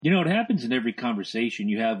You know, it happens in every conversation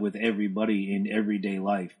you have with everybody in everyday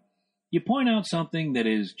life. You point out something that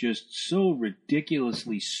is just so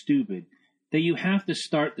ridiculously stupid that you have to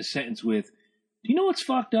start the sentence with, "Do you know what's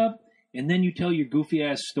fucked up?" And then you tell your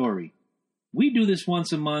goofy-ass story. We do this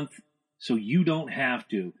once a month, so you don't have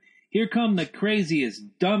to. Here come the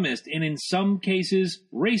craziest, dumbest, and in some cases,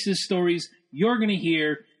 racist stories you're going to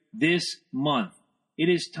hear this month. It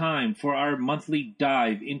is time for our monthly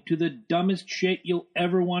dive into the dumbest shit you'll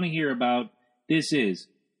ever want to hear about. This is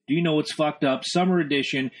Do You Know What's Fucked Up? Summer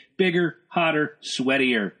Edition. Bigger, hotter,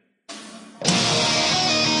 sweatier.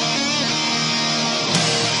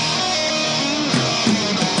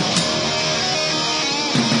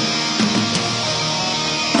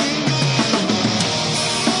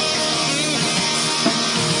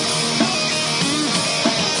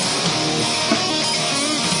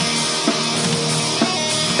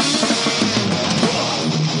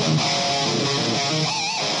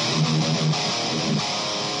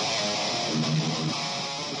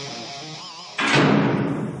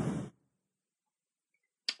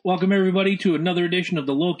 Welcome, everybody, to another edition of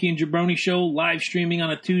the Loki and Jabroni Show, live streaming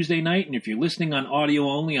on a Tuesday night. And if you're listening on audio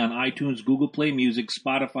only on iTunes, Google Play Music,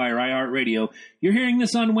 Spotify, or iHeartRadio, you're hearing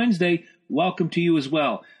this on Wednesday. Welcome to you as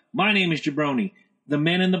well. My name is Jabroni, the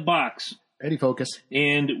man in the box. Eddie Focus.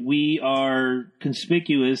 And we are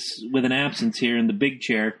conspicuous with an absence here in the big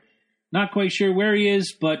chair. Not quite sure where he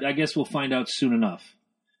is, but I guess we'll find out soon enough.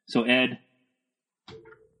 So, Ed,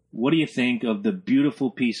 what do you think of the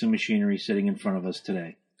beautiful piece of machinery sitting in front of us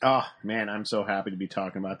today? Oh, man, I'm so happy to be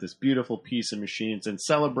talking about this beautiful piece of machines in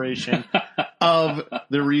celebration of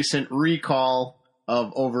the recent recall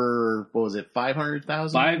of over,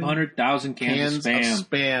 500,000? 500,000 cans of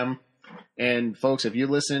Spam. And, folks, if you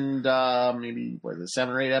listened maybe,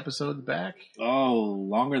 7 or 8 episodes back? Oh,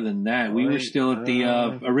 longer than that. We were still at the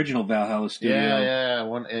original Valhalla studio.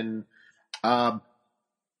 Yeah.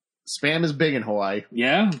 Spam is big in Hawaii.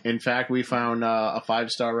 Yeah? In fact, we found a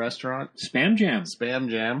 5-star restaurant. Spam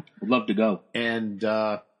Jam. Would love to go. And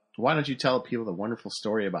why don't you tell people the wonderful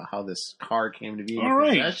story about how this car came to be in your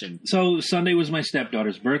possession? So Sunday was my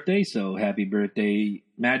stepdaughter's birthday, so happy birthday,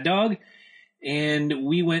 Mad Dog. And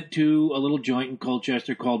we went to a little joint in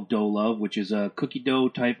Colchester called Dough Love, which is a cookie dough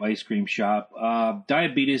type ice cream shop.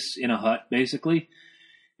 Diabetes in a hut, basically.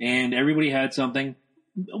 And everybody had something.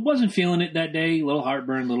 Wasn't feeling it that day. A little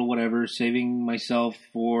heartburn, little whatever. Saving myself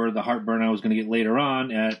for the heartburn I was going to get later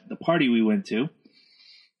on at the party we went to.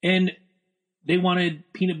 And they wanted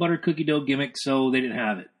peanut butter cookie dough gimmick, so they didn't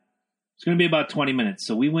have it. It's going to be about 20 minutes.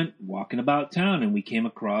 So we went walking about town, and we came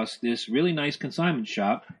across this really nice consignment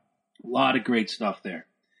shop. A lot of great stuff there.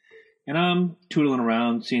 And I'm tootling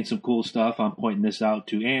around, seeing some cool stuff. I'm pointing this out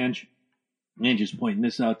to Ange. Ange is pointing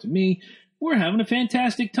this out to me. We're having a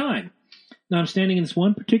fantastic time. Now, I'm standing in this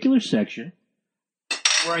one particular section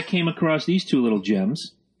where I came across these two little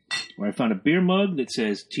gems, where I found a beer mug that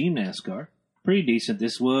says Team NASCAR. Pretty decent.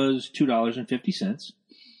 This was $2.50.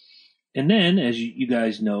 And then, as you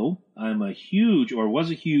guys know, I'm a huge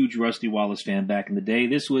Rusty Wallace fan back in the day.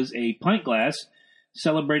 This was a pint glass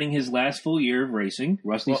celebrating his last full year of racing,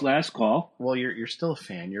 Rusty's last call. Well, you're still a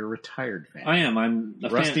fan. You're a retired fan. I am. I'm a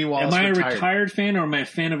Rusty fan. Wallace Am I a retired fan, or am I a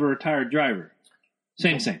fan of a retired driver?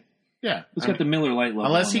 Same. Yeah. It's got the Miller Lite logo.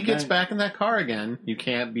 Unless he gets back in that car again, you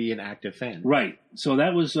can't be an active fan. Right. So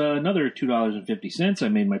that was another $2.50. I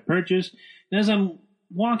made my purchase. And as I'm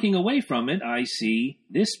walking away from it, I see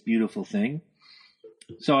this beautiful thing.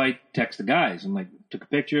 So I text the guys. I'm like, took a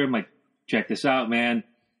picture. I'm like, check this out, man.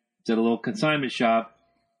 It's at a little consignment shop.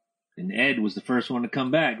 And Ed was the first one to come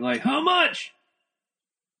back. Like, how much?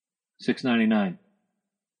 $6.99.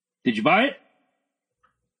 Did you buy it?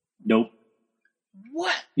 Nope.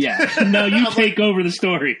 What? Yeah. No, you take over the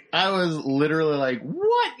story. I was literally like,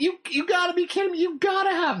 what? You gotta be kidding me. You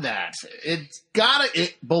gotta have that.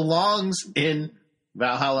 It belongs in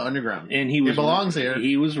Valhalla Underground. And it belongs here.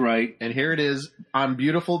 He was right. And here it is on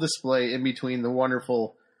beautiful display in between the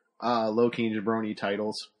wonderful Loki and Jabroni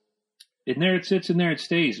titles. And there it sits and there it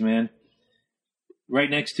stays, man. Right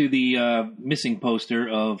next to the missing poster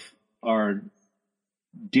of our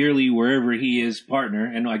dearly wherever he is partner.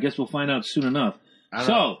 And I guess we'll find out soon enough.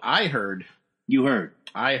 I heard. You heard.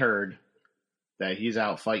 I heard that he's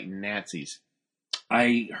out fighting Nazis.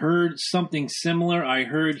 I heard something similar. I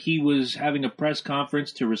heard he was having a press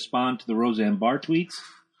conference to respond to the Roseanne bar tweets.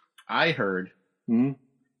 I heard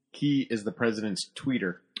he is the president's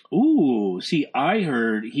tweeter. Ooh, see, I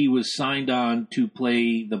heard he was signed on to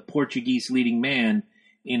play the Portuguese leading man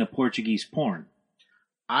in a Portuguese porn.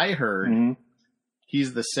 I heard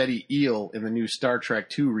he's the SETI eel in the new Star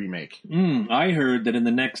Trek II remake. I heard that in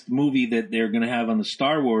the next movie that they're going to have on the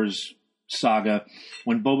Star Wars saga,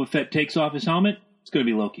 when Boba Fett takes off his helmet, it's going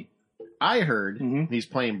to be Loki. I heard he's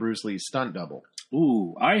playing Bruce Lee's stunt double.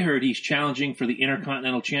 Ooh, I heard he's challenging for the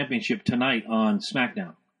Intercontinental Championship tonight on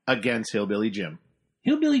SmackDown. Against Hillbilly Jim.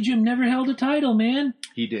 Hillbilly Jim never held a title, man.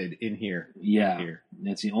 He did, in here. Yeah, here.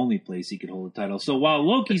 That's the only place he could hold a title. So while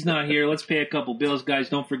Loki's not here, let's pay a couple bills, guys.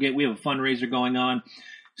 Don't forget, we have a fundraiser going on.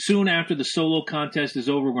 Soon after the solo contest is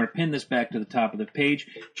over, we're going to pin this back to the top of the page.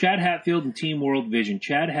 Chad Hatfield and Team World Vision.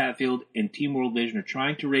 Chad Hatfield and Team World Vision are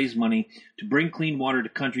trying to raise money to bring clean water to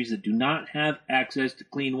countries that do not have access to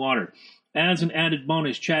clean water. As an added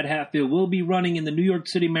bonus, Chad Hatfield will be running in the New York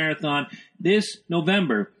City Marathon this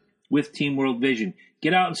November with Team World Vision.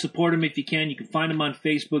 Get out and support him if you can. You can find him on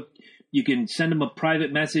Facebook. You can send him a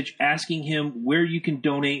private message asking him where you can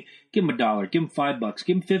donate. Give him $1, give him $5,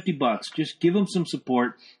 give him $50. Just give him some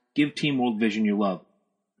support. Give Team World Vision your love.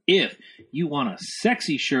 If you want a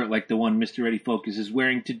sexy shirt like the one Mr. Eddie Focus is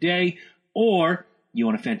wearing today, or you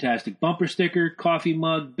want a fantastic bumper sticker, coffee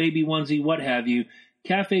mug, baby onesie, what have you,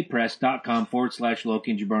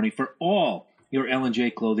 cafepress.com/Loki and Jabroni for all your L&J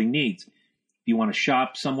clothing needs. If you want to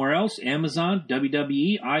shop somewhere else, Amazon,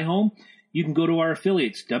 WWE, iHome, you can go to our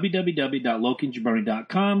affiliates,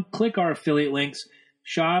 www.lokiandjabroni.com, click our affiliate links,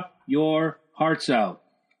 shop your hearts out.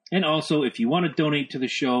 And also, if you want to donate to the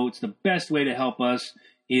show, it's the best way to help us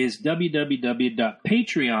is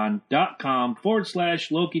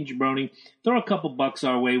www.patreon.com/Loki and Jabroni. Throw a couple bucks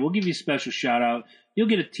our way. We'll give you a special shout out. You'll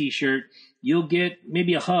get a t-shirt. You'll get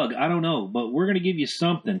maybe a hug. I don't know, but we're going to give you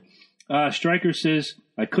something. Stryker says,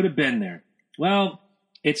 I could have been there. Well,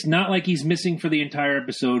 it's not like he's missing for the entire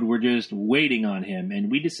episode. We're just waiting on him,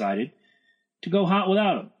 and we decided to go hot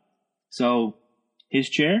without him. So, his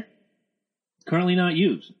chair, currently not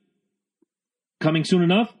used. Coming soon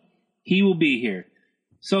enough, he will be here.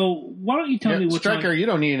 So, why don't you tell me what's Stryker, you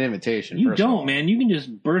don't need an invitation. You don't, man. You can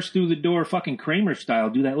just burst through the door fucking Kramer style,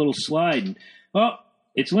 do that little slide, and,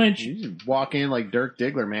 it's Lynch. You just walk in like Dirk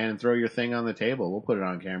Diggler, man, and throw your thing on the table. We'll put it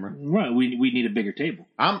on camera. Right. We need a bigger table.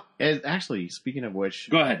 Actually, speaking of which,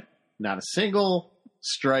 go ahead. Not a single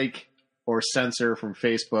strike or censor from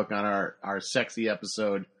Facebook on our sexy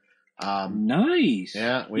episode. Nice.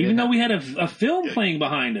 Yeah. Even though we had a film playing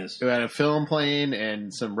behind us. We had a film playing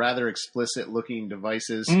and some rather explicit looking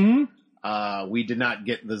devices. We did not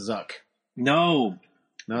get the Zuck. No.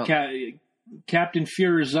 Captain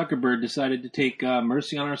Führer Zuckerberg decided to take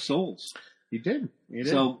mercy on our souls. He did.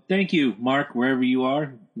 So thank you, Mark, wherever you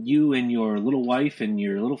are. You and your little wife and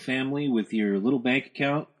your little family with your little bank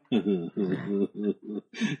account. Do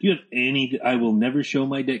you have any... I will never show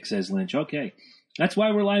my dick, says Lynch. Okay. That's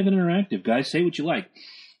why we're live and interactive, guys. Say what you like.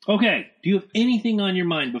 Okay. Do you have anything on your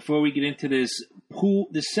mind before we get into this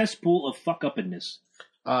cesspool of fuck-uppedness?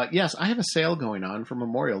 Yes, I have a sale going on for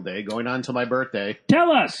Memorial Day, going on till my birthday.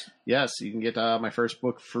 Tell us! Yes, you can get my first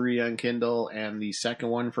book free on Kindle and the second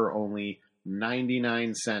one for only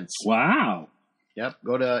 99 cents. Wow. Yep,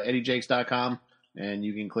 go to eddiejakes.com and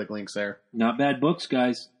you can click links there. Not bad books,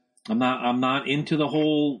 guys. I'm not into the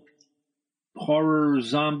whole horror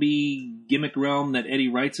zombie gimmick realm that Eddie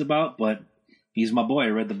writes about, but he's my boy. I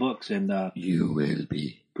read the books and you will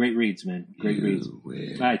be. Great reads, man. Great reads.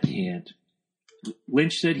 I can't.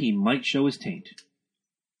 Lynch said he might show his taint.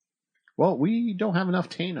 Well, we don't have enough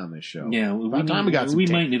taint on this show. Yeah, we might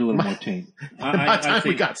need a little more taint.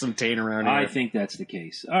 We got some taint around here. I think that's the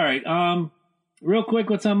case. All right. Real quick,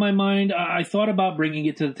 what's on my mind? I thought about bringing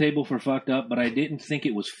it to the table for fucked up, but I didn't think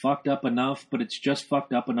it was fucked up enough, but it's just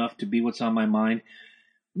fucked up enough to be what's on my mind.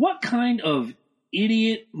 What kind of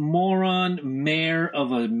idiot, moron, mayor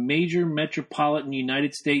of a major metropolitan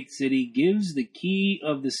United States city gives the key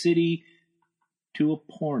of the city to a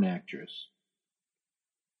porn actress?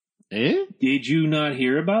 Eh? Did you not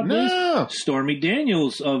hear about this? Stormy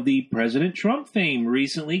Daniels of the President Trump fame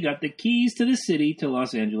recently got the keys to the city to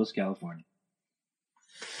Los Angeles, California.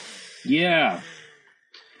 Yeah.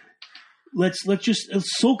 Let's just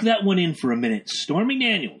soak that one in for a minute. Stormy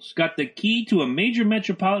Daniels got the key to a major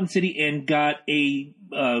metropolitan city and got a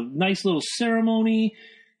nice little ceremony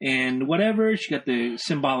and whatever. She got the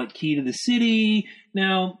symbolic key to the city.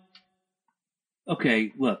 Now,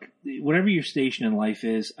 okay, look, whatever your station in life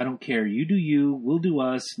is, I don't care. You do you, we'll do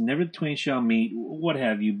us, never the twain shall meet, what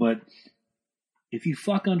have you. But if you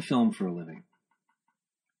fuck on film for a living,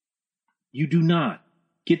 you do not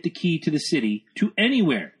get the key to the city to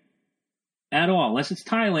anywhere at all. Unless it's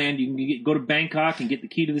Thailand, you can go to Bangkok and get the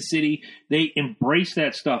key to the city. They embrace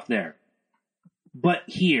that stuff there. But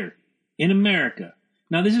here, in America,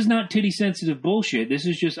 Now, this is not titty-sensitive bullshit. This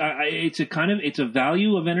is just, it's a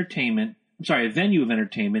value of entertainment. I'm sorry, a venue of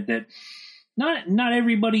entertainment that not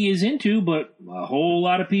everybody is into, but a whole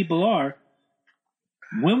lot of people are.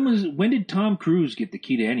 When did Tom Cruise get the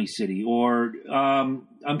key to any city? Or,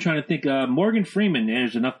 I'm trying to think, Morgan Freeman.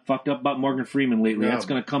 There's enough fucked up about Morgan Freeman lately. That's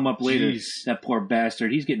going to come up later. Geez. That poor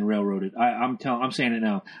bastard. He's getting railroaded. I'm saying it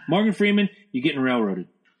now. Morgan Freeman, you're getting railroaded.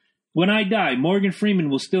 When I die, Morgan Freeman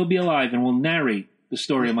will still be alive and will narrate the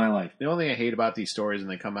story of my life. The only thing I hate about these stories when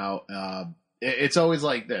they come out, it's always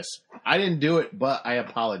like this. I didn't do it, but I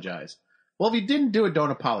apologize. Well, if you didn't do it,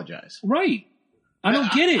 don't apologize. Right. I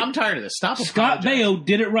don't get it. I'm tired of this. Stop Scott apologizing. Baio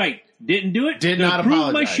did it right. Didn't do it. Did not prove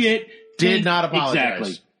apologize. my shit. Did not apologize.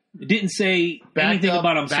 Exactly. Didn't say Backed anything up,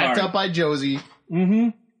 about I'm backed sorry. up by Josie. Mm-hmm.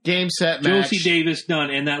 Game, set, match. Josie Davis done.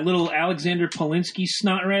 And that little Alexander Polinsky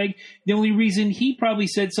snot rag, the only reason he probably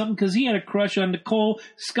said something because he had a crush on Nicole.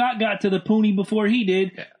 Scott got to the poonie before he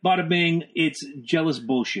did. Yeah. Bada bing, it's jealous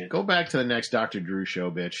bullshit. Go back to the next Dr. Drew show,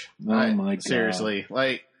 bitch. Oh, my God. Seriously.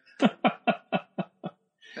 Like...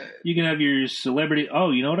 You can have your celebrity...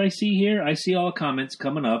 Oh, you know what I see here? I see all comments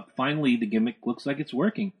coming up. Finally, the gimmick looks like it's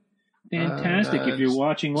working. Fantastic if you're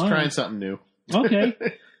watching live. Trying something new. Okay.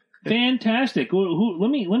 Fantastic. Let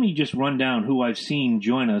me just run down who I've seen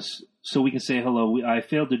join us so we can say hello. I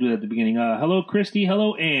failed to do that at the beginning. Hello, Christy.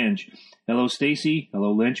 Hello, Ange. Hello, Stacy.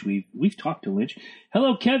 Hello, Lynch. We've talked to Lynch.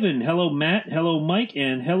 Hello, Kevin. Hello, Matt. Hello, Mike.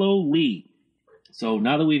 And hello, Lee. So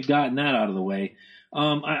now that we've gotten that out of the way,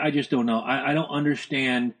 I just don't know. I don't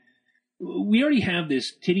understand. We already have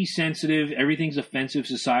this titty-sensitive, everything's offensive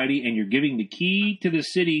society, and you're giving the key to the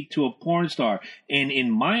city to a porn star. And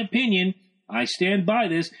in my opinion... I stand by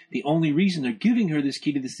this. The only reason they're giving her this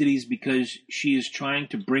key to the city is because she is trying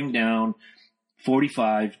to bring down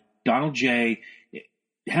 45, Donald J.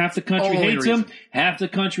 Half the country hates him. Half the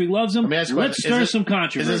country loves him. Let's stir some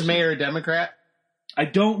controversy. Is this mayor a Democrat? I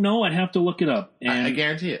don't know. I'd have to look it up. And I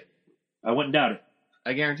guarantee it. I wouldn't doubt it.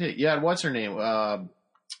 I guarantee it. Yeah, what's her name?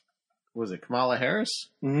 Was it Kamala Harris?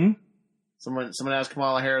 Mm-hmm. Someone asked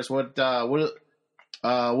Kamala Harris, what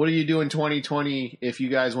do you do in 2020 if you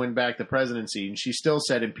guys win back the presidency? And she still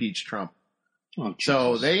said impeach Trump. Oh,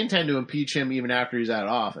 so they intend to impeach him even after he's out of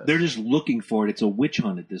office. They're just looking for it. It's a witch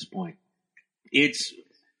hunt at this point.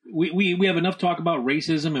 We have enough talk about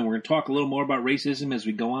racism, and we're going to talk a little more about racism as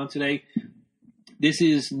we go on today. This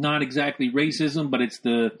is not exactly racism, but it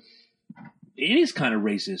is kind of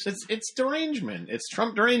racist. It's derangement. It's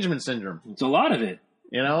Trump derangement syndrome. It's a lot of it.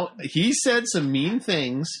 You know, he said some mean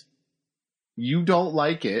things. You don't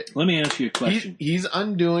like it. Let me ask you a question. He's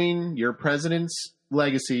undoing your president's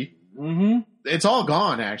legacy. Mm-hmm. It's all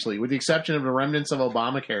gone, actually, with the exception of the remnants of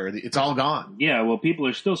Obamacare. It's all gone. Yeah, well, people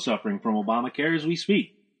are still suffering from Obamacare as we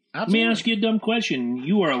speak. Absolutely. Let me ask you a dumb question.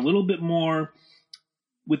 You are a little bit more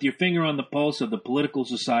with your finger on the pulse of the political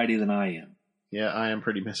society than I am. Yeah, I am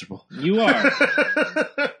pretty miserable. You are.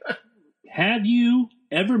 Have you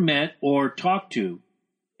ever met or talked to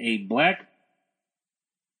a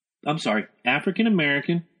African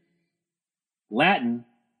American, Latin,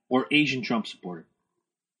 or Asian Trump supporter?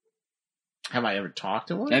 Have I ever talked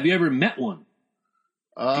to one? Have you ever met one?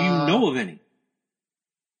 Do you know of any?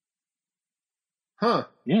 Huh.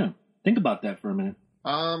 Yeah. Think about that for a minute.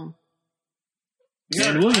 Dan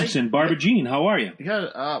Williamson, Barbara Jean, how are you?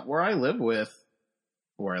 Yeah, where I live,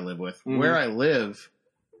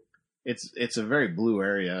 it's a very blue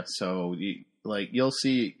area, so you'll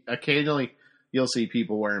see occasionally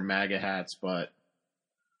people wearing MAGA hats, but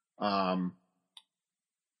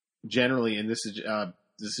generally, and this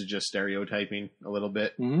is just stereotyping a little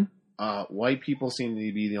bit. Mm-hmm. White people seem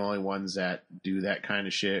to be the only ones that do that kind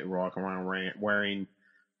of shit, walk around wearing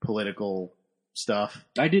political stuff.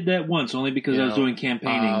 I did that once, only because I was doing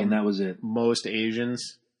campaigning, and that was it. Most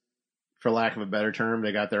Asians, for lack of a better term,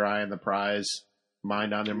 they got their eye on the prize,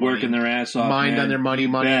 mind on their money. Working their ass off, mind man. on their money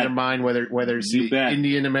on their mind, whether it's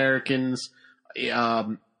Indian Americans,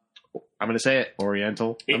 I'm going to say it,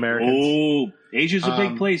 Oriental Americans. Oh, Asia's a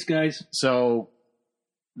big place, guys. So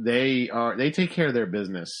they take care of their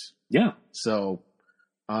business. Yeah. So,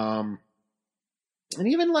 and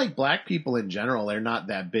even like black people in general, they're not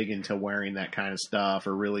that big into wearing that kind of stuff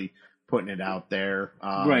or really putting it out there.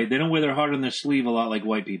 Right. They don't wear their heart on their sleeve a lot like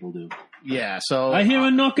white people do. Yeah. So I hear a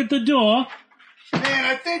knock at the door. Man,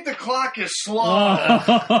 I think the clock is slow.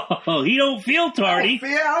 Oh, he don't feel tardy. I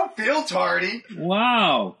don't feel tardy.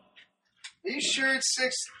 Wow. Are you sure it's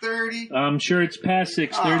 6:30? I'm sure it's past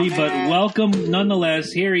 6:30, but welcome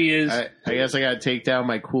nonetheless. Here he is. I guess I got to take down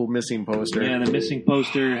my cool missing poster. Yeah, the missing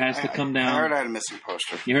poster has to come down. I heard I had a missing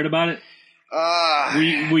poster. You heard about it?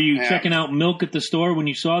 Were you checking out milk at the store when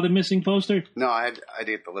you saw the missing poster? No, I had to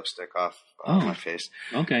get the lipstick off my face.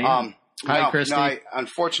 Okay. Hi, Christy.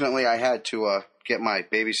 Unfortunately, I had to get my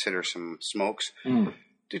babysitter some smokes.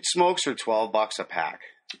 Dude, smokes are $12 a pack.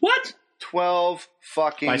 What? 12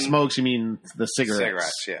 fucking... By smokes, you mean the cigarettes?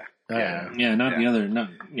 Cigarettes, yeah. Yeah, not the other. No,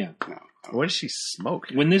 yeah. No. What does she smoke?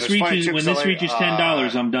 When this reaches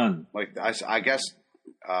 $10, I'm done. Like I guess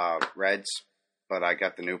Reds, but I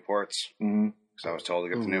got the Newports. Because I was told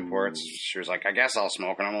to get the Newports. She was like, I guess I'll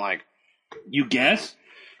smoke. And I'm like... You guess?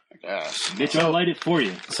 I guess. Bitch, I'll light it for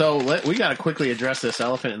you. So we got to quickly address this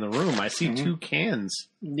elephant in the room. I see 2 cans.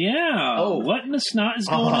 Yeah. Oh, what in the snot is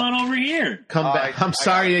going on over here? Come back. I'm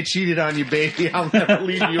sorry I cheated on you, baby. I'll never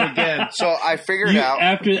leave you again. So I figured out...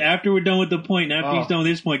 After we're done with the point, after he's done with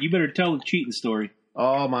this point, you better tell the cheating story.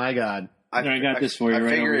 Oh, my God. I got this for you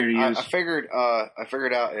right over here to use. I figured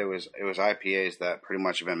out it was IPAs that pretty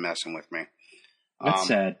much have been messing with me. That's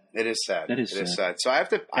sad. It is sad. That is sad. So I have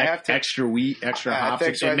to extra wheat, extra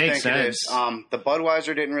hops. It makes sense. The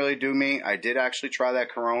Budweiser didn't really do me. I did actually try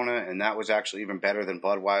that Corona, and that was actually even better than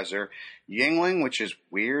Budweiser. Yingling, which is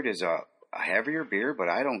weird, is a heavier beer, but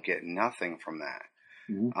I don't get nothing from that.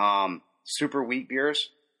 Super wheat beers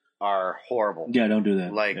are horrible. Yeah, don't do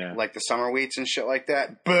that. Like the summer wheats and shit like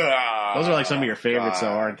that. Those are like some of your favorites, though,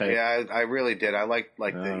 aren't they? Yeah, I really did. I like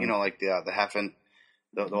the Heffen.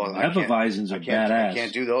 Hefeweizens are badass. I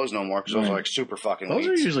can't do those no more because those are like super fucking. Those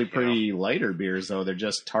wheats, are usually pretty lighter beers, though. They're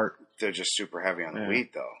just tart. They're just super heavy on the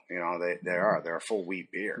wheat, though. You know, they're a full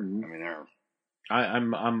wheat beer. I mean, they're.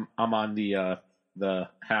 I'm on the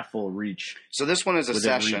half full reach. So this one is a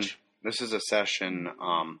session. Reach. This is a session.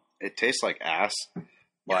 It tastes like ass,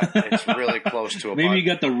 but it's really close to a. Maybe you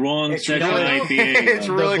got the wrong session IPA. It's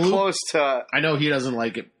really close to. I know he doesn't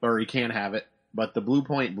like it, or he can't have it. But the Blue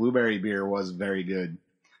Point Blueberry beer was very good.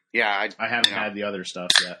 Yeah, I haven't had the other stuff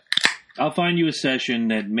yet. I'll find you a session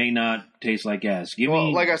that may not taste like ass.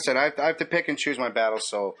 Like I said, I have to pick and choose my battles.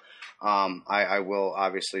 So, I will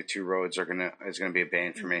obviously Two Roads is gonna be a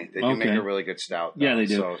bane for me. They do make a really good stout. Though. Yeah, they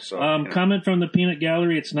do. So comment from the Peanut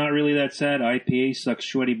Gallery. It's not really that sad. IPA sucks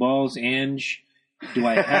sweaty balls. Ange, do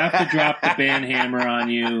I have to drop the band hammer on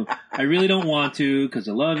you? I really don't want to because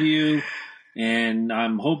I love you. And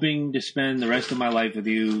I'm hoping to spend the rest of my life with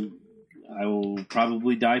you. I will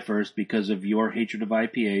probably die first because of your hatred of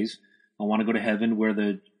IPAs. I want to go to heaven where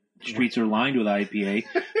the streets are lined with IPA.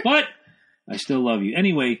 But I still love you.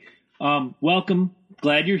 Anyway, welcome.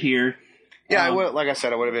 Glad you're here. Yeah, like I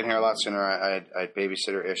said, I would have been here a lot sooner. I had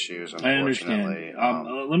babysitter issues, unfortunately. I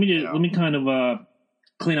understand. Let me kind of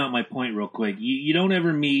clean out my point real quick. You don't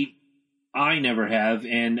ever meet... I never have,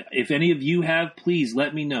 and if any of you have, please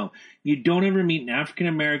let me know. You don't ever meet an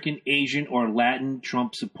African-American, Asian, or Latin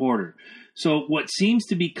Trump supporter. So what seems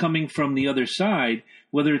to be coming from the other side,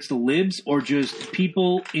 whether it's the libs or just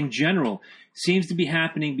people in general, seems to be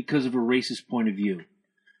happening because of a racist point of view.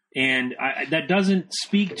 And that doesn't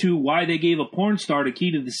speak to why they gave a porn star the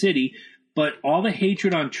key to the city, but all the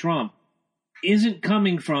hatred on Trump isn't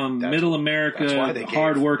coming from middle America,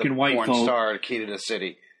 hard-working white folk. Porn star the key to the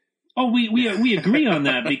city. Oh, we agree on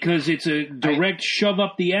that because it's a direct shove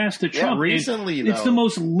up the ass to Trump. Yeah, recently, it's the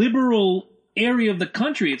most liberal area of the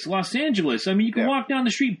country. It's Los Angeles. I mean, you can walk down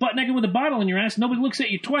the street butt naked with a bottle in your ass. Nobody looks at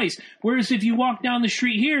you twice. Whereas if you walk down the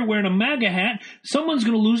street here wearing a MAGA hat, someone's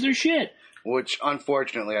going to lose their shit. Which,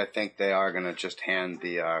 unfortunately, I think they are going to just hand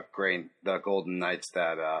the Golden Knights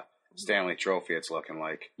that Stanley Trophy. It's looking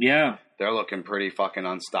like. Yeah. They're looking pretty fucking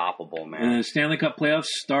unstoppable, man. The Stanley Cup playoffs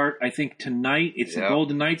start, I think, tonight. It's the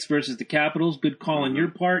Golden Knights versus the Capitals. Good call on your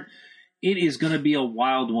part. It is going to be a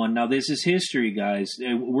wild one. Now, this is history, guys.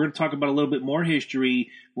 We're going to talk about a little bit more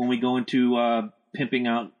history when we go into pimping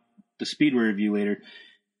out the Speedway review later.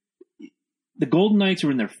 The Golden Knights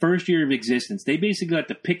are in their first year of existence. They basically got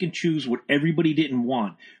to pick and choose what everybody didn't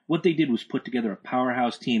want. What they did was put together a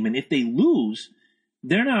powerhouse team. And if they lose,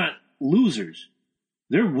 they're not losers.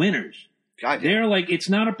 They're winners. They're like, it's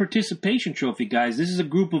not a participation trophy, guys. This is a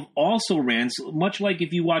group of also-rans, much like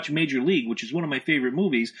if you watch Major League, which is one of my favorite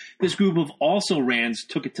movies. This group of also-rans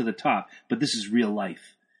took it to the top. But this is real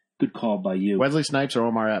life. Good call by you. Wesley Snipes or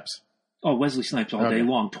Omar Epps? Oh, Wesley Snipes all day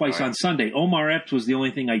long, twice on Sunday. Omar Epps was the only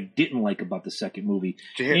thing I didn't like about the second movie.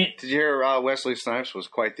 Did you hear Wesley Snipes was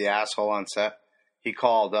quite the asshole on set? He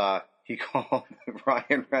called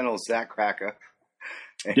Ryan Reynolds that cracker.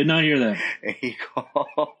 Did not hear that. And he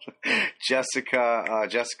called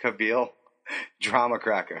Jessica Biel drama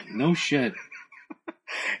cracker. No shit.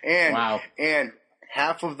 And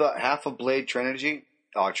half of Blade trilogy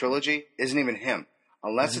isn't even him.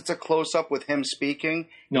 Unless it's a close up with him speaking.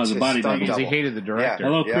 No, it's the his body stunt double. Because he double. hated the director.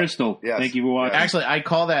 Hello, Yeah. Crystal. Yes. Thank you for watching. Actually,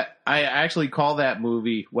 I actually call that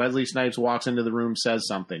movie Wesley Snipes walks into the room, says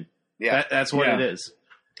something. Yeah. That's what Yeah. it is.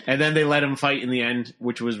 And then they let him fight in the end,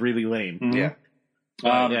 which was really lame. Mhm. Yeah.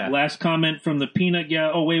 Yeah. Last comment from the Peanut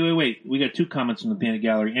Gallery. Oh, wait. We got 2 comments from the Peanut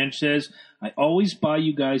Gallery. Ench says, I always buy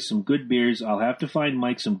you guys some good beers. I'll have to find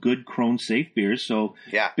Mike some good Crohn-safe beers. So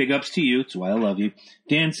Yeah. big ups to you. That's why I love you.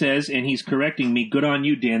 Dan says, and he's correcting me, good on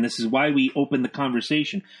you, Dan. This is why we opened the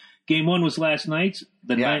conversation. Game 1 was last night.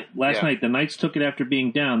 Last night. The Knights took it after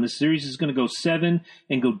being down. This series is going to go 7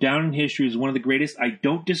 and go down in history as one of the greatest. I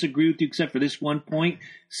don't disagree with you except for this one point.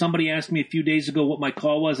 Somebody asked me a few days ago what my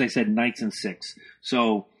call was. I said Knights in 6.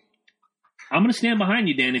 So I'm going to stand behind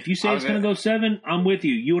you, Dan. If you say it's going to go 7, I'm with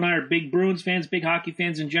you. You and I are big Bruins fans, big hockey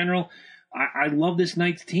fans in general. I love this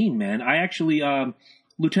Knights team, man. I actually,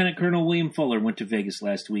 Lieutenant Colonel William Fuller went to Vegas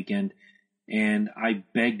last weekend. And I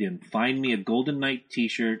begged him, find me a Golden Knight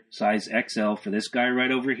t-shirt, size XL, for this guy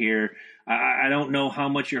right over here. I don't know how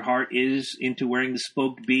much your heart is into wearing the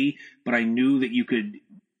spoked B, but I knew that you could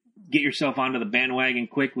get yourself onto the bandwagon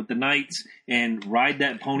quick with the Knights and ride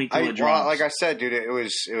that pony till it drops. Well, like I said, dude, it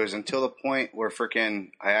was until the point where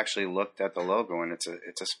I actually looked at the logo and it's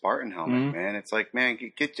a Spartan helmet, man. It's like, man,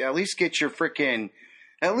 at least get your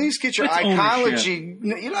That's iconology. ownership.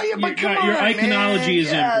 You know, yeah, but come Your on, iconology man.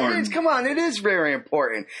 is important. Come on, it is very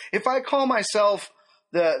important. If I call myself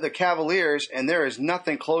the Cavaliers and there is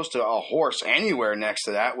nothing close to a horse anywhere next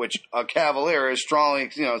to that, which a Cavalier is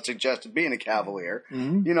strongly, suggested being a Cavalier,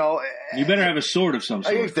 you better have a sword of some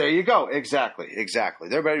sort. There you go. Exactly.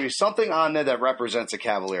 There better be something on there that represents a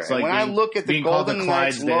Cavalier. And when I look at the Golden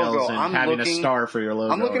Knights logo, and having a star for your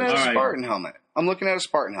logo. I'm looking at a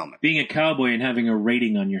Spartan helmet. Being a cowboy and having a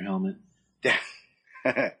rating on your helmet.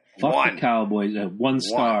 Fuck the Cowboys. 1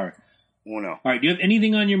 star. Uno. All right. Do you have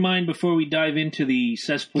anything on your mind before we dive into the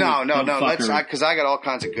cesspool? No. Let's, because I got all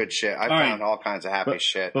kinds of good shit. I found all kinds of happy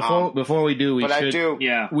shit. Before we do,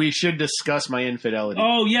 we should discuss my infidelity.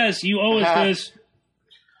 Oh yes, you owe us this.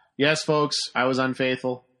 Yes, folks, I was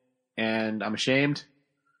unfaithful, and I'm ashamed.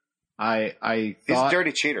 He's a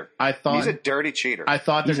dirty cheater. He's a dirty cheater. I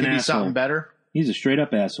thought there could be something better. He's a straight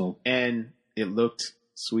up asshole. And it looked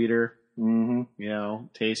sweeter,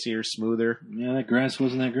 tastier, smoother. Yeah, that grass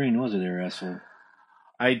wasn't that green, was it there, asshole?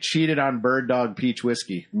 I cheated on Bird Dog Peach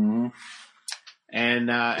Whiskey. Mm-hmm. And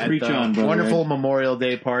at the wonderful Memorial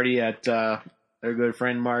Day party at their good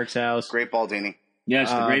friend Mark's house. Great Baldini. Yes,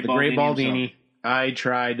 the Great Baldini. I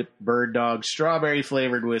tried Bird Dog strawberry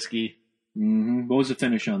flavored whiskey. Mm-hmm. What was the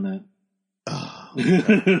finish on that?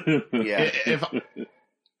 Yeah.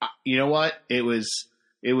 You know what? It was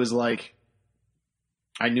like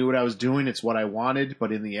I knew what I was doing. It's what I wanted.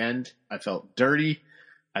 But in the end, I felt dirty.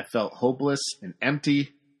 I felt hopeless and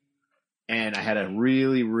empty. And I had a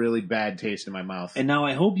really, really bad taste in my mouth. And now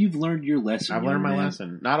I hope you've learned your lesson. I've learned my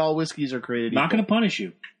lesson. Not all whiskeys are created equal. I'm not going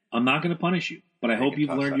to punish you. But I hope you've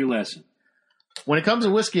learned your lesson. When it comes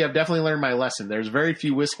to whiskey, I've definitely learned my lesson. There's very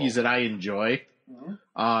few whiskeys that I enjoy.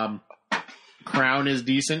 Crown is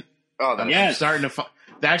decent. Oh, yes. Starting to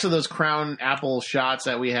actually, those Crown apple shots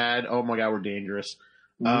that we had, oh my God, were dangerous.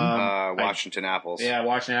 Washington apples. Yeah,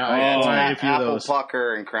 Washington apples. I had a few apple of those.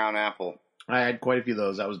 pucker and Crown apple. I had quite a few of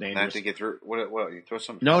those. That was dangerous. I have to get through. What? You throw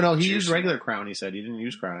some? No. He used regular Crown. He said he didn't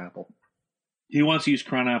use Crown apple. He wants to use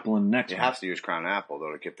Crown apple in the next. You have to use Crown apple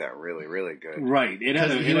though to get that really, really good. Right.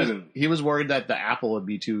 He was worried that the apple would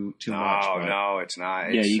be too much. No, it's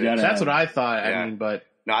not. You got. That's what I thought. Yeah. I mean, but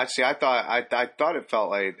no, I thought it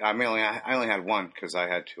felt like I only had one because I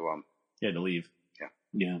had to. You had to leave.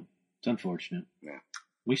 Yeah. It's unfortunate. Yeah.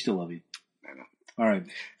 We still love you. I know. All right.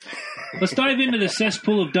 Let's dive into the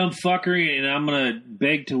cesspool of dumb fuckery, and I'm going to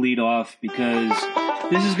beg to lead off because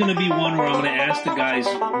this is going to be one where I'm going to ask the guys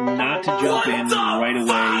not to jump in right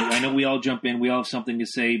away. I know we all jump in. We all have something to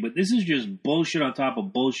say, but this is just bullshit on top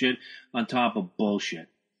of bullshit on top of bullshit.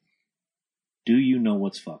 Do you know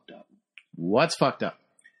what's fucked up? What's fucked up?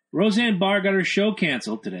 Roseanne Barr got her show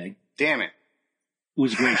canceled today. Damn it. It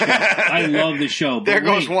was a great show. I love the show. There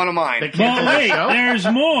goes one of mine. But wait, there's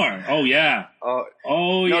more. Oh, yeah.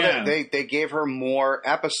 Yeah. They gave her more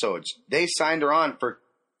episodes. They signed her on for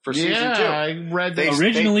season 2. I read that.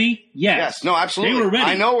 Originally, yes. Yes, no, absolutely. They were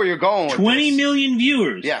ready. I know where you're going with 20 this. million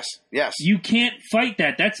viewers. Yes. You can't fight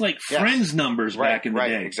that. That's like Friends numbers back in the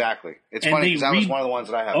day. Right, exactly. It's funny because that was one of the ones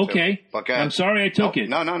that I have Okay. Too. I'm sorry I took it.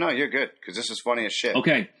 No, you're good because this is funny as shit.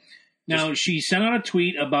 Okay. Now, she sent out a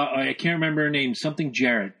tweet about, I can't remember her name, something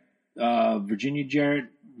Jarrett. Virginia Jarrett,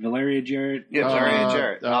 Valeria Jarrett. Yeah,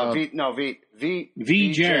 Valeria Jarrett.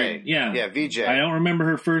 V. Jarrett. Yeah. Yeah, VJ. I don't remember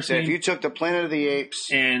her first So name. if you took the Planet of the Apes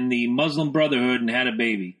and the Muslim Brotherhood and had a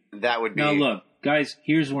baby. That would be... Now, look, guys,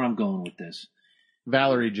 here's where I'm going with this.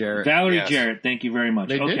 Valerie Jarrett. Valerie Jarrett, thank you very much.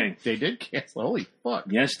 They did cancel. Holy fuck.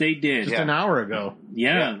 Yes, they did. Just an hour ago.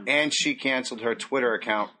 Yeah. And she canceled her Twitter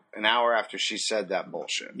account an hour after she said that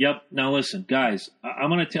bullshit. Yep. Now, listen, guys, I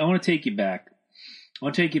want to take you back. I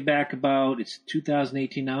want to take you back about, it's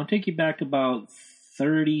 2018 now. I want to take you back about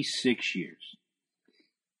 36 years.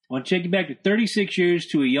 I want to take you back to 36 years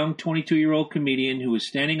to a young 22-year-old comedian who was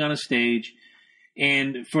standing on a stage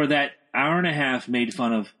and for that hour and a half made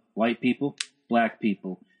fun of white people, black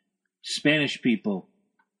people, Spanish people,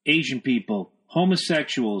 Asian people,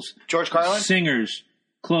 homosexuals, George Carlin, singers,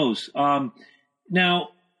 close. Now,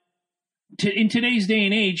 in today's day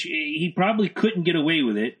and age, he probably couldn't get away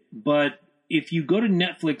with it. But if you go to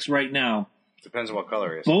Netflix right now, depends on what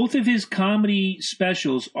color he is. Both of his comedy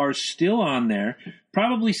specials are still on there.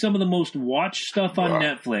 Probably some of the most watched stuff on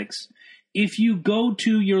Netflix. If you go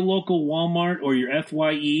to your local Walmart or your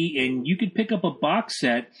FYE and you could pick up a box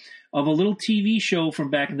set of a little TV show from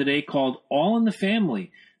back in the day called All in the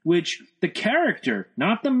Family, which the character,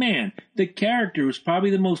 not the man, the character was probably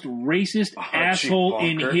the most racist asshole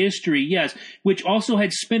in history, yes, which also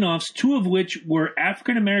had spin-offs, two of which were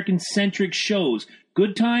African-American centric shows,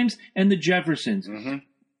 Good Times and The Jeffersons. Mm-hmm.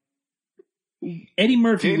 Eddie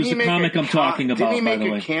Murphy was the comic I'm talking about, by the way. Didn't he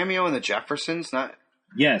make a cameo in The Jeffersons?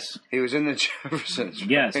 Yes. He was in The Jeffersons. Right?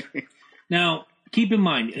 Yes. Now, keep in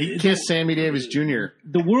mind. He kissed Sammy Davis Jr.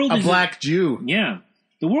 The world is black Jew. Yeah.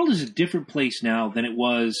 The world is a different place now than it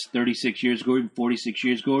was 36 years ago, even 46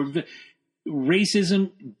 years ago.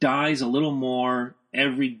 Racism dies a little more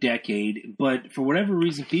every decade, but for whatever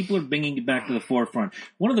reason, people are bringing it back to the forefront.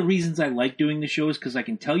 One of the reasons I like doing the show is because I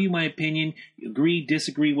can tell you my opinion, agree,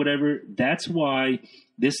 disagree, whatever. That's why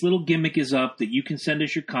this little gimmick is up, that you can send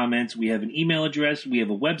us your comments. We have an email address. We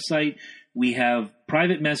have a website. We have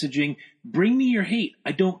private messaging. Bring me your hate.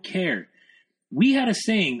 I don't care. We had a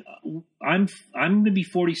saying, I'm going to be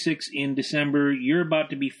 46 in December. You're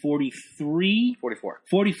about to be 43? 44,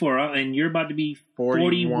 and you're about to be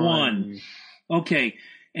 41. Okay,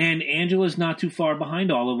 and Angela's not too far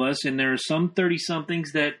behind all of us, and there are some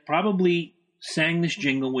 30-somethings that probably sang this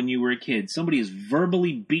jingle when you were a kid. Somebody has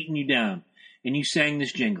verbally beaten you down, and you sang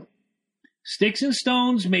this jingle. Sticks and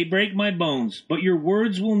stones may break my bones, but your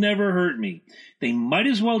words will never hurt me. They might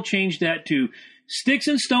as well change that to sticks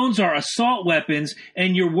and stones are assault weapons,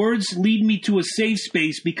 and your words lead me to a safe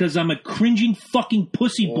space because I'm a cringing fucking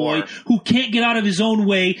pussy boy who can't get out of his own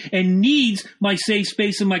way and needs my safe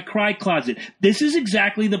space in my cry closet. This is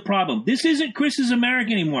exactly the problem. This isn't Chris's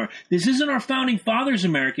America anymore. This isn't our founding fathers'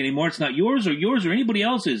 America anymore. It's not yours or anybody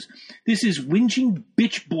else's. This is whinging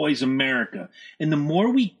bitch boys America. And the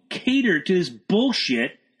more we cater to this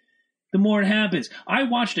bullshit, the more it happens. I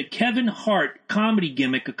watched a Kevin Hart comedy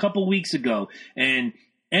gimmick a couple weeks ago, and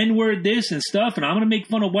N-word this and stuff, and I'm going to make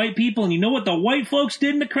fun of white people, and you know what the white folks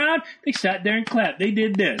did in the crowd? They sat there and clapped. They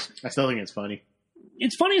did this. I still think it's funny.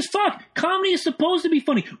 It's funny as fuck. Comedy is supposed to be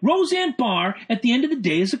funny. Roseanne Barr, at the end of the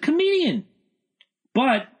day, is a comedian.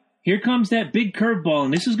 But here comes that big curveball,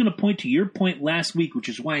 and this is going to point to your point last week, which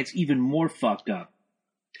is why it's even more fucked up.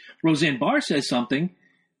 Roseanne Barr says something,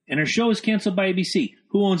 and her show is canceled by ABC.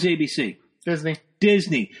 Who owns ABC?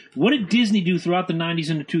 Disney. What did Disney do throughout the 90s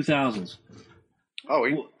and the 2000s?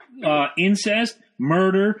 Incest,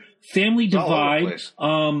 murder, family divide,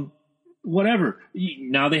 whatever.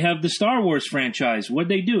 Now they have the Star Wars franchise. What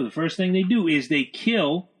they do? The first thing they do is they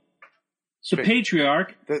kill the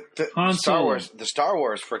patriarch, Han Solo. The Star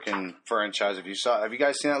Wars freaking franchise. Have you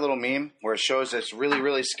guys seen that little meme where it shows this really,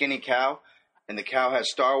 really skinny cow? And the cow has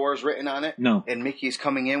Star Wars written on it. No. And Mickey's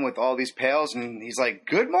coming in with all these pails, and he's like,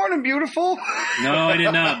 "Good morning, beautiful." No, I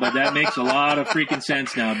did not, but that makes a lot of freaking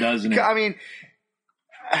sense now, doesn't it? I mean,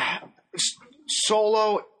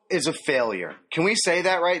 Solo is a failure. Can we say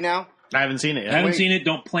that right now? I haven't seen it yet. I haven't seen it.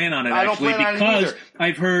 Don't plan on it, actually, because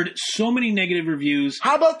I've heard so many negative reviews.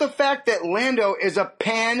 How about the fact that Lando is a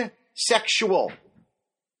pansexual?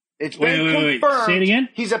 It's been confirmed. Wait. Say it again?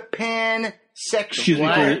 He's a pansexual. Excuse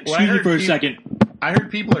me for a second. I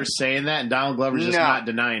heard people are saying that, and Donald Glover's just not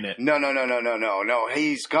denying it. No.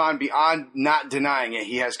 He's gone beyond not denying it.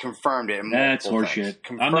 He has confirmed it. That's horseshit.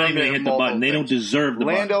 I'm not even going to hit the button. They don't deserve the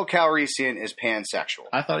button. Lando Calrissian is pansexual.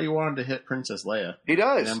 I thought you wanted to hit Princess Leia. He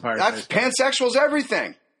does. Pansexual is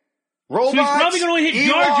everything. Robots. So he's probably going to hit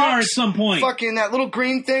Jar Jar at some point. Fucking that little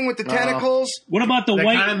green thing with the tentacles. What about the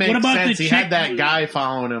white? That What about sense. the He chick? had that guy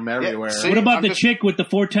following him everywhere. see? What about I'm the just- chick with the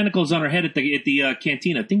 4 tentacles on her head at the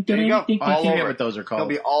cantina? There you go. I All forget over what it. those are called. He'll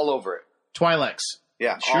be all over it. Twi'leks.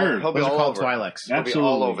 Yeah, Sure. He'll be Those are all called over it. Twi'leks. He'll be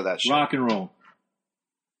all over that shit. Rock and roll.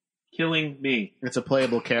 Killing me. It's a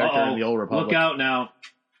playable character in the Old Republic. Look out now.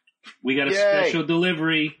 We got a Yay. special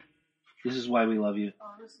delivery. This is why we love you.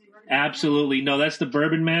 Absolutely. No, that's the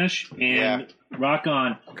bourbon mash. And rock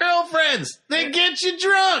on. Girlfriends, they get you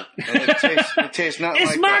drunk. And it tastes nothing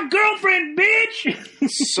It's like my that. girlfriend, bitch!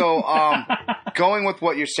 So, going with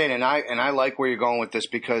what you're saying, and I like where you're going with this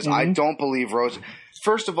because I don't believe Rose.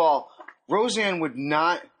 First of all, Roseanne would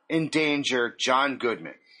not endanger John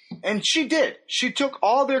Goodman, and she did. She took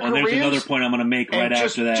all their Well, careers. there's another point I'm going to make right and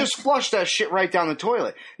after that. just flush that shit right down the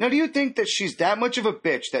toilet. Now, do you think that she's that much of a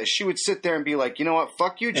bitch that she would sit there and be like, you know what,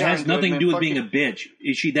 fuck you, It John has nothing Goodman, to do with fuck being you. a bitch.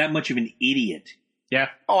 Is she that much of an idiot? Yeah.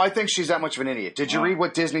 Oh, I think she's that much of an idiot. Did you read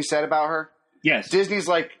what Disney said about her? Yes. Disney's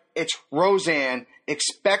like, it's Roseanne.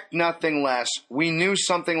 Expect nothing less. We knew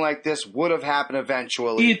something like this would have happened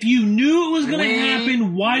eventually. If you knew it was going to We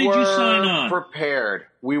happen, why did you sign on? Prepared.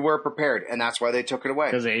 We were prepared, and that's why they took it away.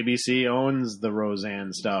 Because ABC owns the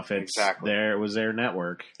Roseanne stuff. It's Exactly. It was their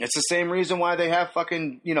network. It's the same reason why they have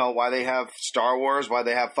fucking, why they have Star Wars, why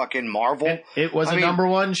they have fucking Marvel. It was I a mean, number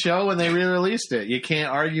one show when they re-released it. You can't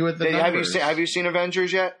argue with the numbers. Have you seen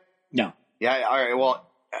Avengers yet? No. Yeah. All right. Well,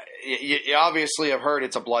 you obviously have heard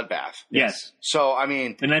it's a bloodbath. Yes. So I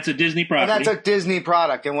mean, And that's a Disney and property. that's a Disney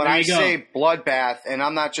product. And when There I you go. say bloodbath, and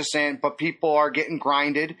I'm not just saying, but people are getting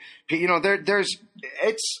grinded.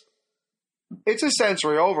 It's a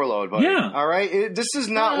sensory overload, buddy. Yeah. All right. This is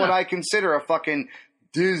not Yeah. what I consider a fucking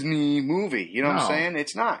Disney movie. You know what I'm No. saying?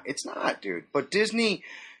 It's not. It's not, dude. But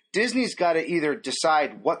Disney's got to either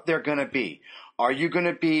decide what they're going to be. Are you going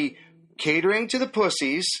to be catering to the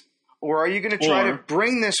pussies? Or are you going to try to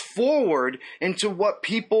bring this forward into what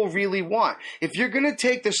people really want? If you're going to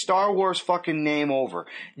take the Star Wars fucking name over,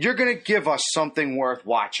 you're going to give us something worth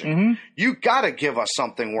watching. You got to give us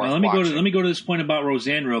something worth Now, let watching. me go to this point about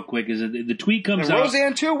Roseanne real quick. Is that the tweet comes And out?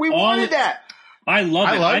 Roseanne too. We all wanted it- that. I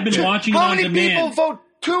love it. loved I've been it. watching it How on many demand. people vote?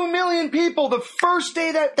 2 million people the first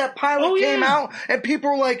day that pilot Oh, came yeah. out, and people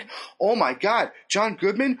were like, "Oh my god, John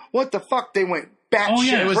Goodman! What the fuck?" They went batshit Oh,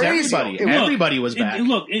 yeah. It was crazy. everybody. It was- Everybody was back.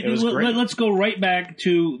 It was great. Let's go right back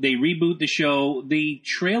to they reboot the show. The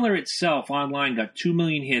trailer itself online got 2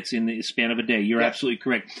 million hits in the span of a day. You're Yeah. absolutely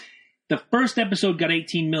correct. The first episode got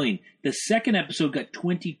 18 million. The second episode got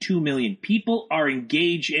 22 million. People are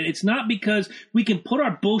engaged, and it's not because we can put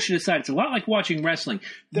our bullshit aside. It's a lot like watching wrestling.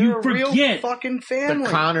 They're You a real forget fucking The family.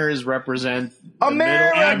 Connors represent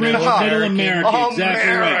America! Middle America. Exactly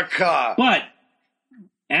right. America. But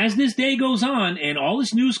as this day goes on and all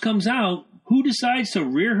this news comes out, who decides to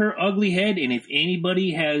rear her ugly head? And if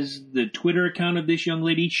anybody has the Twitter account of this young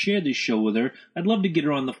lady, share this show with her. I'd love to get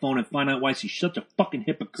her on the phone and find out why she's such a fucking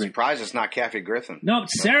hypocrite. Surprised it's not Kathy Griffin. No,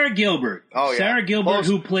 it's Sarah Gilbert. Oh, yeah. Sarah Gilbert, Close.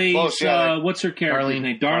 who plays, Close, yeah. what's her character's Darlene.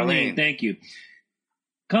 name? Darlene. Darlene. Thank you.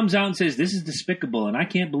 Comes out and says, this is despicable, and I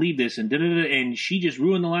can't believe this, and da-da-da, and she just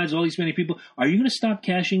ruined the lives of all these many people. Are you going to stop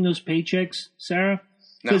cashing those paychecks, Sarah?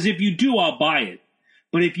 No. Because if you do, I'll buy it.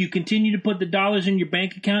 But if you continue to put the dollars in your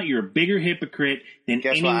bank account, you're a bigger hypocrite than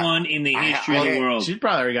Guess what? anyone in the history of the world. She's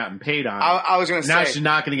probably already gotten paid on it. I was going to Now say. she's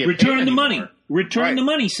not going to get Return paid the anymore. money. Return Right. the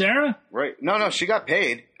money, Sarah. Right. No, she got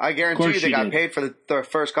paid. I guarantee course you they she got did. paid for the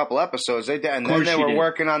first couple episodes. They did, and Course then they she were did.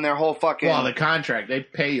 working on their whole fucking. Well, the contract, they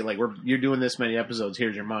pay you, like, you're doing this many episodes,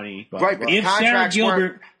 here's your money. Blah, right, blah, but blah. If the Sarah contracts Gilbert-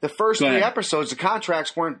 weren't. The first Go 3 ahead. episodes, the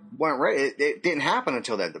contracts weren't right. It didn't happen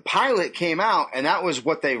until then. The pilot came out, and that was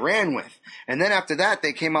what they ran with. And then after that,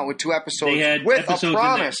 they came out with 2 episodes They had with episodes a in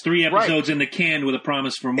promise. the, 3 Right. episodes in the can with a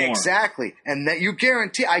promise for more. Exactly. And that you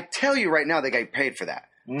guarantee, I tell you right now, they got paid for that.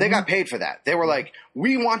 They got paid for that. They were like,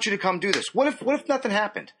 we want you to come do this. What if nothing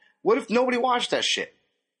happened? What if nobody watched that shit?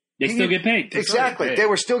 They still get paid. Exactly. paid. They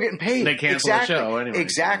were still getting paid. They canceled the show anyway.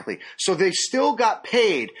 Exactly. So they still got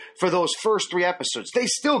paid for those first 3 episodes. They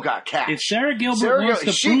still got cash. If Sarah Gilbert wants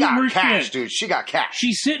to she prove got her cash, shit, dude. She got cash.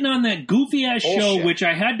 she's sitting on that goofy-ass show, Bullshit. which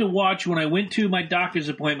I had to watch when I went to my doctor's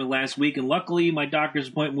appointment last week, and luckily my doctor's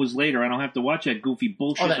appointment was later. I don't have to watch that goofy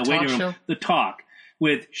bullshit that in the waiting talk room. show? The Talk,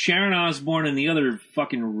 with Sharon Osbourne and the other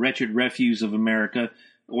fucking wretched refuse of America,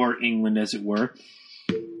 or England as it were.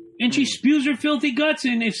 And she spews her filthy guts,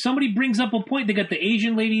 and if somebody brings up a point, they got the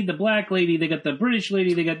Asian lady, the black lady, they got the British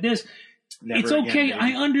lady, they got this. Never It's again, okay. baby.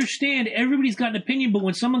 I understand. Everybody's got an opinion, but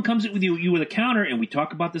when someone comes with you with a counter, and we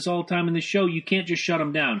talk about this all the time in the show, you can't just shut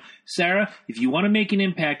them down. Sarah, if you want to make an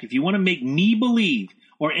impact, if you want to make me believe,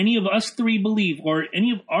 or any of us three believe, or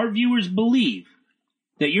any of our viewers believe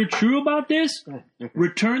that you're true about this,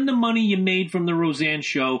 return the money you made from the Roseanne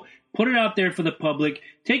show, put it out there for the public,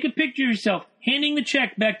 take a picture of yourself, handing the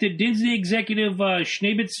check back to Disney executive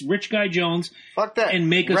Schnabitz Rich Guy Jones. Fuck that. And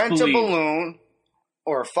make us Rent believe. a balloon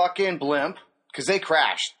or a fucking blimp, because they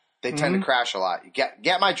crash. They tend to crash a lot. You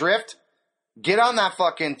get my drift? Get on that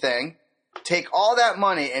fucking thing. Take all that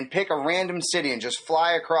money and pick a random city and just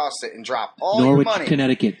fly across it and drop all Norwich, your money.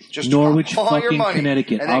 Connecticut. Just Norwich, drop all your fucking money,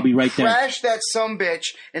 Connecticut. and I'll then be right there. Crash that sumbitch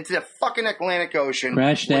into the fucking Atlantic Ocean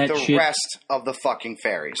Crash with that the shit. rest of the fucking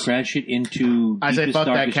ferries. Crash it into. I say deepest, fuck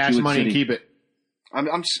that, darkest cash Jewett money and city. keep it.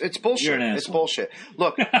 It's bullshit. You're an It's asshole. bullshit.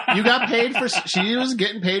 Look, You got paid for. She was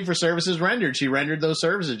getting paid for services rendered. She rendered those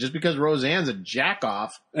services. Just because Roseanne's a jack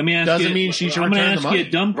off Let me ask doesn't you, mean she should I'm going to return the ask you a money.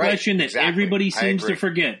 dumb Right, question that exactly. everybody I seems to agree.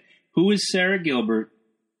 forget. Who is Sarah Gilbert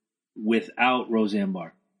without Roseanne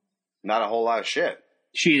Barr? not a whole lot of shit.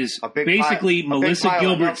 She is A big basically pile- a big Melissa pile of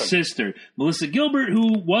Gilbert's nothing. sister. Melissa Gilbert,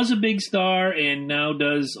 who was a big star and now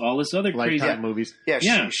does all this other crazy. Lifetime movies. Yeah,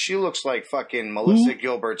 Yeah. She looks like fucking Melissa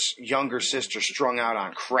Gilbert's younger sister strung out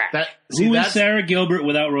on crack. Who is That's Sarah Gilbert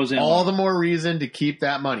without Roseanne all Barr? the more reason to keep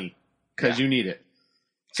that money because you need it.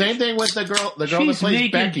 Same thing with the girl that She's plays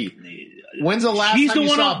making- Becky. When's the last She's time the you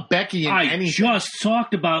one saw on- Becky in I anything? just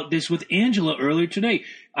talked about this with Angela earlier today.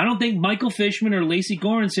 I don't think Michael Fishman or Lacey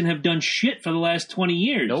Goranson have done shit for the last 20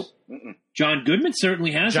 years. Nope. John Goodman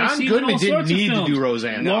certainly has. I've John seen him in Goodman all didn't sorts of need to films. do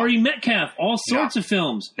Roseanne. Laurie Metcalf, all sorts of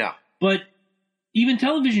films. No. But even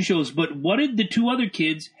television shows. But what did the two other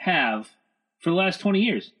kids have for the last 20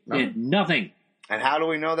 years? They had nothing. And how do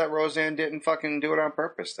we know that Roseanne didn't fucking do it on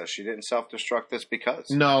purpose? That she didn't self-destruct this because?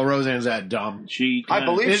 No, Roseanne's that dumb. She I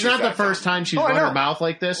believe It's she's not the that first dumb. time she's Oh, I run her know. mouth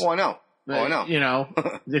like this. Oh, I know. Oh, I know. You know,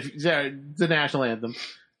 the national anthem.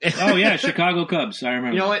 Oh, yeah, Chicago Cubs. I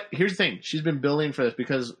remember. You know what? Here's the thing. She's been building for this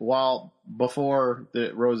because before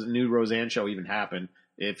the new Roseanne show even happened,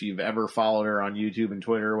 if you've ever followed her on YouTube and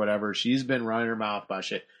Twitter or whatever, she's been running her mouth about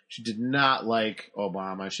shit. She did not like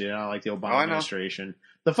Obama. She did not like the Obama I know. administration.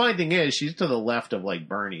 The funny thing is, she's to the left of like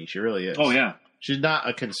Bernie. She really is. Oh, yeah. She's not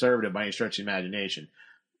a conservative by any stretch of the imagination.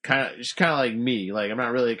 She's kind of like me. Like, I'm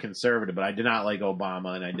not really a conservative, but I did not like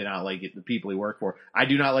Obama, and I did not like the people he worked for. I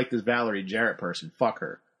do not like this Valerie Jarrett person. Fuck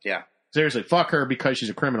her. Yeah. Seriously, fuck her because she's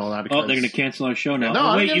a criminal, not because... Oh, they're going to cancel our show now. No, I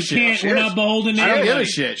don't wait, give a you shit. can't. She We're is. not beholden to I don't give a anybody.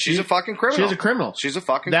 shit. She's a fucking criminal. She's a criminal. She's a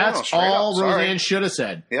fucking That's criminal. Straight all up. Sorry. Roseanne should have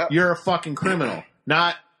said. Yeah. You're a fucking criminal.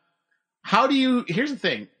 Not... How do you... Here's the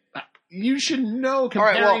thing. You should know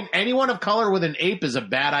comparing well- anyone of color with an ape is a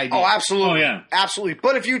bad idea. Oh, absolutely. Oh, yeah. Absolutely.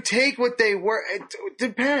 But if you take what they were, it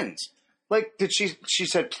depends. Like, she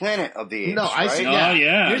said Planet of the Apes, No, I right? see. Oh,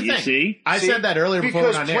 yeah. Here's the You thing. see? I See, said that earlier before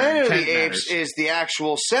because we went on air. Planet of Intent the Apes matters. is the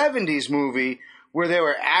actual 70s movie where they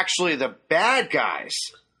were actually the bad guys.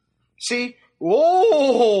 See?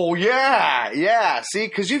 Oh, yeah. See,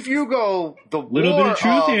 because if you go the Little war bit of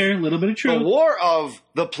truth of, here. Little bit of the truth. war of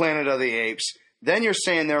the Planet of the Apes, then you're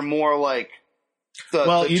saying they're more like the,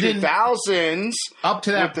 Well, the you didn't- 2000s. Up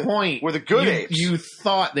to that with the- point, were the good you, apes. You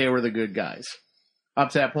thought they were the good guys. Up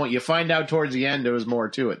to that point, you find out towards the end there was more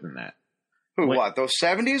to it than that. Who, Wait. what? Those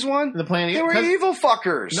 70s one? The Planet They were 'cause- evil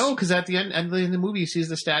fuckers. No, because at the end in the movie, he sees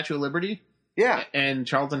the Statue of Liberty, Yeah. and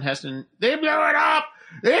Charlton Heston, they blew it up!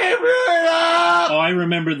 They blew it up! Oh, I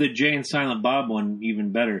remember the Jay and Silent Bob one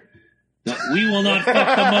even better. We will not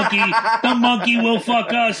fuck the monkey. The monkey will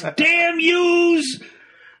fuck us. Damn yous!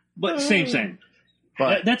 But same.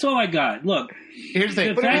 But That's all I got. Look, here's the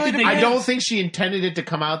thing. the fact that they I had- don't think she intended it to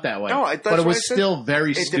come out that way. No, that's but it what was I said. still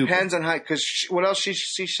very It stupid. depends on how, because what else she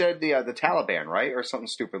said the Taliban, right? Or something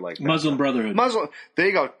stupid like that. Muslim Brotherhood. Muslim. There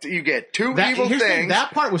you go. You get two That- evil here's the thing, things.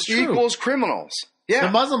 that part was true. Equals criminals. Yeah.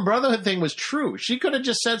 The Muslim Brotherhood thing was true. She could have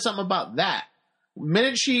just said something about that.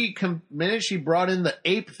 Minute she brought in the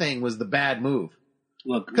ape thing was the bad move.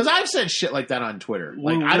 Look, Because I've said shit like that on Twitter.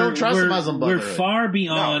 Like, we're- I don't trust the we're- Muslim We're Brotherhood. far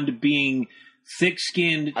beyond being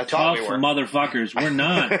thick-skinned, I thought tough we were. motherfuckers. We're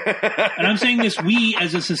not. And I'm saying this, we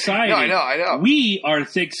as a society. No, I know. We are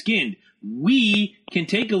thick-skinned. We can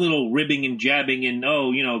take a little ribbing and jabbing and,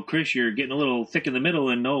 Chris, you're getting a little thick in the middle,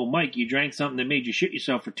 and, Mike, you drank something that made you shit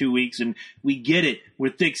yourself for 2 weeks, and we get it.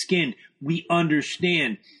 We're thick-skinned. We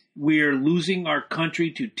understand. We're losing our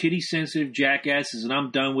country to titty-sensitive jackasses, and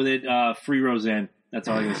I'm done with it. Free Roseanne. That's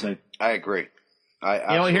all I gotta say. I agree.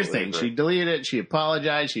 Here's the thing. Agree. She deleted it. She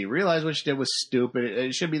apologized. She realized what she did was stupid.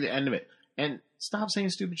 It should be the end of it. And stop saying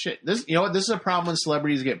stupid shit. This is a problem when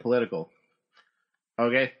celebrities get political.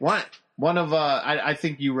 Okay? One of, I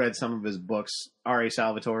think you read some of his books, R.A.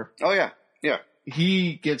 Salvatore. Oh, yeah. Yeah.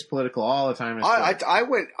 he gets political all the time. You saw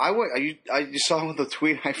the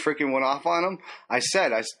tweet. I freaking went off on him.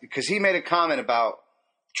 Because he made a comment about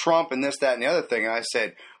Trump and this, that, and the other thing. And I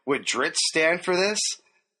said, would Dritz stand for this?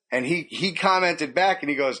 And he commented back and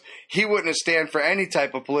he goes, he wouldn't stand for any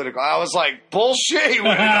type of political. I was like, bullshit. He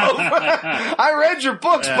wouldn't know. I read your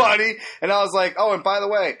books, buddy. And I was like, oh, and by the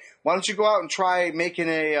way, why don't you go out and try making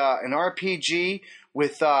an RPG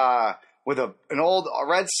with an old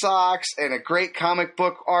Red Sox and a great comic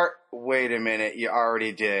book art. Wait a minute, you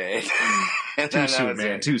already did. Too soon,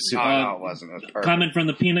 man. Too soon. Oh, no, it wasn't. It was perfect. Comment from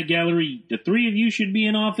the Peanut Gallery. The three of you should be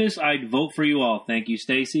in office. I'd vote for you all. Thank you,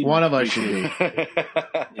 Stacy. One of us should be.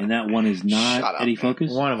 And that one is not Eddie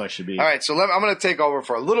Focus? One of us should be. All right, so I'm going to take over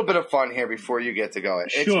for a little bit of fun here before you get to go.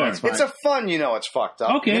 Sure. It's a fun, it's fucked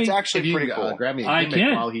up. Okay. It's actually pretty cool. Grab me a I gimmick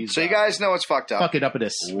can. while he's... So you guys know it's fucked up. Fuck it up at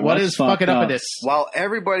this. What What's is fuck it up at this? While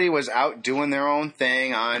everybody was out doing their own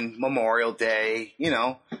thing on Memorial Day,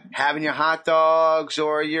 having your hot dogs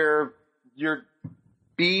or your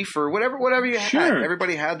beef or whatever you had.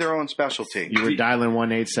 Everybody had their own specialty. You were dialing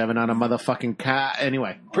 187 on a motherfucking cat.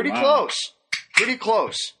 Anyway. Pretty close.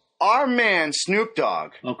 Our man Snoop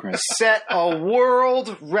Dogg set a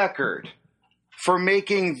world record for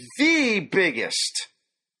making the biggest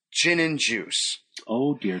gin and juice.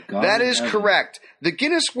 Oh, dear God. That is correct. The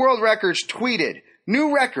Guinness World Records tweeted,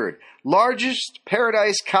 new record, largest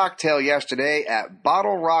Paradise cocktail yesterday at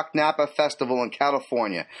Bottle Rock Napa Festival in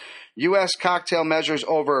California. U.S. cocktail measures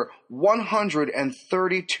over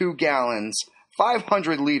 132 gallons,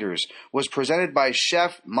 500 liters, was presented by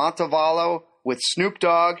Chef Montevallo with Snoop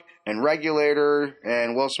Dogg and Regulator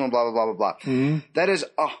and Wilson, blah, blah, blah, blah, blah. Mm-hmm. That is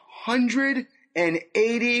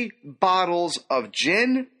 180 bottles of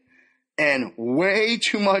gin and way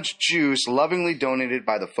too much juice lovingly donated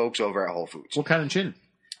by the folks over at Whole Foods. What kind of gin?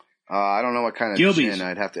 I don't know what kind of Gilby's. gin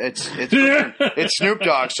I'd have to. It's Snoop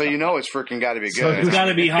Dogg, so it's freaking got to be good. It's got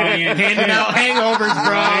to be high end. Handing out hangovers,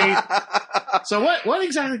 bro. So what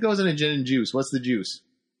exactly goes in a gin and juice? What's the juice?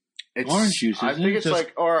 It's orange juice. I think it's just,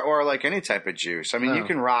 like or like any type of juice. I mean, you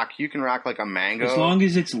can rock like a mango As long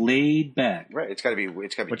as it's laid back. Right. It's got to be.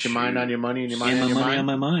 Put your mind on your money and your mind And on my your money mind.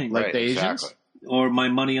 on my mind. Like Right, the Asians. exactly. Or my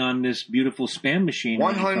money on this beautiful spam machine.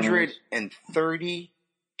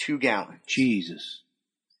 132 gallons. Jesus.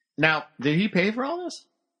 Now, did he pay for all this?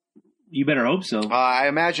 You better hope so. I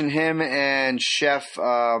imagine him and Chef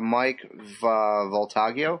Mike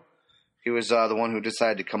Voltaggio. He was the one who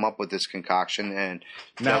decided to come up with this concoction. And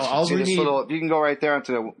now, all we need... you can go right there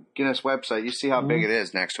onto the Guinness website. You see how big it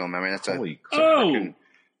is next to him. I mean, that's a freaking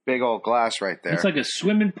big old glass right there. It's like a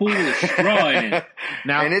swimming pool with a straw in it.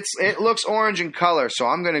 Now, and it looks orange in color, so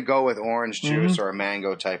I'm going to go with orange juice or a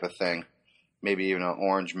mango type of thing. Maybe even an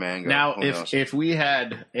orange mango. Now, if we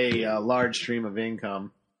had a large stream of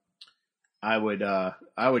income, I would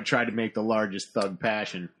try to make the largest Thug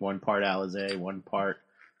Passion. 1 part Alizé, 1 part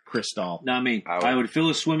Cristal. Not me. I would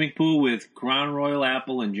fill a swimming pool with Crown Royal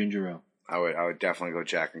apple and ginger ale. I would definitely go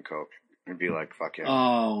Jack and Coke and be like, fuck yeah.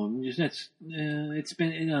 Oh, it's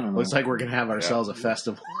been, I don't know. Looks like we're going to have ourselves a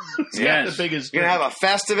festival. Yes. The biggest. You're going to have a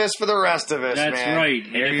Festivus for the rest of us, That's man. right.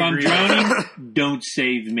 And if I'm drowning, don't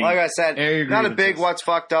save me. Like I said, not a big what's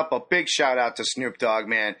fucked up, a big shout out to Snoop Dogg,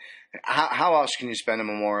 man. How else can you spend a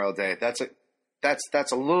Memorial Day? That's a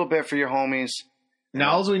little bit for your homies.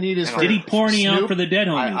 Now, all we need is Did he pour any out for the dead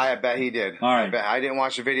homies? I bet he did. All right. I didn't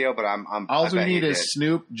watch the video, but all we need is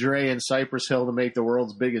Snoop, Dre, and Cypress Hill to make the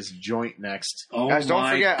world's biggest joint next. Oh, guys, don't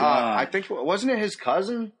forget. God. I think wasn't it his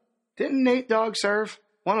cousin? Didn't Nate Dogg serve?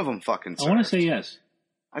 One of them fucking served. I want to say yes.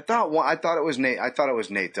 I thought it was Nate. I thought it was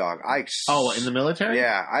Nate Dogg. In the military?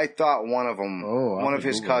 Yeah, I thought one of them. One of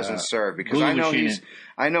his cousins served because I know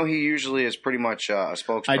he usually is pretty much a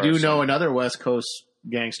spokesperson. I do know another West Coast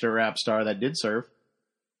gangster rap star that did serve.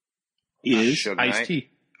 He is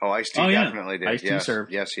Ice-T. Oh, Ice-T definitely did. Ice-T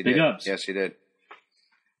served. Yes, he did. Big ups. Yes, he did.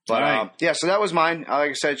 But so that was mine.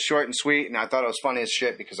 Like I said, short and sweet, and I thought it was funny as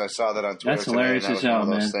shit because I saw that on Twitter. That's hilarious today, as and that hell, was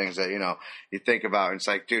one of man. those things that you think about. And it's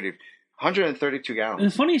like, dude, 132 gallons.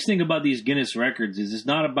 And the funniest thing about these Guinness records is it's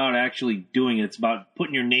not about actually doing it; it's about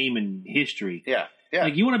putting your name in history. Yeah.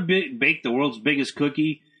 Like you want to bake the world's biggest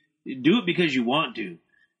cookie, do it because you want to.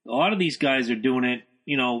 A lot of these guys are doing it.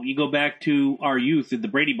 You go back to our youth at the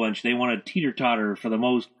Brady Bunch. They want to teeter-totter for the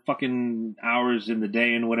most fucking hours in the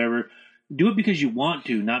day and whatever. Do it because you want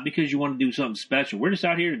to, not because you want to do something special. We're just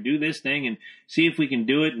out here to do this thing and see if we can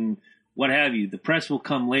do it. And what have you. The press will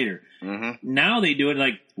come later. Mm-hmm. Now they do it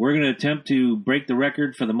like, we're going to attempt to break the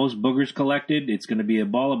record for the most boogers collected. It's going to be a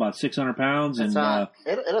ball about 600 pounds. And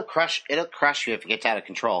it'll crush you if it gets out of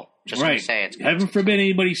control. Just right. like you say, Heaven forbid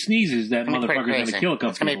anybody sneezes, that motherfucker's going to kill a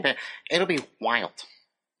couple people. It'll be wild.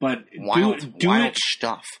 But wild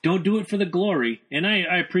stuff. Don't do it for the glory. And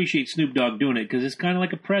I appreciate Snoop Dogg doing it because it's kind of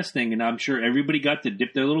like a press thing. And I'm sure everybody got to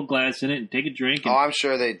dip their little glass in it and take a drink. And I'm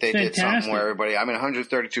sure they did something where everybody,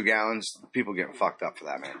 132 gallons, people getting fucked up for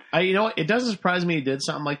that, man. You know what? It doesn't surprise me he did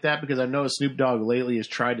something like that because I know Snoop Dogg lately has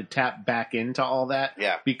tried to tap back into all that.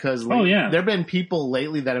 Yeah. Because there have been people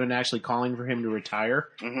lately that have been actually calling for him to retire.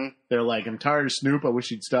 Mm-hmm. They're like, I'm tired of Snoop. I wish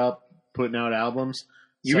he'd stop putting out albums.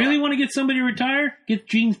 You really want to get somebody to retire? Get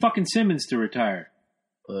Gene fucking Simmons to retire.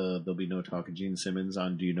 There'll be no talk of Gene Simmons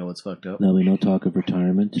on Do You Know What's Fucked Up? There'll be no talk of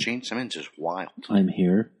retirement. Gene Simmons is wild. I'm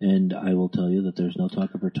here, and I will tell you that there's no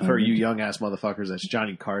talk of retirement. For you young-ass motherfuckers, that's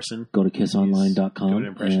Johnny Carson. Go to kissonline.com,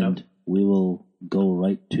 and we will go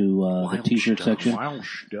right to the T-shirt section. Wild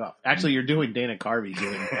stuff. Actually, you're doing Dana Carvey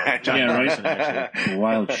doing Johnny Carson, actually.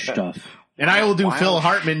 Wild stuff. And I will do Phil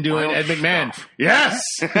Hartman doing Ed McMahon. Stuff. Yes!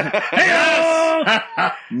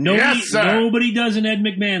 Nobody does an Ed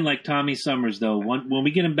McMahon like Tommy Summers, though. When we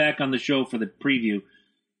get him back on the show for the preview,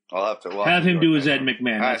 we'll have him do his Ed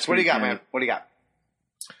McMahon. All right, so what do you got, man? What do you got?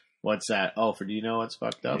 What's that? Oh, Do You Know What's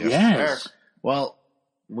Fucked Up? Yes. Well,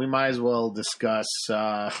 we might as well discuss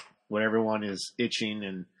what everyone is itching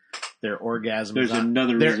and their orgasm. There's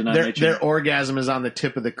another reason I'm itching. Their orgasm is on the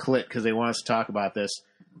tip of the clit because they want us to talk about this.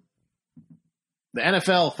 The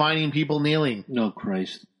NFL finding people kneeling. No,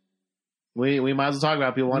 Christ. We might as well talk about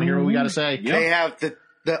it. People want to hear what we got to say. Yep. They have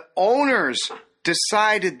the owners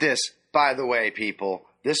decided this, by the way, people.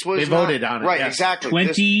 They voted on it. Right, yes. exactly.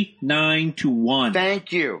 29-1.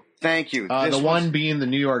 Thank you. The one being the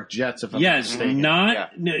New York Jets, if I'm not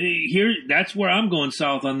mistaken. Here. That's where I'm going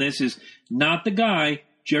south on this. Is not the guy,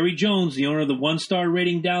 Jerry Jones, the owner of the one-star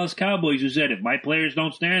rating Dallas Cowboys, who said, if my players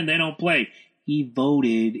don't stand, they don't play. He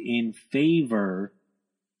voted in favor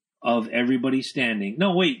of everybody standing.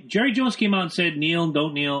 No, wait. Jerry Jones came out and said, kneel,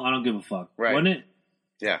 don't kneel, I don't give a fuck. Right. Wasn't it?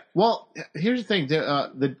 Yeah. Well, here's the thing.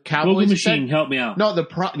 The Cowboys... Google machine, help me out. No, you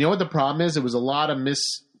know what the problem is? It was a lot of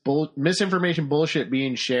misinformation bullshit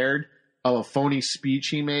being shared of a phony speech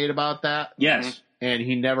he made about that. Yes. Mm-hmm. And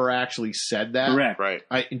he never actually said that. Correct. Right.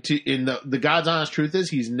 The God's honest truth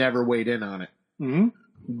is he's never weighed in on it. Mm-hmm.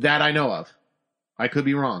 That I know of. I could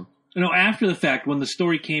be wrong. After the fact, when the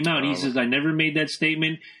story came out, he says, I never made that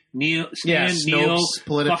statement. Kneel,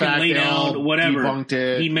 fucking lay down, whatever.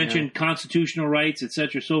 He mentioned constitutional rights,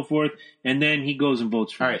 etc., so forth, and then he goes and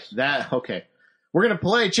votes for us. All right, okay. We're going to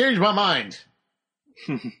play Change My Mind.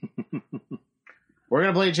 We're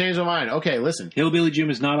going to play Change My Mind. Okay, listen. Hillbilly Jim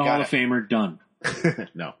is not a Hall of Famer. Done.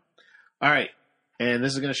 No. All right. And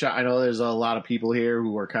this is going to shock. I know there's a lot of people here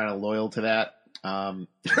who are kind of loyal to that.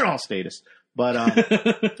 They're all statists. But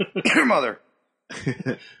your mother.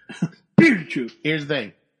 Here's the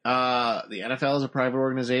thing. The NFL is a private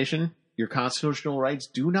organization. Your constitutional rights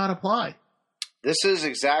do not apply. This is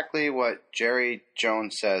exactly what Jerry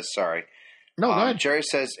Jones says. Sorry. No, go ahead. Jerry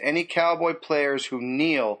says any Cowboy players who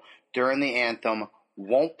kneel during the anthem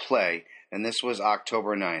won't play, and this was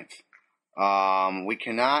October 9th. We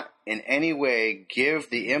cannot in any way give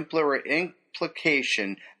the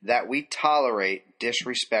implication that we tolerate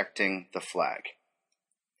disrespecting the flag.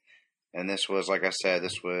 And this was, like I said,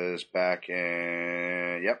 this was back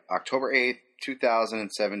in, October 8th,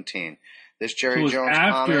 2017. This Jerry Jones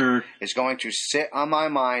comment is going to sit on my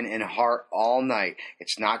mind and heart all night.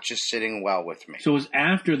 It's not just sitting well with me. So it was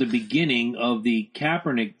after the beginning of the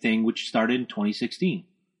Kaepernick thing, which started in 2016.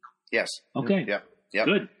 Yes. Okay. Yep.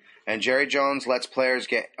 Good. And Jerry Jones lets players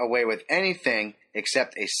get away with anything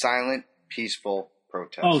except a silent, peaceful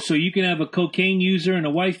protest. Oh, so you can have a cocaine user and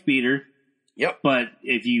a wife beater. Yep. But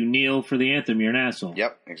if you kneel for the anthem, you're an asshole.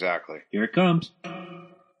 Yep, exactly. Here it comes.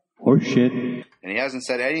 Horse shit. And he hasn't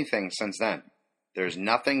said anything since then. There's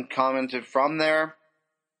nothing commented from there.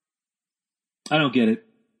 I don't get it.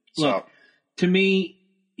 So, look, to me,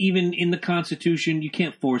 even in the Constitution, you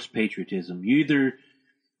can't force patriotism. You either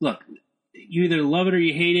love it or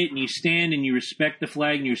you hate it, and you stand and you respect the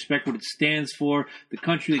flag and you respect what it stands for, the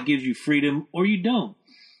country that gives you freedom, or you don't.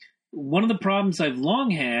 One of the problems I've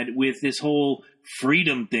long had with this whole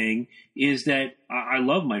freedom thing is that I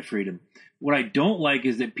love my freedom. What I don't like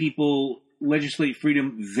is that people legislate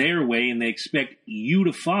freedom their way and they expect you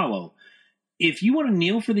to follow. If you want to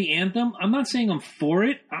kneel for the anthem, I'm not saying I'm for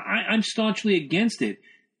it. I'm staunchly against it.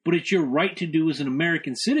 But it's your right to do as an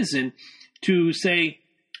American citizen to say,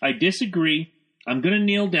 I disagree. I'm going to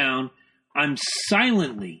kneel down. I'm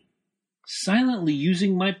silently silently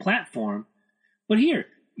using my platform. But here,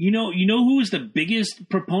 you know who is the biggest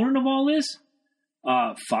proponent of all this?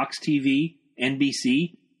 Fox TV,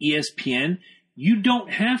 NBC, ESPN. You don't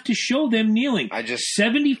have to show them kneeling.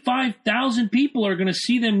 75,000 people are going to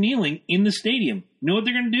see them kneeling in the stadium. You know what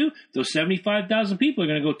they're going to do? Those 75,000 people are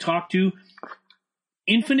going to go talk to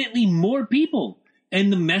infinitely more people.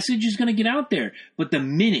 And the message is going to get out there. But the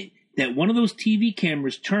minute that one of those TV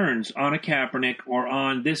cameras turns on a Kaepernick or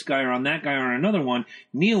on this guy or on that guy or on another one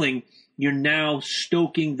kneeling, you're now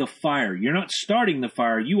stoking the fire. You're not starting the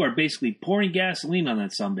fire. You are basically pouring gasoline on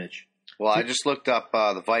that sumbitch. Well, I just looked up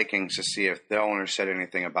the Vikings to see if the owner said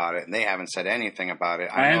anything about it, and they haven't said anything about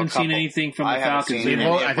it. I haven't seen anything from the Falcons.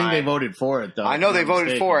 I think they voted for it, though. I know they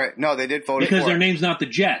voted for it. No, they did vote for it. Because their name's not the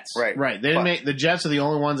Jets. Right. Right. They didn't make the Jets are the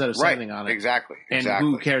only ones that are sitting on it. Exactly. And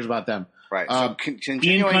who cares about them? Right. So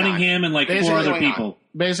Ian Cunningham and like 4 other people.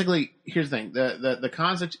 Basically, here's the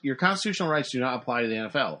thing: your constitutional rights do not apply to the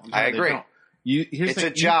NFL. I agree. It's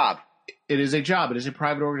a job. It is a job. It is a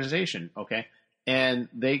private organization. Okay. And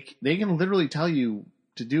they can literally tell you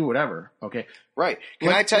to do whatever, okay? Right. Can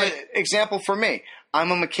I tell you, example for me? I'm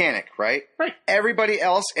a mechanic, right? Right. Everybody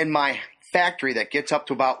else in my factory that gets up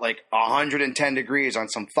to about like 110 degrees on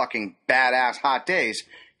some fucking badass hot days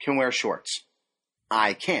can wear shorts.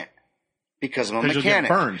 I can't because I'm a mechanic. You'll get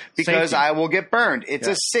burned. Because Safety. I will get burned. It's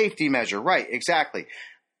a safety measure. Right, exactly.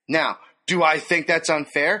 Now, do I think that's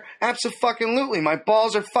unfair? Absolutely. My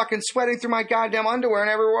balls are fucking sweating through my goddamn underwear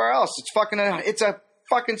and everywhere else. It's a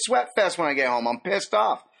fucking sweat fest when I get home. I'm pissed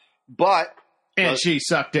off. And she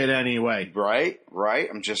sucked it anyway. Right.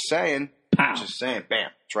 I'm just saying. Pow. Just saying.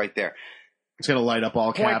 Bam. It's right there. It's going to light up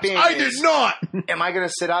all caps. I did not! Am I going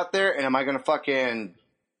to sit out there and am I going to fucking,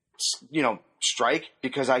 strike?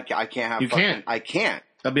 Because I can't have can't. I can't.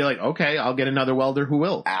 I'll be like, okay, I'll get another welder who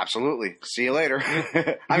will. Absolutely. See you later.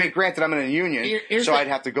 I mean, granted, I'm in a union, so I'd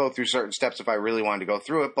have to go through certain steps if I really wanted to go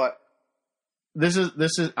through it, but... This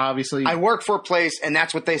is obviously... I work for a place, and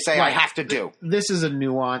that's what they say I have to do. This is a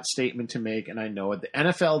nuanced statement to make, and I know it. The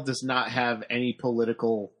NFL does not have any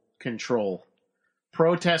political control.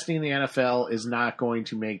 Protesting in the NFL is not going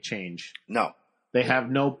to make change. No. They have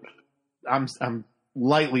no... I'm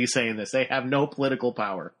lightly saying this. They have no political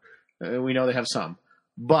power. We know they have some.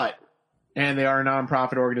 And they are a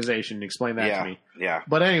nonprofit organization. Explain that to me. Yeah.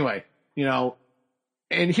 But anyway,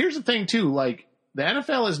 and here's the thing too, like the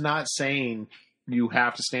NFL is not saying you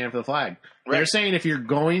have to stand for the flag. Right. They're saying if you're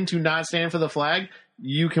going to not stand for the flag,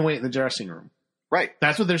 you can wait in the dressing room. Right.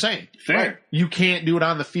 That's what they're saying. Fair. Right. You can't do it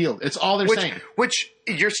on the field. It's all they're saying. Which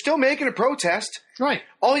you're still making a protest. Right.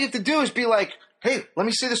 All you have to do is be like, hey, let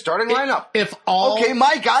me see the starting lineup. Okay,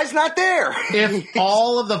 my guy's not there. If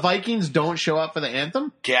all of the Vikings don't show up for the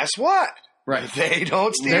anthem, guess what? Right. They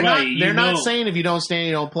don't stand. They're not saying if you don't stand,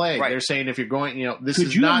 you don't play. Right. They're saying if you're going, this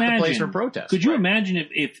is not the place for protest. Could you imagine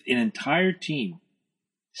if an entire team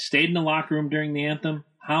stayed in the locker room during the anthem?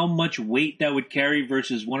 How much weight that would carry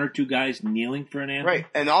versus 1 or 2 guys kneeling for an anthem? Right.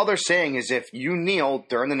 And all they're saying is if you kneel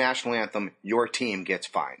during the national anthem, your team gets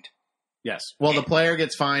fined. Yes. Well, the player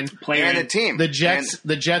gets fined. And the team.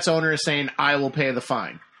 The Jets owner is saying, I will pay the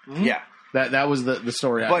fine. Mm-hmm. Yeah. That was the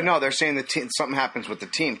story. But no, they're saying something happens with the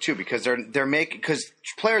team too because because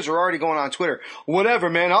players are already going on Twitter. Whatever,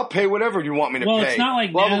 man, I'll pay whatever you want me to pay. Well, it's not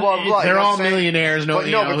like blah blah blah blah. They're all millionaires. But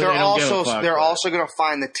they're also going to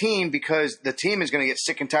fine the team because the team is going to get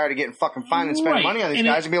sick and tired of getting fucking fined and spending money on these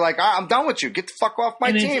guys and be like, I'm done with you. Get the fuck off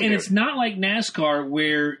my team. And it's not like NASCAR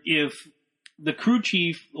where if the crew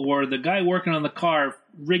chief or the guy working on the car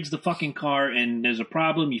rigs the fucking car and there's a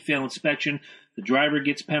problem, you fail inspection, the driver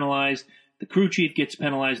gets penalized. The crew chief gets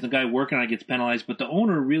penalized, and the guy working on it gets penalized, but the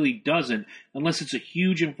owner really doesn't, unless it's a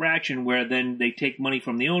huge infraction where then they take money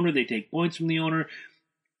from the owner, they take points from the owner.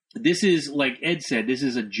 This is, like Ed said, this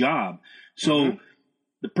is a job. So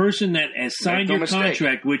the person that has signed your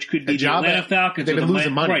contract, which could be the Atlanta Falcons or the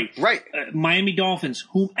losing money. Right. Miami Dolphins,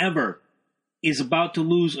 whomever, is about to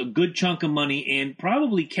lose a good chunk of money and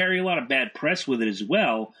probably carry a lot of bad press with it as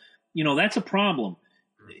well, that's a problem.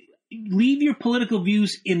 Leave your political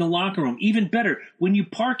views in the locker room. Even better, when you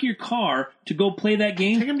park your car to go play that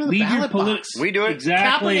game, take them to the leave ballot your box. We do it.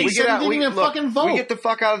 Exactly. We fucking vote. We get the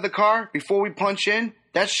fuck out of the car before we punch in.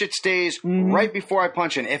 That shit stays right before I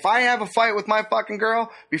punch in. If I have a fight with my fucking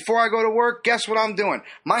girl before I go to work, guess what I'm doing?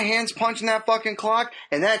 My hand's punching that fucking clock,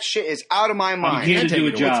 and that shit is out of my mind. You can't do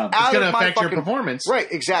a job. It's going to affect your performance.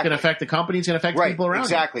 Right, exactly. It's going to affect the company. It's going to affect the people around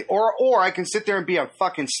exactly. Or I can sit there and be a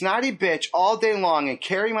fucking snotty bitch all day long and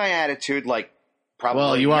carry my attitude like probably.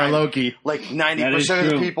 Well, you are Loki. Like 90% That is of the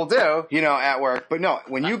true. people do, at work. But no,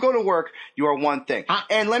 when you go to work, you are one thing.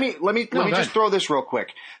 And let me go just ahead. throw this real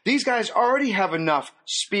quick. These guys already have enough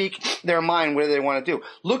speak their mind what they want to do.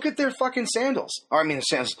 Look at their fucking sandals. The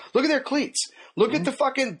sandals. Look at their cleats. Look at the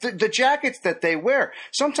fucking the jackets that they wear.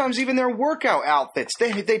 Sometimes even their workout outfits.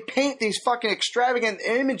 They paint these fucking extravagant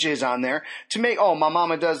images on there to make, oh, my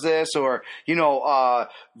mama does this, or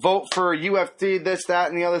vote for UFC, this, that,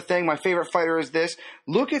 and the other thing. My favorite fighter is this.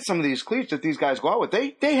 Look at some of these cleats that these guys go out with.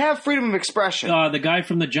 They have freedom of expression. The guy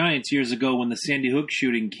from the Giants years ago when the Sandy Hook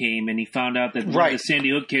shooting came and he found out that one of the Sandy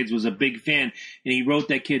Hook kids was a big fan and he wrote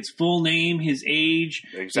that kid's full name, his age,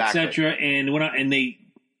 Exactly. etc. And went out and they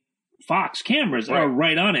Fox cameras are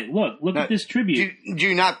right on it. Look at this tribute. Do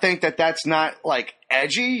you not think that that's not like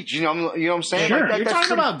edgy? Do you know what I'm saying? Sure. Like, You're that's talking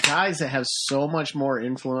pretty- about guys that have so much more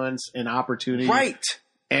influence and opportunity. right,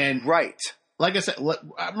 And right. like I said,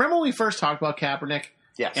 remember when we first talked about Kaepernick?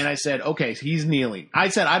 Yes. And I said, okay, he's kneeling. I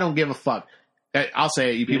said, I don't give a fuck. I'll say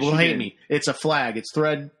it. You people you hate did. me. It's a flag. It's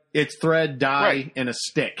thread, dye, Right. and a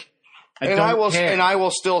stick. I will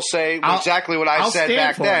care. still say I'll- exactly what I I'll said stand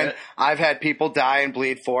back for then. it. I've had people die and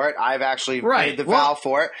bleed for it. I've actually Right. paid the Well- vow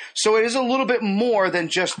for it. So it is a little bit more than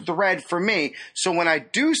just thread for me. So when I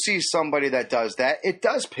do see somebody that does that, it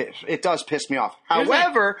does piss me off. Here's the-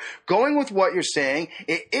 However, going with what you're saying,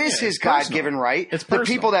 it is his it's God-given personal. right. It's the personal.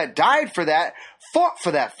 people that died for that fought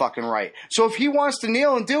for that fucking right. So if he wants to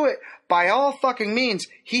kneel and do it, by all fucking means,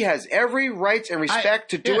 he has every right and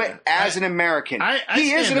respect to do it as an American.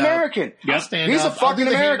 He is an stand up. American. I'll stand He's a up. I'll fucking do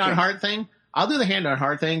the American. hand on heart thing. I'll do the hand on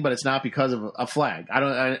heart thing, but it's not because of a flag.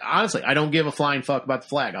 Honestly, I don't give a flying fuck about the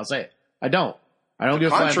flag. I'll say it. I don't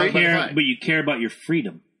give a flying fuck about the flag. But you care about your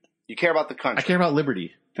freedom. You care about the I country. care about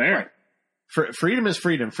liberty. Fair. Freedom is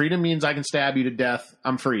freedom. Freedom means I can stab you to death.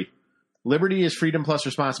 I'm free. Liberty is freedom plus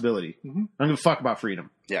responsibility. I don't give a fuck about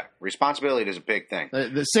freedom. Yeah, responsibility is a big thing.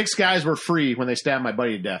 The 6 guys were free when they stabbed my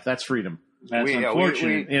buddy to death. That's freedom. That's We-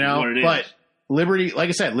 unfortunate. we- You know, what it is. but liberty, like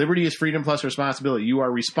I said, liberty is freedom plus responsibility. You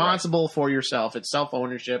are responsible for yourself. It's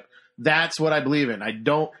self-ownership. That's what I believe in.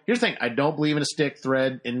 Here's the thing. I don't believe in a stick,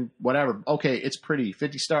 thread, and whatever. Okay, it's pretty.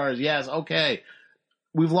 50 stars. Yes. Okay.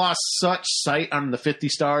 We've lost such sight on the 50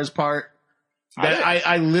 stars part that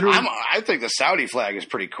I literally. I think the Saudi flag is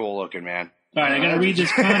pretty cool looking, man. All right, I got to read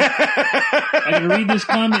this comment. I got to read this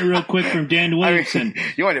comment real quick from Dan Williamson.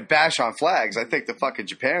 You want to bash on flags? I think the fucking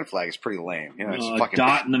Japan flag is pretty lame. It's A fucking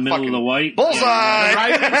dot in the middle of the white. the bullseye.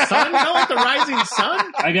 rising sun? You know what? The rising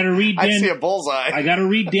sun? I got to read I see a Dan. bullseye. I got to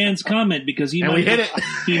read Dan's comment because he And we might hit it.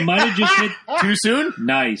 He might have just hit. Too soon?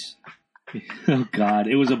 Nice. Oh God,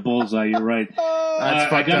 it was a bullseye. You're right. I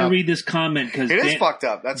fucked got to up. read this comment because It is fucked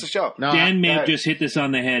up. That's a show. No, Dan may go have ahead. just hit this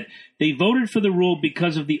on the head. They voted for the rule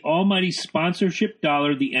because of the almighty sponsorship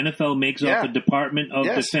dollar the NFL makes Yeah. off the Department of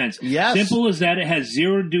Yes. Defense. Yes. Simple as that. It has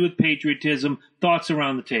zero to do with patriotism. Thoughts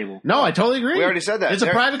around the table. No, I totally agree. We already said that. It's a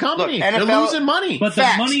They're- private company. look, They're NFL losing money. But the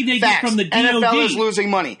Facts, money they facts. get from the DOD. NFL is losing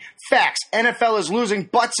money. Facts. NFL is losing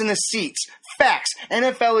butts in the seats. Facts.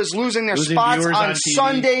 NFL is losing their Losing spots viewers on on TV.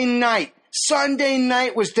 Sunday night. Sunday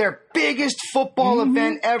night was their biggest football Mm-hmm.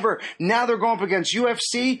 event ever. Now they're going up against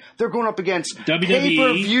UFC. They're going up against WWE.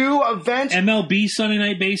 pay-per-view events. MLB Sunday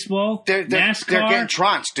Night Baseball. They're NASCAR. getting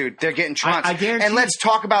trounced, dude. They're getting trounced. I guarantee and let's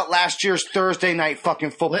talk about last year's Thursday night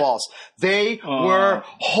fucking footballs. They Uh, were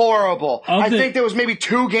horrible. of I the- think there was maybe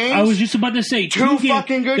 2 games. I was just about to say Two games.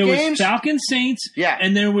 fucking good there games? was Falcons Saints. Yeah.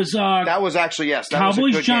 and there was that was actually, yes. That was a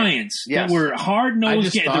Cowboys good game. Giants Yes. that were hard I nosed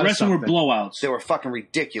just games. thought The of rest of them were something. blowouts. They were fucking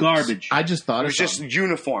ridiculous. Garbage. I just thought It of was just something.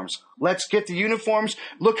 uniforms. Let's get the uniforms.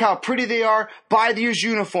 Look how pretty they are. Buy these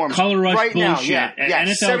uniforms. Color rush right now. bullshit Yeah, at yeah.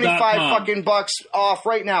 NFL.com. 75 fucking bucks off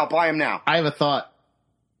right now. Buy them now. I have a thought.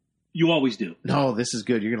 You always do. No, this is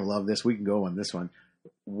good. You're going to love this. We can go on this one.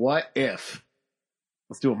 What if?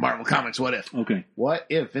 Let's do a Marvel Comics. What if? Okay. What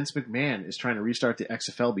if Vince McMahon is trying to restart the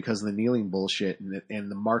XFL because of the kneeling bullshit,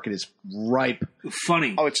 and the market is ripe,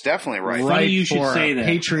 Funny. Oh, it's definitely right. Funny ripe you should for say a that.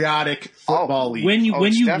 patriotic football league? When you Oh,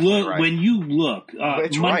 it's definitely look right. when you look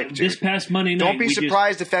It's right, dude. this past Monday night. Don't be we just-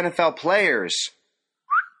 surprised if NFL players.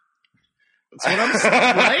 That's what I'm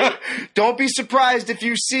saying, right? Don't be surprised if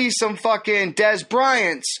you see some fucking Des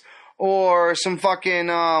Bryants or some fucking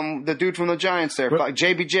the dude from the Giants there,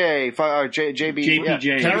 JBJ, or JB, JPJ.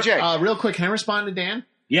 yeah, Can JBJ. I, real quick, can I respond to Dan?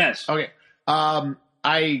 Yes. Okay.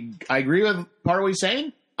 I agree with part of what he's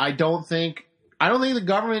saying. I don't think the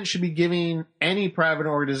government should be giving any private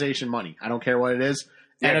organization money. I don't care what it is.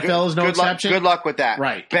 Yeah, NFL is no exception. Good luck with that.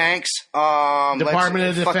 Right. Banks, Department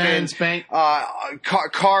of Defense, bank,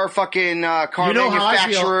 car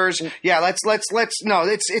manufacturers. Yeah, let's no,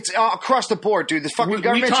 it's across the board, dude. This fucking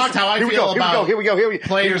government. We talked how I feel about here we go.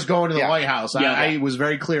 Players going to the White House. Yeah. I was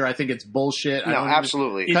very clear. I think it's bullshit. No,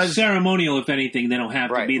 absolutely. It's ceremonial, if anything. They don't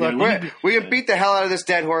have to be there. Look, we can beat the hell out of this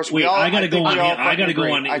dead horse. Wait, I got to go on here. I got to go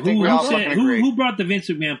on. Who brought the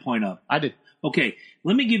Vince McMahon point up? I did. Okay,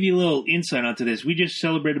 let me give you a little insight onto this. We just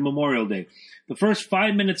celebrated Memorial Day. The first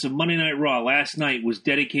 5 minutes of Monday Night Raw last night was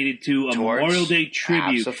dedicated to a Memorial Day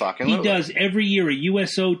tribute. He does every year a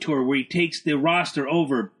USO tour where he takes the roster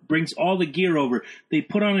over, brings all the gear over. They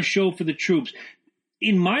put on a show for the troops.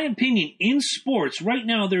 In my opinion, in sports, right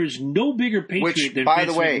now, there is no bigger patriot than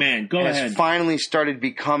Vince McMahon. Go ahead. Has finally started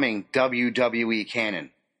becoming WWE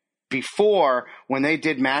canon. Before, when they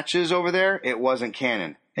did matches over there, it wasn't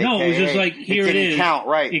canon. No, it was just like, here it is. It didn't count,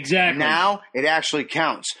 right. Exactly. Now, it actually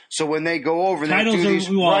counts. So when they go over and titles they do these...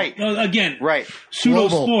 again, right.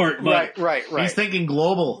 Pseudo-sport, but... Right. He's thinking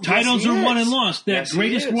global. Titles are won and lost. That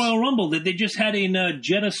greatest Royal Rumble that they just had in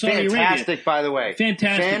Jeddah, Saudi Arabia. Fantastic, by the way.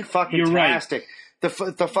 Fantastic. You're right.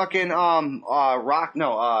 The fucking Rock...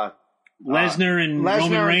 No, Lesnar and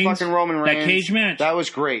Roman Reigns. Fucking Roman Reigns. That cage match. That was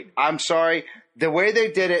great. I'm sorry. The way they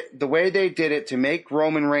did it to make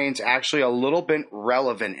Roman Reigns actually a little bit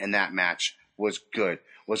relevant in that match was good.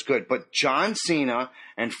 But John Cena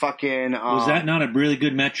and fucking... was that not a really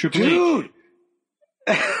good match? Triple Dude!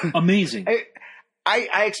 H? Amazing.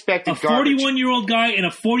 I expected a 41-year-old guy and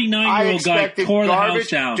a 49-year-old guy tore the house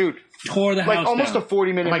down. Dude. Tore the house down. Almost a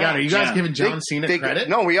 40-minute match. Oh my God, are you guys giving John Cena credit?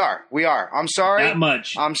 No, we are. I'm sorry. That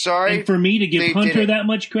much. I'm sorry. And for me to give Hunter that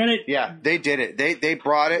much credit? Yeah, they did it. They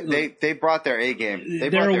brought it. They brought their A game.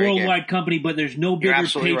 They're a worldwide company, but there's no bigger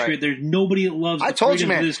patriot. Right. There's nobody that loves the freedom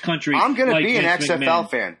of this country. I'm going to be an Vince XFL McMahon.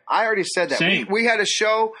 fan. I already said that. Same. We had a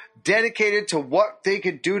show dedicated to what they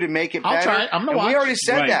could do to make it better. I'll try. I'm going to watch. We already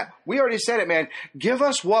said that. We already said it, man. Give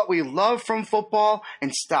us what we love from football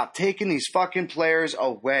and stop taking these fucking players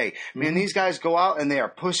away. Man, these guys go out and they are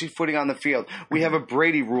pussyfooting on the field. We have a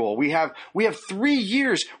Brady rule. We have 3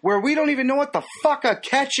 years where we don't even know what the fuck a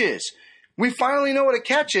catch is. We finally know what a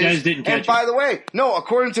catch is. Dez didn't catch and by the way, no,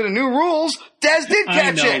 according to the new rules, Dez did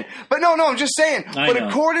catch it. But no, I'm just saying.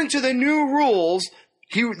 According to the new rules,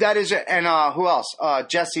 that is it. And who else?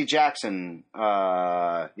 Jesse Jackson.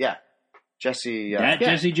 Jesse.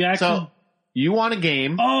 Jesse Jackson? So, you want a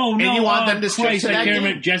game. Oh, no. And you want them to stick to that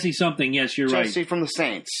game. Jesse something. Yes, you're right. Jesse from the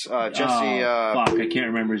Saints. Jesse. Fuck, I can't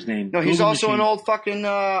remember his name. No, he's also an old fucking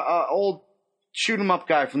old shoot 'em up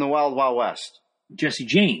guy from the Wild Wild West. Jesse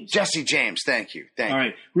James. Jesse James. Thank you. All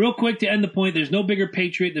right. Real quick to end the point, there's no bigger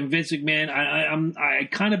patriot than Vince McMahon. I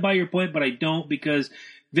kind of buy your point, but I don't because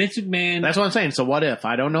Vince McMahon. That's what I'm saying. So what if?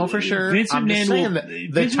 I don't know for sure. Vince I'm McMahon just saying that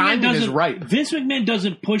the timing is right. Vince McMahon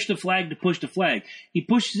doesn't push the flag to push the flag. He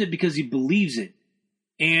pushes it because he believes it.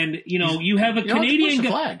 And, you have a Canadian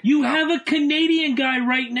guy. You have a Canadian guy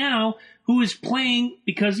right now who is playing,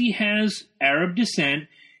 because he has Arab descent,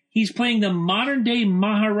 he's playing the modern day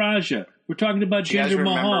Maharaja. We're talking about Jinder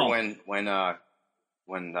Mahal. You guys remember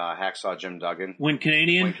when Hacksaw Jim Duggan? When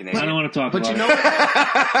Canadian? I don't want to talk about it.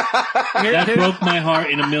 That broke my heart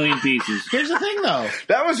in a million pieces. Here's the thing, though.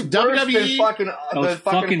 That was WWE. Fucking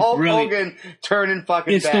Hulk Hogan turning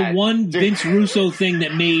fucking It's bad. the one Vince Russo thing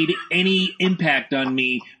that made any impact on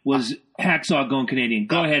me was Hacksaw going Canadian.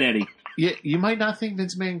 Go ahead, Eddie. You might not think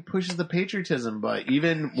Vince McMahon pushes the patriotism, but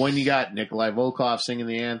even when you got Nikolai Volkov singing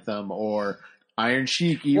the anthem or Iron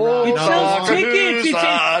Sheik, it sells tickets.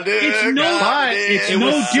 It's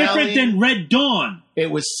no different than Red Dawn. It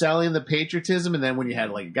was selling the patriotism, and then when you had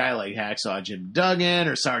like a guy like Hacksaw Jim Duggan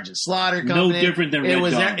or Sergeant Slaughter coming no different than Red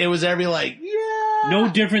Dawn. It was every no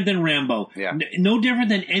different than Rambo. Yeah. No different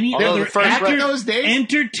than any other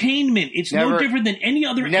entertainment. It's no different than any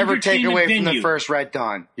other never entertainment take away venue. from the first Red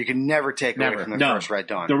Dawn. You can never take away from the first Red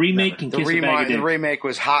Dawn. The remake can kiss a bag of dick. The remake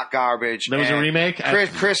was hot garbage. There was a remake?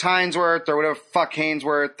 Chris Hainsworth or whatever fuck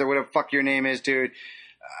Hainsworth or whatever fuck your name is, dude.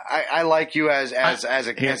 I like you as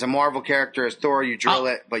a Marvel character, as Thor. You drill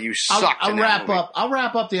it, but you suck. I'll wrap up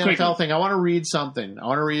the NFL thing. I want to read something.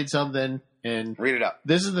 And read it up.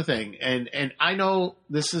 This is the thing, and I know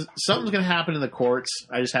something's going to happen in the courts.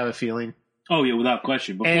 I just have a feeling. Oh yeah, without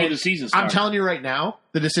question. Before the season starts, I'm telling you right now,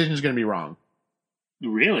 the decision is going to be wrong.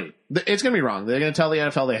 Really? It's going to be wrong. They're going to tell the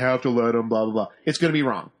NFL they have to let them. Blah blah blah. It's going to be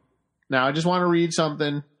wrong. Now, I just want to read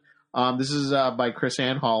something. This is by Chris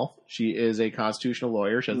Ann Hall. She is a constitutional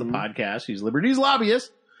lawyer. She has a podcast. She's Liberty's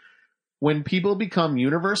lobbyist. When people become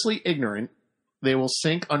universally ignorant, they will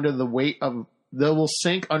sink under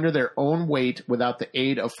their own weight without the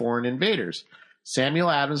aid of foreign invaders. Samuel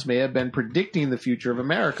Adams may have been predicting the future of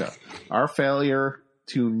America. Our failure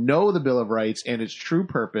to know the Bill of Rights and its true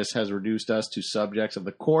purpose has reduced us to subjects of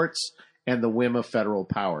the courts and the whim of federal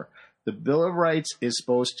power. The Bill of Rights is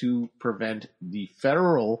supposed to prevent the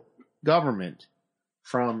federal government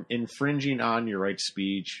from infringing on your right to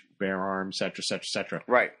speech, bear arms, etc.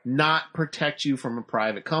 Right. Not protect you from a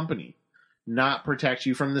private company. Not protect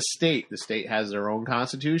you from the state. The state has their own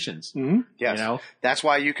constitutions. Mm-hmm. Yes. You know? That's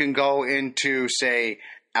why you can go into, say,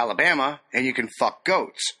 Alabama and you can fuck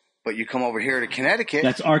goats. But you come over here to Connecticut.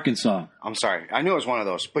 That's Arkansas. I'm sorry. I knew it was one of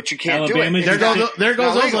those. But you can't Alabama, do it. There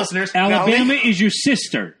goes those legal. listeners. Alabama is your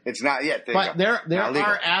sister. It's not yet. But there Not legal.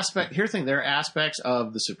 are aspects. Here's the thing: there are aspects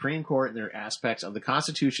of the Supreme Court and there are aspects of the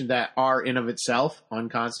Constitution that are in of itself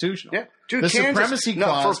unconstitutional. Yeah, dude. The Kansas, supremacy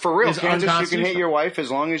clause for real. is Kansas, you can hit unconstitutional. your wife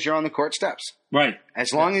as long as you're on the court steps. Right.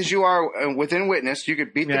 As long as you are within witness, you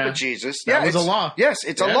could beat the bejesus. That was it's a law. Yes,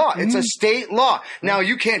 it's a Yeah. law. It's a state law. Now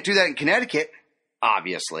you can't do that in Connecticut,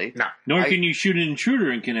 obviously. No. Nor can you shoot an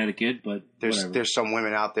intruder in Connecticut, but whatever. There's some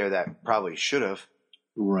women out there that probably should have.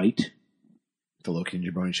 Right. The Loki and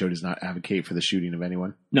Jabroni Show does not advocate for the shooting of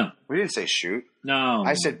anyone. No. We didn't say shoot. No.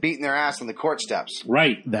 I said beating their ass on the court steps.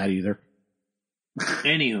 Right. That either.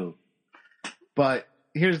 Anywho. But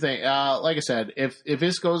here's the thing. Like I said, if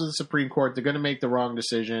this goes to the Supreme Court, they're going to make the wrong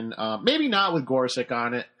decision. Maybe not with Gorsuch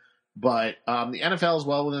on it, but the NFL is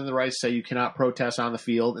well within the right to say you cannot protest on the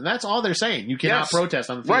field. And that's all they're saying. You cannot protest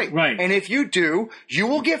on the field. Right. And if you do, you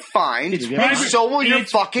will get fined. It's and private- so will your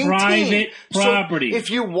it's fucking private team. property. So if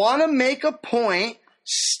you want to make a point,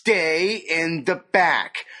 stay in the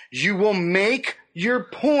back. You will make your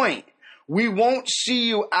point. We won't see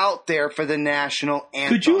you out there for the national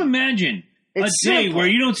anthem. Could you imagine It's a day simple. where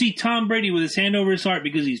you don't see Tom Brady with his hand over his heart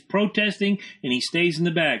because he's protesting and he stays in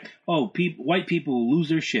the back? Oh, white people will lose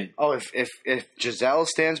their shit. Oh, if Giselle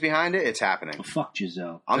stands behind it, it's happening. Oh, fuck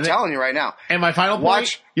Giselle. I'm telling you right now. And my final point,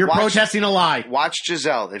 Watch- you're watch- protesting a lie. Watch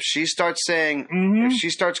Giselle. If she starts saying, if she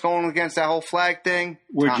starts going against that whole flag thing,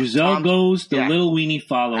 Where Giselle goes, the yeah. little weenie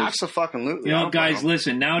follows. Absolutely. You know, guys,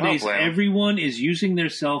 listen, nowadays blame 'em. everyone is using their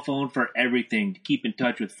cell phone for everything. To keep in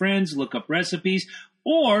touch with friends, look up recipes,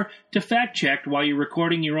 or to fact check while you're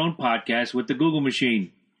recording your own podcast with the Google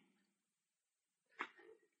machine.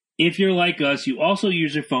 If you're like us, you also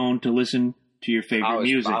use your phone to listen to your favorite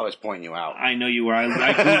music. I was pointing you out. I know you were.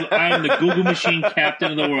 I am the Google machine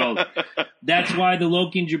captain of the world. That's why the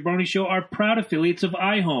Loki and Jabroni Show are proud affiliates of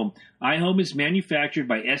iHome. iHome is manufactured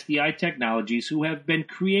by SDI Technologies, who have been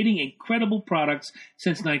creating incredible products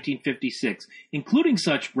since 1956, including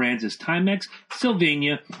such brands as Timex,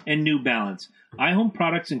 Sylvania, and New Balance. iHome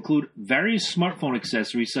products include various smartphone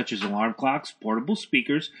accessories such as alarm clocks, portable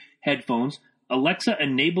speakers, headphones,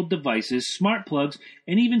 Alexa-enabled devices, smart plugs,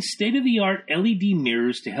 and even state-of-the-art LED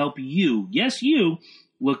mirrors to help you, yes you,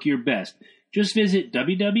 look your best. Just visit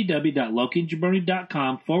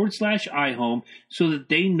www.lokiandjabroni.com/iHome so that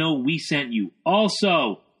they know we sent you.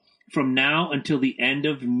 Also, from now until the end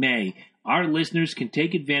of May, our listeners can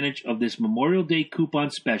take advantage of this Memorial Day coupon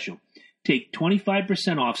special. Take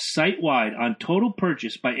 25% off site-wide on total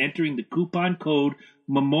purchase by entering the coupon code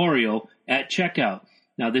MEMORIAL at checkout.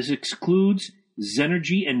 Now, this excludes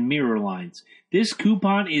Zenergy and Mirror lines. This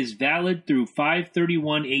coupon is valid through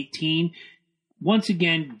 5/31/18. Once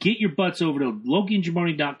again, get your butts over to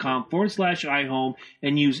lokiandjabroni.com/iHome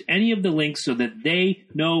and use any of the links so that they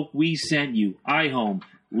know we sent you. iHome.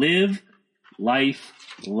 Live life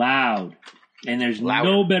loud. And there's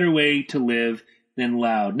no better way to live than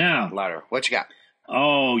loud. Now, Louder. What you got?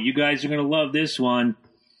 oh, you guys are going to love this one.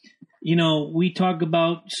 You know, we talk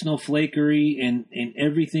about snowflakery and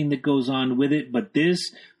everything that goes on with it, but this,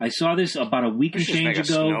 I saw this about a week and Just make change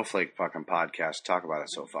a ago. snowflake fucking podcast. Talk about it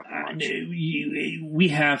so fucking much. We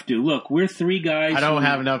have to. Look, we're three guys. I don't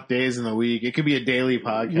have enough days in the week. It could be a daily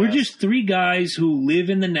podcast. We're just three guys who live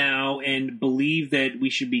in the now and believe that we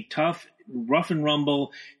should be tough, rough and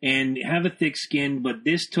rumble, and have a thick skin, but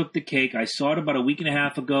this took the cake. I saw it about a week and a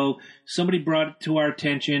half ago. Somebody brought it to our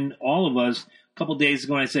attention, all of us, a couple days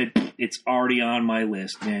ago, and I said, it's already on my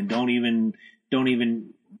list, man. Don't even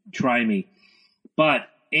try me. But,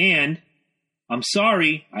 and I'm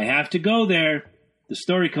sorry, I have to go there. The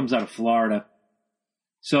story comes out of Florida.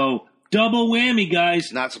 So, double whammy,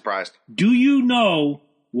 guys. Not surprised. Do you know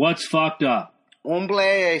what's fucked up?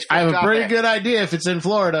 I I have a pretty good idea if it's in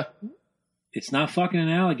Florida. It's not fucking an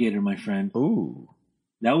alligator, my friend. Ooh.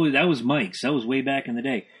 That was Mike's. That was way back in the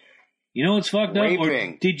day. You know what's fucked up? Or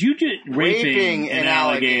Raping. did you just Raping an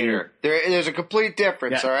alligator. There's a complete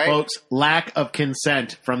difference, Yeah, all right? folks, lack of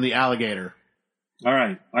consent from the alligator. All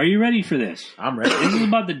right. Are you ready for this? I'm ready. This is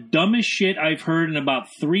about the dumbest shit I've heard in about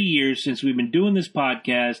 3 years since we've been doing this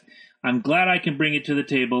podcast. I'm glad I can bring it to the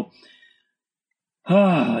table.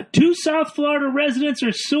 2 South Florida residents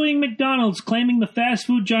are suing McDonald's, claiming the fast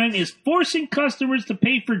food giant is forcing customers to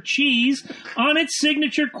pay for cheese on its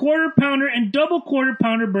signature Quarter Pounder and Double Quarter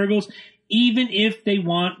Pounder burgers, even if they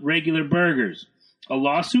want regular burgers. A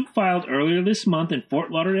lawsuit filed earlier this month in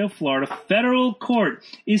Fort Lauderdale, Florida, federal court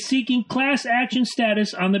is seeking class action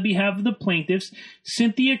status on the behalf of the plaintiffs,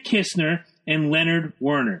 Cynthia Kistner and Leonard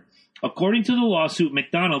Werner. According to the lawsuit,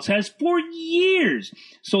 McDonald's has for years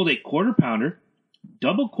sold a Quarter Pounder,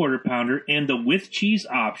 Double Quarter Pounder, and the with cheese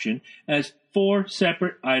option as 4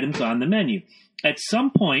 separate items on the menu. At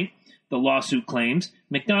some point, the lawsuit claims,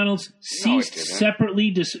 McDonald's ceased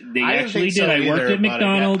separately. They actually did. I worked at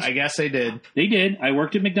McDonald's. I guess they did. They did. I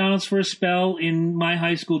worked at McDonald's for a spell in my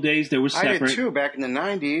high school days. There was separate. I did too back in the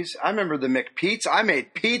 90s. I remember the McPizza. I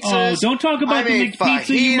made pizzas. Oh, don't talk about the McPizza,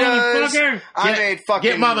 you motherfucker. I made fucking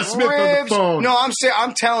Get Mama Smith ribs. on the phone. No,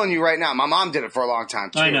 I'm telling you right now. My mom did it for a long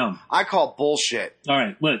time too. I know. I call bullshit. All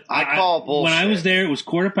right, look. I call bullshit. When I was there, it was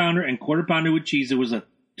Quarter Pounder and Quarter Pounder with cheese. It was a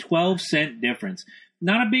 12-cent difference.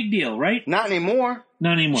 Not a big deal, right? Not anymore.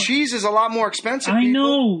 Not anymore. Cheese is a lot more expensive. I people.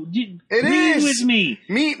 know. It Agree is. with me.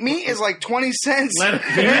 Meat is like 20 cents. Here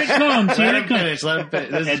it comes. Here it comes. Finish. Let him finish.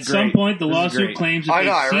 This At is some great. point, the This is lawsuit great. claims that I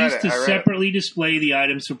know, I they read ceased it, to I read it. separately display the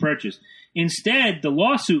items for purchase. Instead, the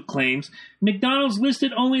lawsuit claims McDonald's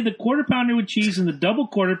listed only the Quarter Pounder with cheese and the Double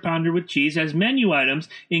Quarter Pounder with cheese as menu items,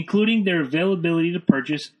 including their availability to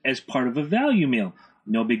purchase as part of a value meal.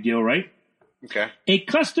 No big deal, right? Okay. A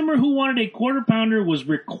customer who wanted a Quarter Pounder was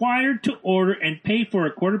required to order and pay for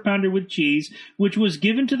a Quarter Pounder with cheese, which was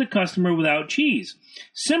given to the customer without cheese.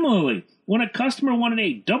 Similarly, when a customer wanted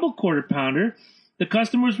a Double Quarter Pounder, the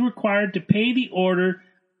customer was required to pay the order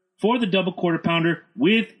for the Double Quarter Pounder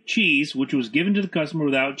with cheese, which was given to the customer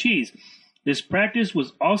without cheese. This practice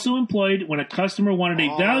was also employed when a customer wanted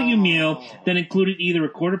a value meal that included either a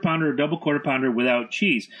Quarter Pounder or Double Quarter Pounder without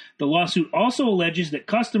cheese. The lawsuit also alleges that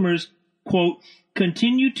customers, quote,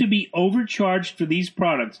 continue to be overcharged for these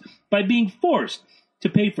products by being forced to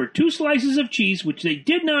pay for 2 slices of cheese, which they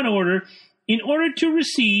did not order, in order to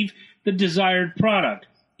receive the desired product.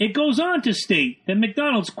 It goes on to state that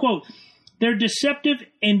McDonald's, quote, their deceptive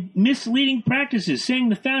and misleading practices, saying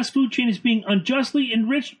the fast food chain is being unjustly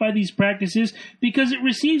enriched by these practices because it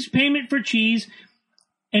receives payment for cheese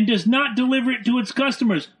and does not deliver it to its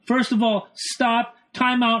customers. First of all, stop.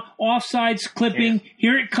 Timeout, offsides, clipping,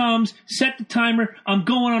 Here it comes, set the timer, I'm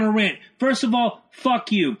going on a rant. First of all,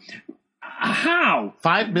 fuck you. How?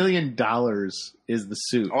 $5 million is the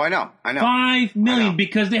suit. Oh, I know. $5 million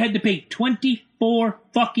because they had to pay 24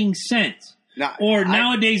 fucking cents.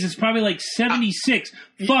 Nowadays it's probably like 76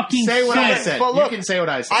 fucking Say what cents. I said. But look, you can say what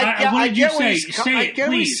I said. What did you say? I get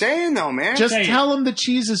what he's saying, though, man. Just say tell him the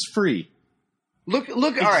cheese is free. Look. All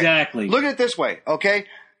right. Exactly. Look at it this way, okay?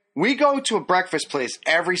 We go to a breakfast place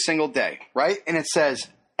every single day, right? And it says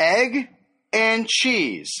egg and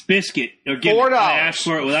cheese. Biscuit. Or give $4. it. I asked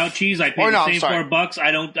for it without cheese. I paid the same $4.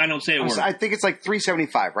 I don't say a word. I think it's like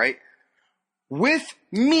 $3.75, right? With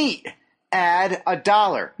meat, add $1.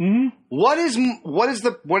 Mm-hmm.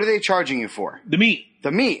 What are they charging you for? The meat.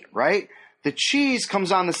 The meat, right? The cheese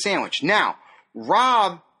comes on the sandwich. Now,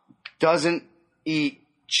 Rob doesn't eat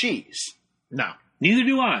cheese. No. Neither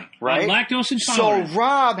do I. Right? I'm lactose intolerant. So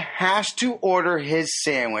Rob has to order his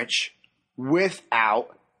sandwich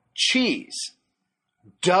without cheese.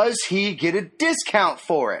 Does he get a discount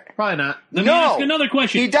for it? Probably not. Let me ask another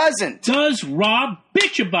question. He doesn't. Does Rob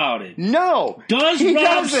bitch about it? No. Does he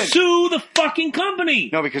Rob doesn't. sue the fucking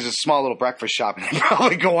company? No, because it's a small little breakfast shop and they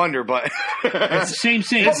probably go under, but It's the same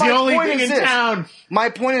thing. It's the my only point thing is in this. town.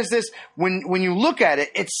 My point is this. When you look at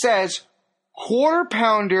it, it says Quarter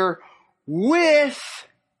Pounder with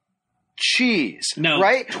cheese. No,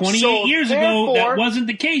 right? 28 years ago, that wasn't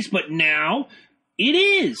the case, but now it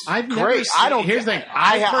is. I've never Great. seen, here's the thing.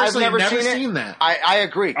 I've personally never never seen, seen it. that. I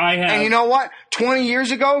agree. I have. And you know what? 20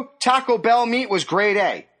 years ago, Taco Bell meat was grade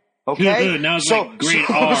A. Okay? Now it's like grade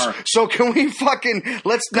R. So can we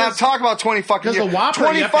let's not talk about 20 fucking years. the Whopper,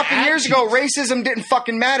 20 you have to fucking add years ago, cheese. racism didn't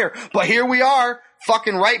fucking matter. But here we are,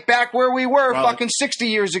 fucking right back where we were fucking 60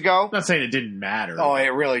 years ago. I'm not saying it didn't matter. Oh, it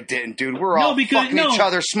really didn't, dude. We're all fucking each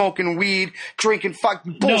other, smoking weed, drinking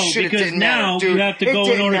bullshit. No, It because didn't now matter, dude. you have to it go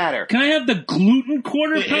didn't in order. matter. Can I have the gluten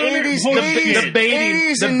Quarter Pounder? The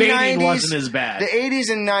baiting wasn't as bad. The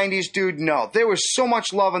 80s and 90s, dude, no. There was so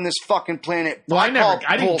much love on this fucking planet. Well, I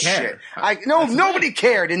didn't bullshit. care. Nobody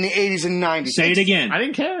cared in the 80s and 90s. Say it again. I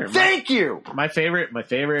didn't care. Thank you. My favorite.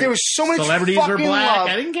 There was so much celebrities were fucking black. love.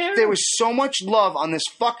 I didn't care. There was so much love love on this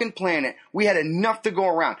fucking planet. We had enough to go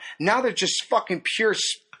around. Now they're just fucking pure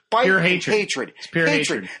spite Pure and hatred. hatred. It's pure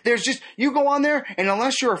hatred. There's just, you go on there, and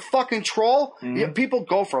unless you're a fucking troll, people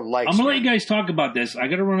go for likes. I'm going to let you guys talk about this. I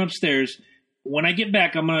got to run upstairs. When I get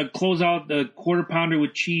back, I'm going to close out the quarter pounder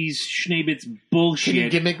with cheese Schneebitz bullshit. Can you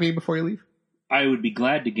gimmick me before you leave? I would be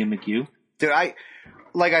glad to gimmick you. Dude,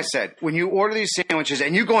 like I said, when you order these sandwiches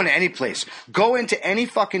and you go into any place, go into any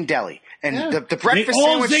fucking deli, and the breakfast They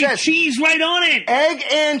all sandwich say says cheese right on it. egg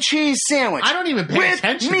and cheese sandwich. I don't even pay with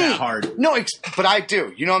attention meat. that hard. No, but I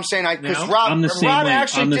do. You know what I'm saying? Because No? Rob, I'm the same Rob way.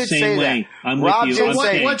 actually I'm the did same say way. that. I'm with Rob you. did I'm say,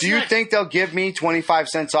 saying- do you think they'll give me 25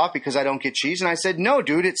 cents off because I don't get cheese? And I said, no,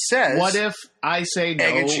 dude, it says. What if I say no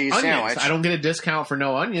Egg and cheese onions? sandwich. I don't get a discount for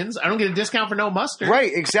no onions. I don't get a discount for no mustard.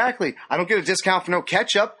 Right, exactly. I don't get a discount for no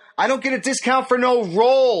ketchup. I don't get a discount for no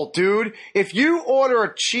roll, dude. If you order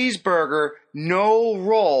a cheeseburger, no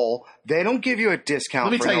roll, they don't give you a discount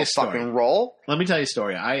Let me for tell no you a story. fucking roll. Let me tell you a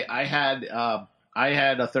story. I had a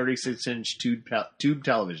 36-inch tube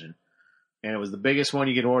television, and it was the biggest one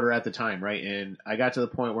you could order at the time, right? And I got to the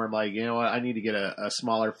point where I'm like, you know what? I need to get a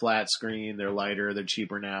smaller flat screen. They're lighter. They're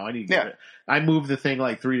cheaper now. I need to get it. I moved the thing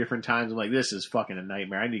like 3 different times. I'm like, this is fucking a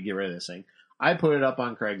nightmare. I need to get rid of this thing. I put it up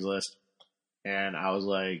on Craigslist, and I was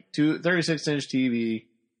like, 36-inch TV,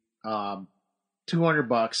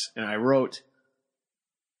 $200, and I wrote,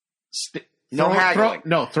 haggling.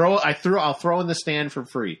 I'll throw in the stand for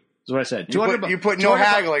free. Is what I said. You put no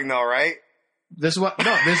haggling though, right? This is all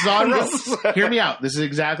I wrote. Hear me out. This is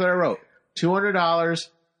exactly what I wrote. $200.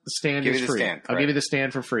 The stand Give is you the free. stand, I'll right. give you the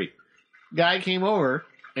stand for free. Guy came over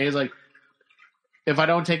and he's like, "If I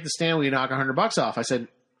don't take the stand, will you knock $100 off?" I said,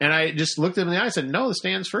 and I just looked him in the eye. I said, "No, the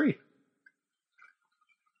stand's free."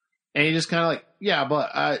 And he just kind of like, "Yeah, but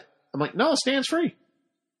I'm like, no, the stand's free."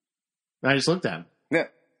 And I just looked at him. Yeah,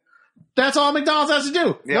 That's all McDonald's has to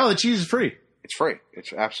do. Yeah. No, the cheese is free. it's free.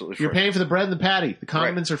 It's absolutely free. You're paying for the bread and the patty. The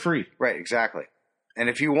condiments are free. Right, exactly. And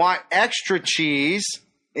if you want extra cheese,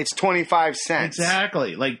 it's 25 cents.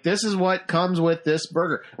 Exactly. Like, this is what comes with this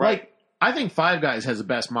burger. Right. Like, I think Five Guys has the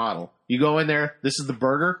best model. You go in there, this is the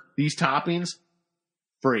burger, these toppings,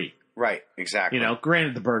 free. Right, exactly. You know,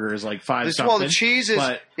 granted the burger is like $5 something. Well, the cheese is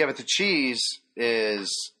but but the cheese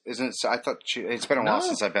isn't. I thought it's been a while No.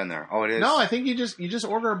 since I've been there. Oh, it is. no, I think you just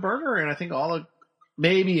order a burger, and I think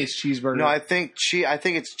maybe it's cheeseburger. No, I think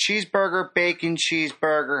it's cheeseburger, bacon,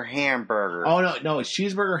 cheeseburger, hamburger. Oh no, it's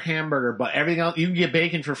cheeseburger, hamburger, but everything else you can get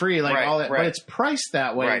bacon for free, like Right, all that. right. But it's priced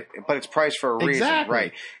that way. Right, but it's priced for a reason. Exactly.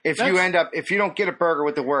 Right. If you don't get a burger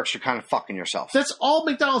with the works, you're kind of fucking yourself. That's all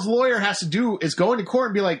McDonald's lawyer has to do is go into court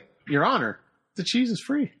and be like, "Your Honor, the cheese is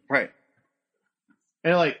free." Right.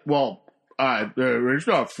 And they're like, "Well, it's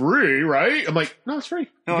not free, right?" I'm like, "No, it's free.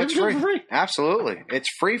 No, Give it's it to them free. for free." Absolutely, it's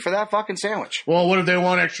free for that fucking sandwich. Well, what if they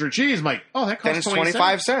want extra cheese? I'm like, "Oh, that Then costs it's 20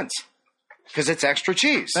 25 cents because it's extra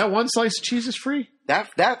cheese. That one slice of cheese is free.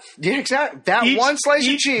 Yeah, exactly. That one slice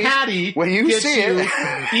of cheese. Patty when you gets see you,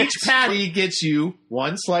 it, each patty gets you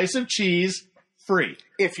one slice of cheese free.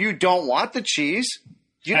 if you don't want the cheese,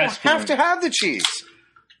 you don't Ask for have it. to have the cheese.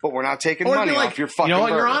 But we're not taking Or money be like, off your fucking you know what,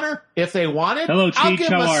 Your burger. Honor? If they want it, Hello, I'll Cheech, give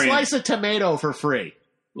them how a are you? slice of tomato for free.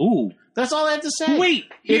 Ooh. That's all I have to say. Wait,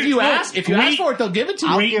 if you here- ask wait, for it, they'll give it to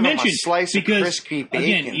you. I'll Great give 'em a mention, slice of because, crispy bacon.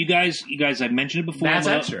 Again, you guys, I've mentioned it before. That's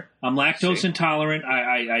extra. I'm lactose See? intolerant.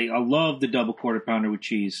 I love the double quarter pounder with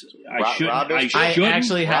cheese. I shouldn't. Rob is- I shouldn't.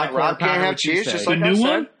 actually had a Rob quarter can't pounder have with cheese, cheese just the today. like new I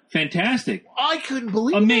said. one, fantastic, I couldn't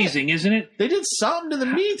believe amazing, isn't it? it. They did something to the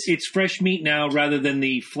meat. It's fresh meat now rather than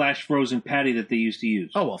the flash frozen patty that they used to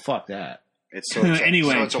use. Oh, well, fuck that.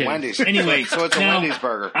 Anyway, so it's a Wendy's. Anyway, so it's a now, Wendy's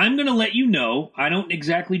burger. I'm going to let you know, I don't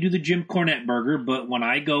exactly do the Jim Cornette burger, but when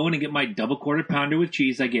I go in and get my double quarter pounder with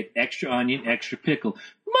cheese, I get extra onion, extra pickle.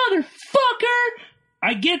 Motherfucker!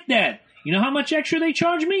 I get that. You know how much extra they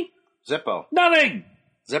charge me? Zippo. Nothing.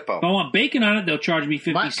 If I Zippo. want bacon on it, they'll charge me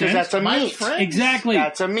 50 Because cents. that's a My meat. friends- Exactly.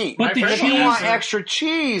 That's a meat. But the if cheese, you want extra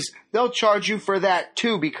cheese, they'll charge you for that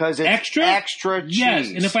too because it's extra cheese. Yes,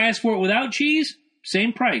 and if I ask for it without cheese,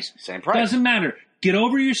 same price. Same price. Doesn't matter. Get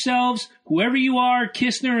over yourselves, whoever you are,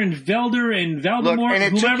 Kistner and Velder and Look, Valdemort, and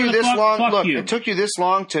it took whoever you the this fuck, long. fuck Look, you. it took you this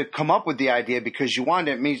long to come up with the idea because you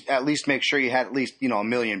wanted to at least make sure you had at least $1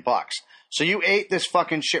 million. So you ate this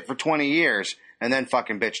fucking shit for 20 years and then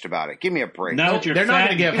fucking bitched about it. Give me a break. Now that you're They're not fat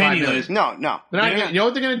gonna get and $5 penniless, No. They're not, you know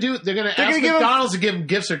what they're going to do? They're going to ask gonna give 'em- McDonald's to give them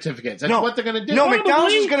gift certificates. That's what they're going to do. No, Probably.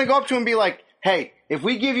 McDonald's is going to go up to him and be like, hey, If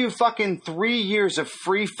we give you fucking 3 years of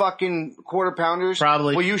free fucking quarter pounders,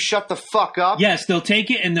 Probably. will you shut the fuck up? Yes, they'll take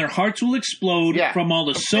it and their hearts will explode from all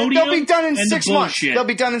the sodium. They'll be done in and 6 the months. bullshit. They'll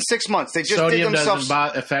be done in 6 months. They just Sodium did themselves.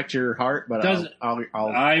 doesn't affect your heart, but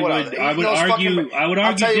I would argue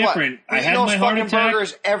different. I had my heart attack.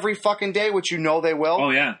 Burgers every fucking day, which you know they will.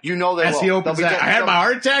 Oh yeah, you know they As will. he opens that, I had my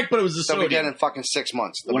heart attack, but it was the They'll be dead sodium. in fucking 6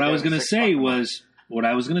 months. What I was going to say was,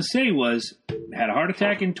 had a heart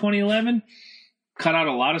attack in 2011. Cut out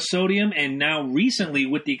a lot of sodium, and now recently,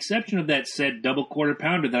 with the exception of that said double quarter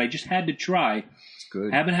pounder that I just had to try, It's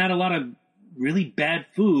good. haven't had a lot of really bad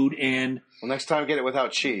food, and Well, next time get it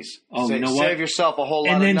without cheese. you know what? Save yourself a whole lot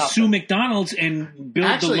and of then nothing. sue McDonald's and build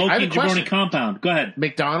Actually, the I Loki have and a question. Jabroni compound. Go ahead.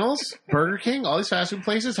 McDonald's, Burger King, all these fast food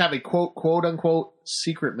places have a quote unquote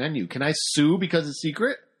secret menu. Can I sue because it's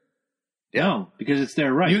secret? No, because it's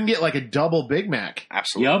their right. You can get like a double Big Mac,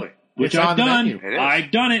 Absolutely. Yep. Which It's I've on the done. menu. It is.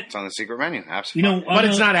 I've done it. It's on the secret menu. You Absolutely. know, but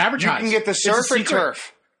it's not you advertised. can get the It's a surf and secret.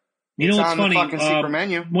 turf. You know It's what's on the funny? fucking secret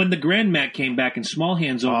menu. When the Grand Mac came back and Small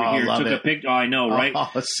Hands over Oh, here love took a it. picture. Oh, I know, right? Oh,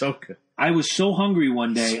 it's so good. I was so hungry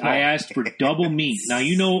one day, I asked for double meat. Now,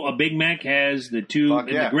 you know a Big Mac has the two, Fuck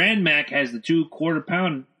and yeah. the Grand Mac has the 2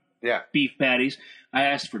 quarter-pound Yeah. beef patties. I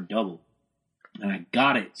asked for double, and I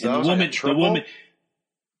got it. So and it was like a triple?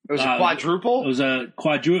 It was a quadruple? It was a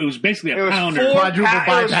quadruple. It was basically a It was pounder. four Quadruple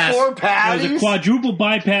bypass. It was 4 It was patties. a quadruple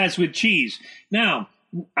bypass with cheese. Now,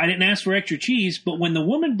 I didn't ask for extra cheese, but when the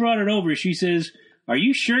woman brought it over, she says, "Are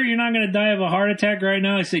you sure you're not going to die of a heart attack right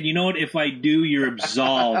now?" I said, "You know what? If I do, you're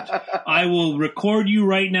absolved. I will record you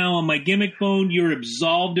right now on my gimmick phone. You're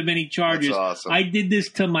absolved of any charges." That's awesome. I did this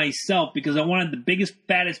to myself because I wanted the biggest,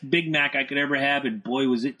 fattest Big Mac I could ever have, and boy,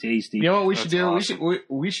 was it tasty. You know what we should That's do? awesome.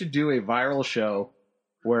 We should do a viral show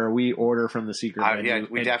where we order from the secret menu Yeah,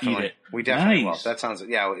 we and definitely, eat it. we definitely Nice. will. That sounds,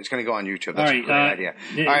 yeah, it's going to go on YouTube. All That's right, a great idea.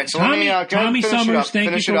 All right, so Tommy, let me go ahead and Tommy finish it Summers, up. thank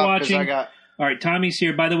Finish you it for up, 'cause watching. I got, All right, Tommy's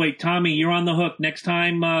here. By the way, Tommy, you're on the hook. Next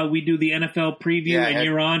time we do the NFL preview Yeah, and Ed-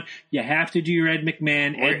 you're on, you have to do your Ed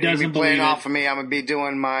McMahon. you're Ed going to doesn't be playing believe off it. of me. I'm going to be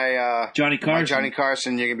doing my Johnny my Carson. Johnny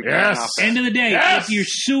Carson. You're going to be playing Yes. off End of the day, Yes! if you're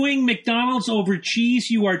suing McDonald's over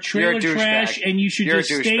cheese, you are trailer You're a douchebag. trash, and you should You're a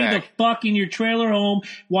just stay douchebag. the fuck in your trailer home,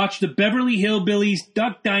 watch the Beverly Hillbillies,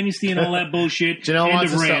 Duck Dynasty, and all that bullshit. Janelle End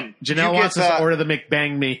wants of us rant. to, Janelle You wants get us to the- order the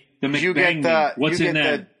McBang Me. The You McBang get the What's you in get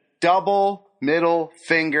that? the double middle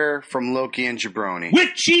finger from Loki and Jabroni.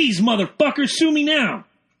 With cheese, motherfucker. Sue me now.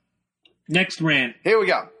 Next rant. Here we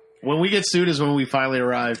go. When we get sued is when we finally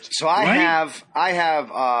arrived. So Right?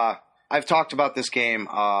 I've talked about this game,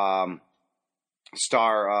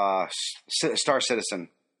 Star Citizen,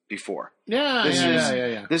 before. Yeah, This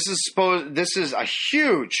yeah. This is a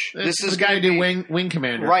huge. This is the guy gonna who did be- Wing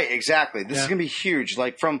Commander. Right, exactly. This is Yeah. going to be huge.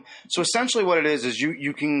 So essentially what it is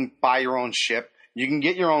you can buy your own ship. You can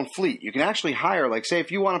get your own fleet. You can actually hire, like, say,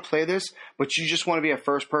 if you want to play this, but you just want to be a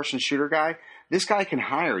first-person shooter guy, this guy can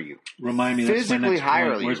hire you. Remind me. That's my Physically next hire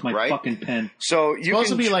point. you, Where's my right? fucking pen? So It's you supposed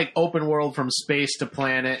can to be like open world from space to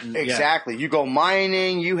planet. And, yeah. exactly. You go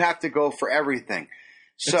mining. You have to go for everything.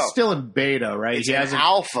 So It's still in beta, right? it's He an hasn't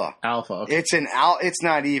alpha. alpha. Okay. It's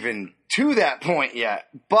not even to that point yet,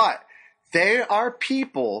 but there are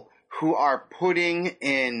people who are putting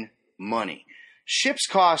in money. Ships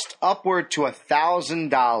cost upward to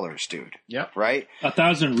 $1,000, dude. Yep. Right?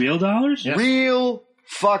 1,000 real dollars? Yeah. Real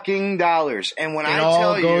fucking dollars. And when It I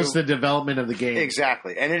all tell goes you to the development of the game.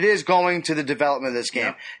 exactly, and it is going to the development of this game.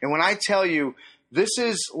 Yep. And when I tell you this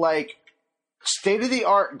is like state of the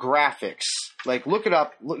art graphics, like look it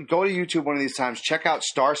up, go to YouTube one of these times, check out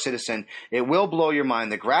Star Citizen. It will blow your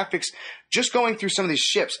mind. The graphics, just going through some of these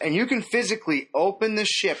ships, and you can physically open the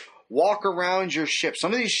ship, walk around your ship.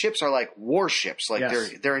 Some of these ships are like warships, like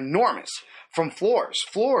Yes. they're enormous, from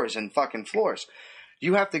floors and fucking floors.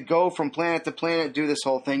 You have to go from planet to planet, do this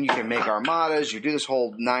whole thing. You can make armadas. You do this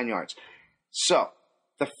whole 9 yards. So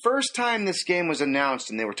the first time this game was announced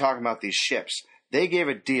and they were talking about these ships, they gave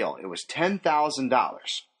a deal. It was $10,000.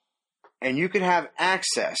 And you could have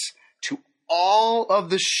access to all of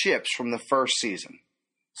the ships from the first season.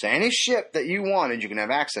 So any ship that you wanted, you can have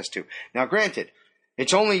access to. Now, granted,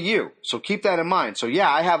 it's only you, so keep that in mind. So, yeah,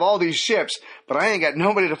 I have all these ships, but I ain't got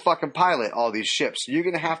nobody to fucking pilot all these ships. So you're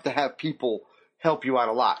going to have people help you out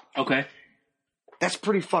a lot. Okay. That's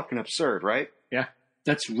pretty fucking absurd, right? Yeah.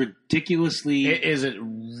 That's ridiculously It is a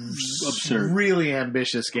absurd. really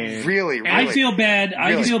ambitious game. Really, really. I feel bad. I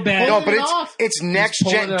Really. feel bad. No, Pulling but it off. it's next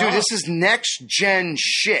He's gen. pulling it Dude, off. this is next gen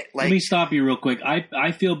shit. Let Like, me stop you real quick.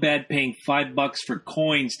 I feel bad paying $5 for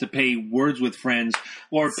coins to pay Words with Friends,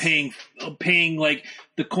 or paying like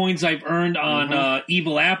the coins I've earned on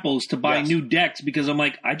Evil Apples to buy Yes. new decks, because I'm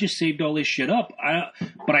like, I just saved all this shit up.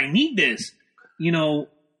 But I need this.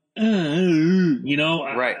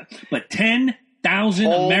 Right. But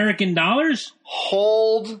 $10,000 American dollars?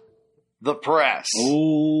 Hold the press.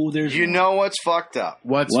 Oh, there's You know what's fucked up?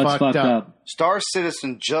 What's fucked up? Star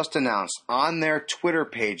Citizen just announced on their Twitter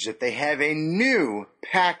page that they have a new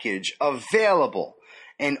package available.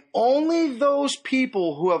 And only those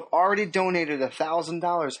people who have already donated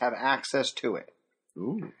 $1,000 have access to it.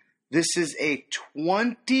 Ooh. This is a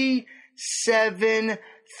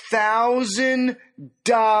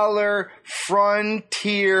 $27,000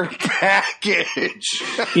 Frontier package.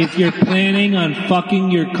 If you're planning on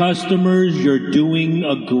fucking your customers, you're doing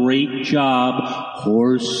a great job.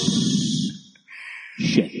 Horse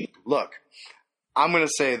shit. Look, I'm going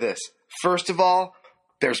to say this. First of all,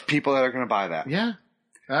 there's people that are going to buy that. Yeah.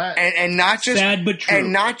 And not just Sad but true.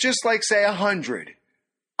 And not just like say 100.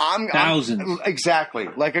 Thousands. Exactly.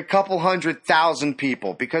 Like a couple 100,000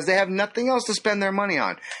 people because they have nothing else to spend their money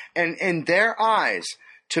on. And in their eyes,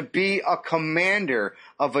 to be a commander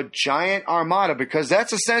of a giant armada, because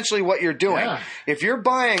that's essentially what you're doing. Yeah. If you're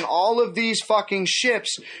buying all of these fucking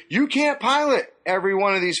ships, you can't pilot every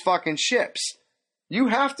one of these fucking ships. You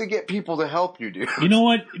have to get people to help you, dude. You know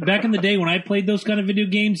what? Back in the day when I played those kind of video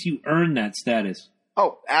games, you earned that status.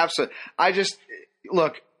 Oh, absolutely. I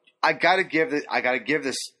gotta give it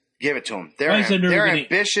to them. They're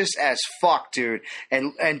ambitious as fuck, dude.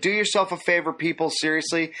 And do yourself a favor, people.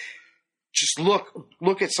 Seriously, just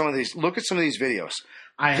look at some of these. Look at some of these videos.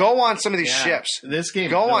 Go on some of these ships. This game.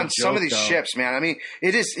 Go on some of these ships, man. I mean,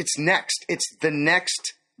 it's next. It's the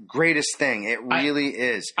next greatest thing. It really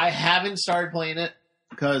is. I haven't started playing it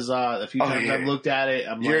because a few times I've looked at it.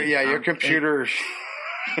 Your computer.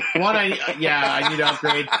 One, I need to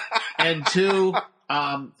upgrade, and two,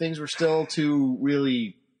 things were still too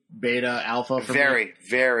really beta alpha for me.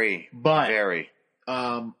 Very.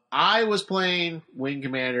 I was playing Wing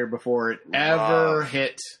Commander before it ever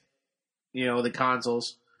hit, the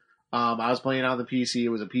consoles. I was playing on the PC. It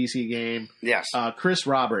was a PC game. Yes. Chris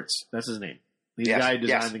Roberts, that's his name. He's the guy who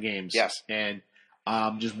designed the games. Yes. And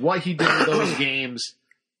just what he did with those games.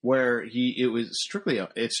 Where it's strictly a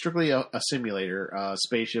simulator,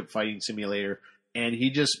 spaceship fighting simulator, and he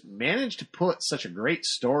just managed to put such a great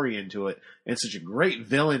story into it and such a great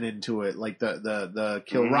villain into it, like the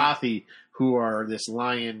Kilrathi, who are this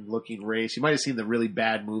lion-looking race. You might have seen the really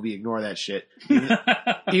bad movie. Ignore that shit.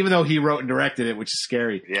 Even though he wrote and directed it, which is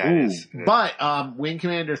scary. Yeah, it is. But Wing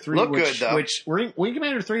Commander 3, Wing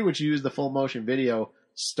Commander 3, which used the full motion video,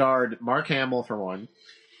 starred Mark Hamill for one.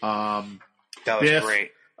 That was Biff, great.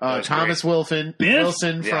 Thomas Wilson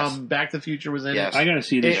from Back to the Future was in it. I gotta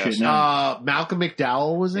see this shit now. Malcolm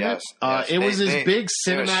McDowell was in it. It was this big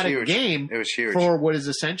cinematic game it was huge. For what is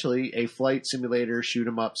essentially a flight simulator shoot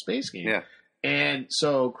 'em up space game. Yeah. And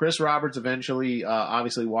so Chris Roberts eventually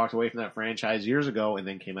obviously walked away from that franchise years ago and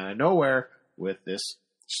then came out of nowhere with this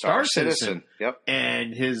Star Citizen. Yep.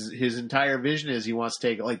 And his entire vision is he wants to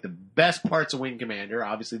take like the best parts of Wing Commander,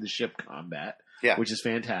 obviously the ship combat, which is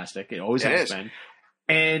fantastic. It always has been.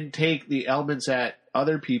 And take the elements that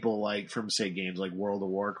other people like from, say, games like World of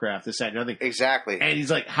Warcraft, this, that, and nothing. Exactly. And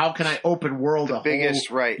he's like, how can I open world whole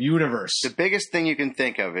universe? The biggest thing you can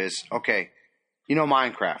think of is, okay,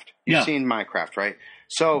 Minecraft. You've seen Minecraft, right?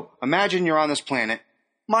 So imagine you're on this planet,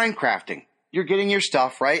 Minecrafting. You're getting your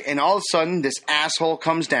stuff, right? And all of a sudden, this asshole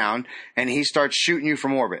comes down, and he starts shooting you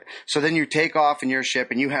from orbit. So then you take off in your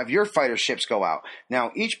ship, and you have your fighter ships go out.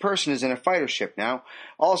 Now, each person is in a fighter ship now.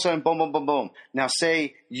 All of a sudden, boom, boom, boom, boom. Now,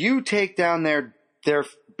 say you take down their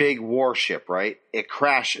big warship, right? It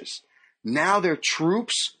crashes. Now their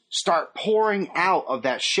troops start pouring out of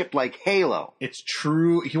that ship like Halo. It's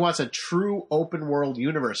true. He wants a true open world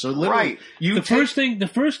universe. So literally, the first thing.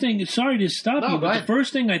 Sorry to stop you, but the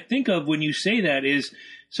first thing I think of when you say that is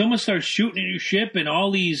someone starts shooting at your ship, and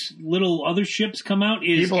all these little other ships come out.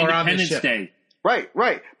 Is people Independence Day? Right.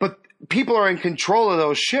 But people are in control of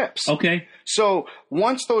those ships. Okay. So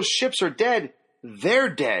once those ships are dead, they're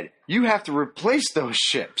dead. You have to replace those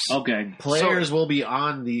ships. Okay. Players will be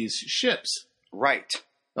on these ships. Right.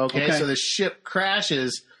 Okay, so the ship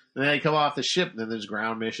crashes, and then they come off the ship, and then there's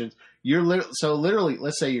ground missions. So literally,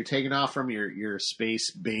 let's say you're taking off from your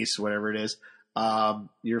space base, whatever it is.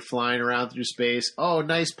 You're flying around through space. Oh,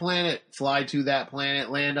 nice planet. Fly to that planet,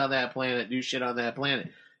 land on that planet, do shit on that planet.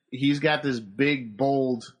 He's got this big,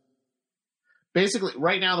 bold... Basically,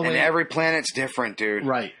 right now, and every planet's different, dude.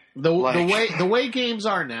 Right. The way games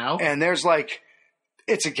are now... And there's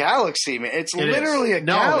it's a galaxy, man. It's literally a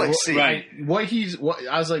galaxy. Right.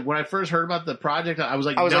 I was like, when I first heard about the project, I was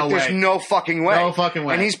like, there's no fucking way. No fucking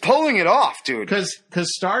way. And he's pulling it off, dude. Because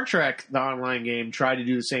Star Trek, the online game, tried to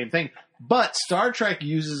do the same thing. But Star Trek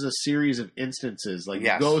uses a series of instances. Like,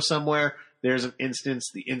 Yes. you go somewhere, there's an instance,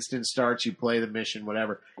 the instance starts, you play the mission,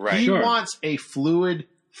 whatever. Right. He Sure. wants a fluid,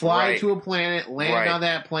 fly Right. to a planet, land Right. on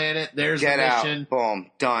that planet, there's Get a out. mission.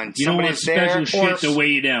 Boom. Done. You don't want Somebody's special there. shit or- to weigh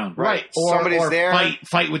you down. Right. Somebody's Or there.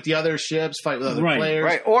 fight with the other ships, fight with other Right. players.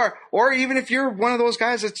 Right. Or even if you're one of those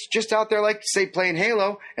guys that's just out there, like, say, playing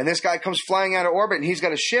Halo, and this guy comes flying out of orbit and he's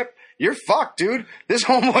got a ship, you're fucked, dude. This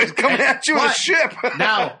homeboy's coming at you with a But ship.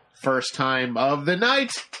 Now, first time of the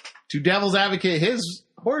night, to Devil's Advocate his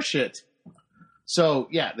horseshit. So,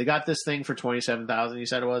 yeah, they got this thing for $27,000, you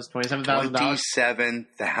said it was? $27,000?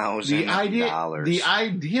 $27,000. The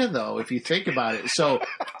idea, though, if you think about it, so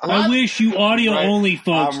I wish you audio Right. only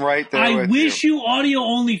folks. I'm right there I with wish you audio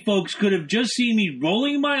only folks could have just seen me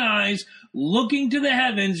rolling my eyes, looking to the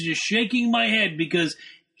heavens, just shaking my head because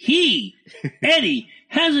he, Eddie,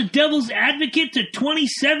 has a devil's advocate to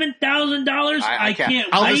 $27,000. I can't-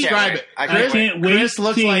 I'll wait. describe it. I Chris, can't wait Chris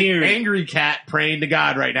looks to like hear it. Angry Cat praying to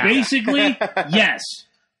God right now. Basically, yes.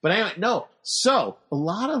 But anyway, no. So, a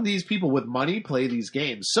lot of these people with money play these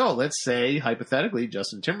games. So, let's say, hypothetically,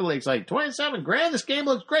 Justin Timberlake's like, 27 grand, this game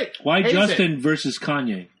looks great. Why Pays Justin versus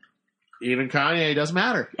Kanye? it. Even Kanye doesn't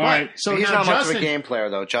matter. All right. So He's now not much Justin, of a game player,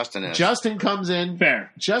 though. Justin is. Justin comes in.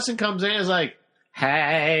 Fair. Justin comes in and is like,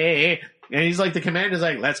 hey. And he's like, the commander's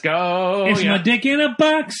like, let's go. Is You know? my dick in a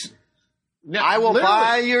box? No, I will literally.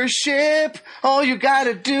 buy your ship. All you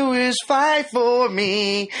gotta do is fight for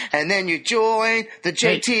me. And then you join the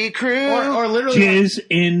JT crew. Or literally, Jizz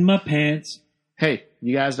in my pants. hey,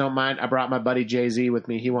 you guys don't mind? I brought my buddy Jay-Z with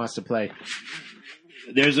me. He wants to play.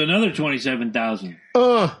 There's another 27,000.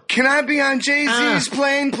 Can I be on Jay-Z's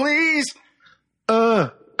plane, please?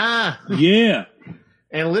 Yeah.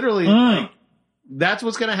 And literally, Uh. that's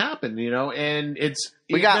what's going to happen, you know. And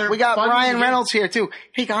We got fun Ryan games. Reynolds here too.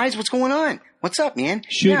 Hey guys, what's going on? What's up, man?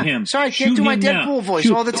 Shoot him. Sorry, I can't Shoot do my him Deadpool now. voice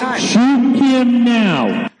Shoot- all the time. Shoot him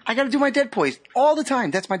now. I got to do my Deadpool voice all the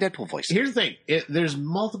time. That's my Deadpool voice. Here's the thing: there's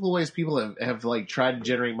multiple ways people have like tried to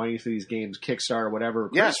generate money for these games, Kickstarter, whatever.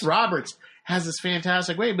 Yes. Chris Roberts has this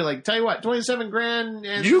fantastic way. Be like, tell you what, 27 grand,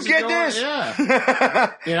 and You this is get yours. this.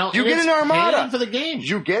 Yeah, you know, You and get it's an Armada. paying for the game.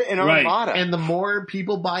 You get an Right. Armada. And the more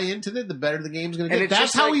people buy into it, the better the game's going to And get. it's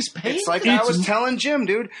That's just how like- he's paying. It's like for it. I was telling Jim,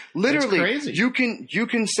 dude. Literally, crazy. you can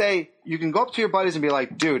go up to your buddies and be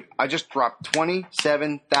like, dude, I just dropped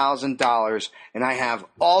 $27,000 and I have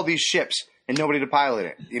all these ships and nobody to pilot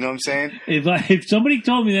it. You know what I'm saying? If somebody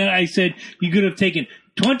told me that, I said you could have taken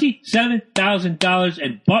 $27,000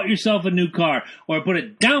 and bought yourself a new car or put a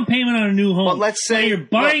down payment on a new home. But let's say- Now you're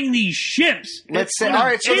buying these ships. Let's say, for all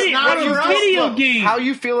right, so Idiot, what for you a feel- video look, game. How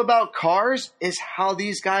you feel about cars is how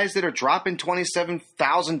these guys that are dropping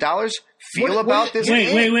 $27,000 feel What- about this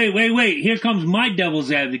game. Wait. Here comes my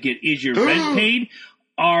devil's advocate. Is your rent paid?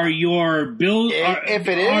 Are your bills? If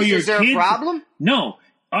it are your is there kids- a problem? No.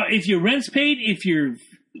 If your rent's paid, if your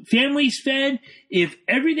family's fed, if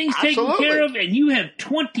everything's taken Absolutely. care of, and you have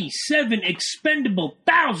 27 expendable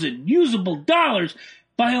thousand usable dollars,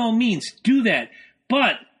 by all means, do that.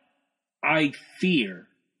 But I fear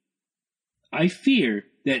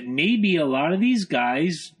that maybe a lot of these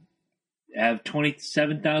guys have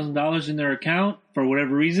 $27,000 in their account for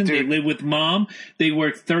whatever reason. Dude. They live with mom. They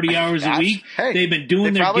work 30 hours a That's- week. hey, They've been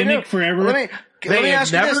doing they their probably gimmick do. forever. Let me They have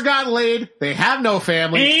ask you never this. gotten laid. They have no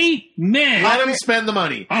family. Amen. Let them spend the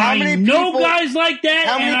money. How I many know people- guys like that,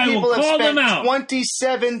 How and I many will people have call them spent out.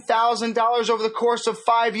 $27,000 over the course of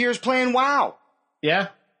 5 years playing WoW? Yeah.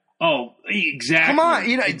 Oh, exactly. Come on,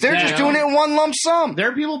 they're just Exactly. doing it in one lump sum. There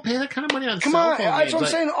are people paying that kind of money on Come cell on, phone that's games. what I'm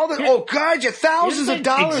Like, saying. here- Oh, God, you thousands of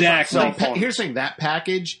dollars Exactly. on Like, cell phone. here's the thing: that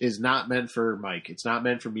package is not meant for Mike. It's not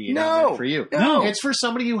meant for me. It's No. not meant for you. No. It's for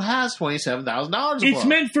somebody who has $27,000. It's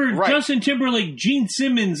meant for Right. Justin Timberlake, Gene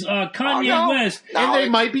Simmons, Kanye no. West. No. and they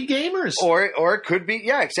it- might be gamers. Or it could be,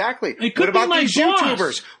 yeah, exactly. It could what be about my these boss.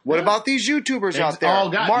 YouTubers? What about these YouTubers out there? Oh,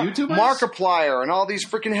 God, YouTubers? Markiplier and all these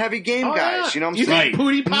freaking heavy game Oh, guys. yeah. You know what I'm You saying? think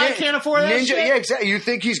Pootie Pie Nin- can't afford that Ninja, shit? yeah, exactly. You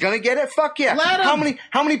think he's gonna get it? Fuck yeah. Let How him. many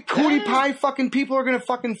Pootie Yeah. Pie fucking people are gonna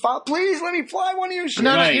fucking file? Please let me fly one of your shit.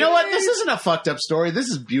 No, Right. you know what? This isn't a fucked up story. This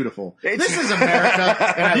is beautiful. It's- This is America,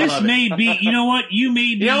 and I This love it. may be, you know what? You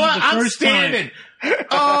may be You know what? the I'm first standing.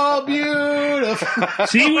 Oh, beautiful. time.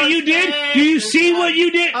 See what you did? Do you see what you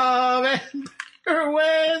did? Of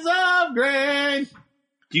ways of grain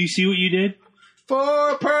Do you see what you did?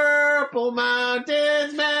 for purple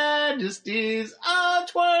mountains, majesties of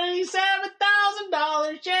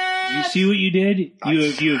 $27,000 check. You see what you did? You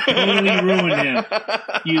have totally ruined him.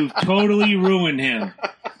 You've totally ruined him.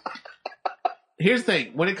 Here's the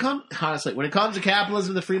thing. When it comes to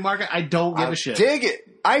capitalism, the free market, I don't give a shit. Dig it.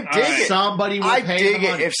 I dig it. Somebody will I pay dig the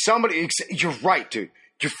it. money. If somebody, you're right, dude.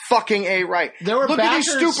 You're fucking right. There were Look backers,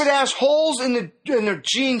 at these stupid ass holes in their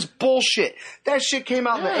jeans bullshit. That shit came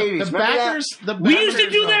out in the 80s. The Remember backers, We used to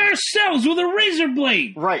do that ourselves with a razor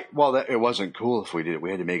blade. Right. Well, it wasn't cool if we did it.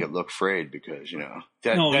 We had to make it look frayed because,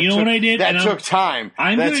 That, No, that you know took, what I did? That And took time.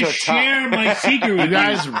 I'm going to share my secret with You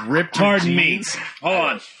guys ripped your Pardon me. jeans. Hold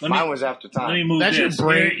on. Mine was after time. Let me move That's your this.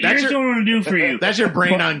 brain. Here's what I'm going to do for you. That's your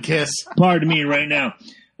brain on Kiss. Pardon me right now.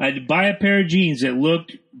 I'd buy a pair of jeans that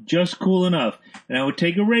looked just cool enough, and I would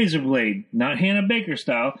take a razor blade, not Hannah Baker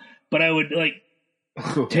style, but I would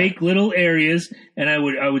take little areas and I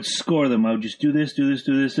would score them. I would just do this,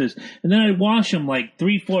 and then I'd wash them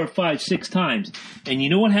 3, 4, 5, 6 times. And you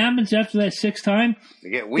know what happens after that 6th time? They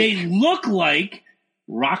get weak. They look like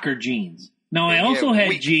rocker jeans. Now I They also get had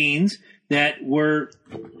weak. jeans that were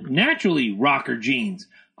naturally rocker jeans.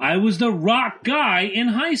 I was the rock guy in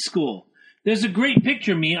high school. There's a great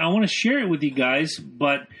picture of me. I want to share it with you guys,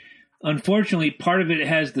 but unfortunately, part of it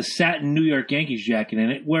has the satin New York Yankees jacket in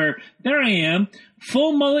it, where there I am,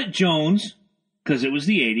 full mullet Jones, because it was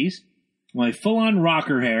the 80s, my full-on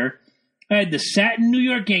rocker hair. I had the satin New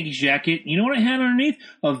York Yankees jacket. You know what I had underneath?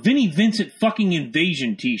 A Vinnie Vincent fucking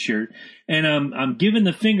Invasion t-shirt. And I'm giving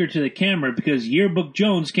the finger to the camera because Yearbook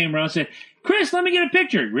Jones came around and said, Chris, let me get a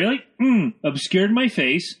picture. Really? Obscured my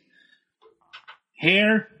face.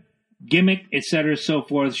 Hair, gimmick, etc., so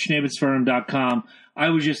forth, schnabitzfirm.com.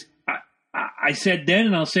 I said then,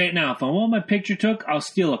 and I'll say it now, if I want my picture took, I'll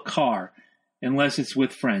steal a car, unless it's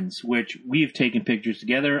with friends, which we've taken pictures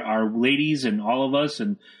together, our ladies and all of us,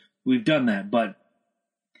 and we've done that. But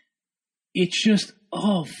it's just,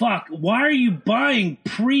 oh, fuck, why are you buying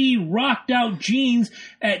pre-rocked out jeans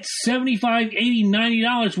at $75, $80,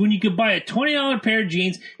 $90 when you could buy a $20 pair of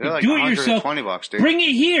jeans, They're do it yourself, $120, dude. bring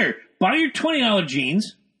it here, buy your $20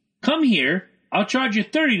 jeans, come here, I'll charge you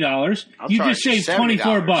 $30. You charge just you saved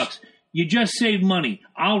 $24. $70. You just saved money.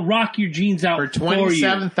 I'll rock your jeans out For for you.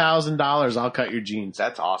 $27,000, I'll cut your jeans.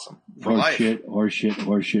 That's awesome. For life. Horseshit.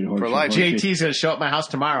 For life. JT's going to show up at my house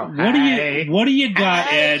tomorrow. What do you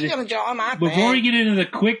got, Ed? You're gonna join my Before we thing. get into the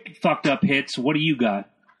quick fucked up hits, what do you got?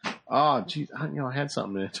 Oh, jeez. I had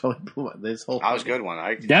something that totally blew up. This whole That was a good one.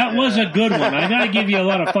 That was a good one. I gotta give you a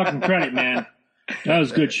lot of fucking credit, man. That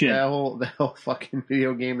was good shit. That whole fucking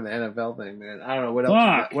video game and the NFL thing, man. I don't know what else.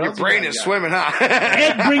 Fuck. What Your else brain you is got? swimming, huh?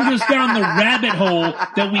 Ed brings us down the rabbit hole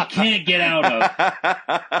that we can't get out of.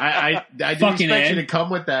 I didn't Fucking expect you Ed. to come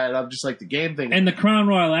with that. I'm just like the game thing. And the Crown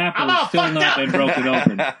Royal apple I'm is all still fucked not up. been broken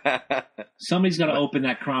open. Somebody's got to open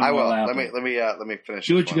that Crown I Royal will. apple. Let me finish.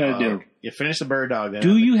 Do this what you one. got to do. You finished the bird dog. Then.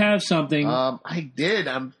 Do you have something? I did.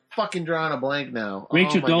 I'm fucking drawing a blank now.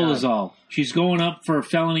 Rachel oh my God. Dolezal. She's going up for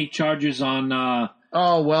felony charges on.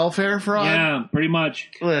 Oh, welfare fraud. Yeah, pretty much.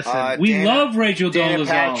 Listen, We Dana- love Rachel Dana Dolezal.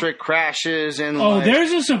 Patrick crashes in. Oh,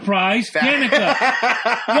 there's a surprise.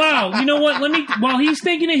 Danica. Wow, you know what? While he's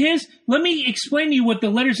thinking of his, let me explain to you what the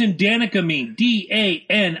letters in Danica mean.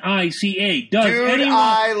 D-A-N-I-C-A. Dude,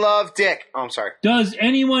 I love Dick. Oh, I'm sorry. Does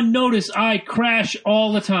anyone notice I crash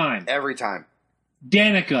all the time? Every time.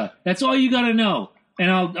 Danica. That's all you got to know. And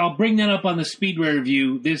I'll bring that up on the Speedway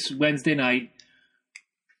review this Wednesday night.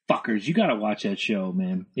 Fuckers, you got to watch that show,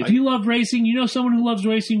 man. If you love racing, you know someone who loves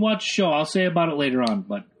racing, watch the show. I'll say about it later on,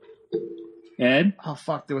 but Ed? oh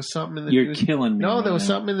fuck, there was something in the You're news. killing me. No, right there was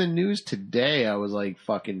now. something in the news today. I was like,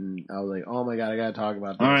 oh my God, I gotta talk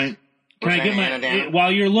about this. All right. Can I get Roseanne, my, Dan?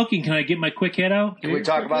 while you're looking, can I get my quick head out? Can we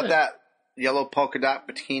talk about that yellow polka dot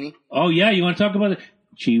bikini? Oh, yeah, you want to talk about it?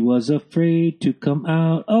 She was afraid to come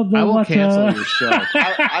out of the I will water. cancel your show.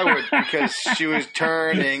 I would, because she was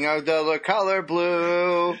turning of the color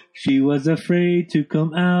blue, She was afraid to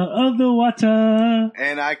come out of the water.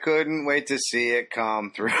 and I couldn't wait to see it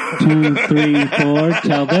come through. 2, 3, 4,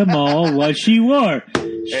 tell them all what she wore.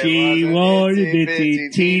 She was a wore the itsy bitsy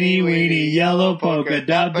bitsy teeny weeny yellow polka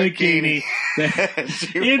dot bikini.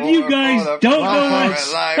 If you guys don't know what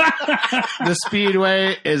The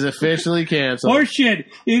Speedway is officially canceled. horseshit,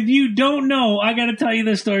 if you don't know, I got to tell you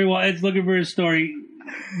this story while Ed's looking for his story.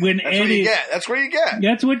 When That's what you get. That's what you get.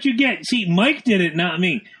 That's what you get. See, Mike did it, not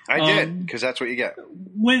me. I did, because that's what you get.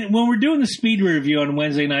 When we're doing the speed review on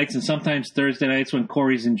Wednesday nights and sometimes Thursday nights when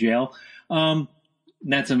Corey's in jail,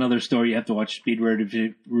 that's another story. You have to watch speed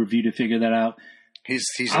review to figure that out. He's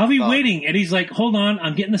I'll be a thug. waiting, and he's like, "Hold on,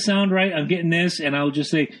 I'm getting the sound right. I'm getting this," and I'll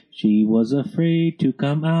just say, "She was afraid to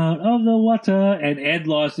come out of the water," and Ed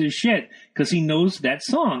lost his shit because he knows that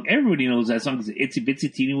song. Everybody knows that song. Itsy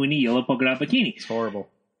bitsy teeny weeny yellow polka dot bikini. It's horrible.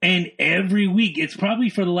 And every week, it's probably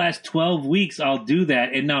for the last 12 weeks, I'll do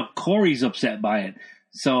that. And now Corey's upset by it.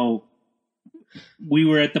 So we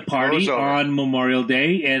were at the party on Memorial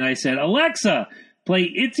Day, and I said, Alexa, play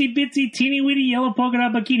Itsy Bitsy Teeny Weeny Yellow Polka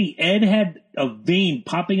Dot Bikini. Ed had a vein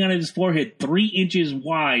popping out of his forehead 3 inches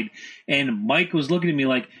wide, and Mike was looking at me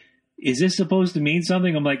like, is this supposed to mean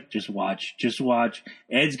something? I'm like, just watch, just watch.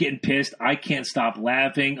 Ed's getting pissed. I can't stop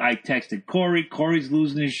laughing. I texted Corey. Corey's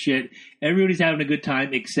losing his shit. Everybody's having a good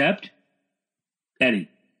time except Eddie.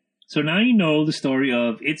 So now you know the story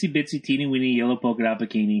of Itsy Bitsy Teeny Weeny Yellow Polka Dot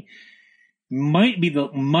Bikini. Might be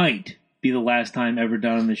the last time ever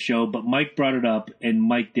done on the show, but Mike brought it up and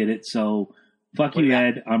Mike did it. So fuck you,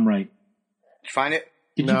 Ed. I'm right. Did you find it?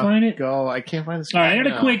 Did you find it? Go. I can't find the story. All right, I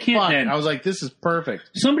got a quick hit then. I was like, this is perfect.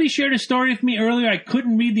 Somebody shared a story with me earlier. I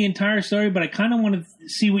couldn't read the entire story, but I kind of want to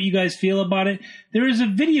see what you guys feel about it. There is a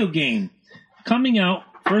video game coming out,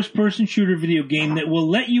 first-person shooter video game, that will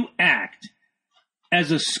let you act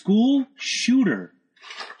as a school shooter.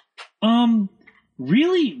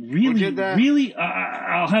 Really,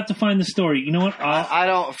 I'll have to find the story. You know what? I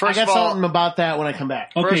don't. First I of all, something about that when I come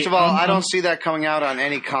back. Okay, first of all, I don't see that coming out on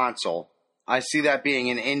any console. I see that being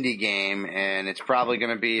an indie game, and it's probably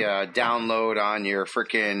going to be a download on your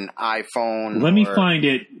freaking iPhone. Let me find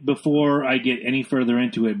it before I get any further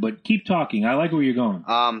into it, but keep talking. I like where you're going.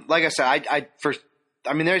 Like I said,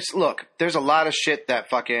 there's a lot of shit that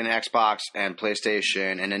fucking Xbox and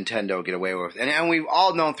PlayStation and Nintendo get away with, and we've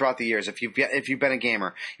all known throughout the years. If you've been a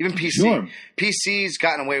gamer, even PC, sure. PC's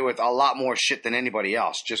gotten away with a lot more shit than anybody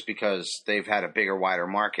else, just because they've had a bigger, wider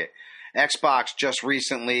market. Xbox just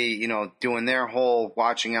recently, doing their whole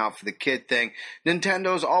watching out for the kid thing.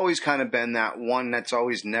 Nintendo's always kind of been that one that's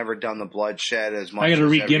always never done the bloodshed as much. I got to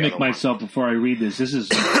re-gimmick myself before I read this. This is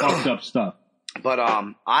fucked up stuff. But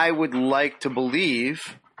I would like to believe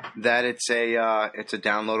that it's a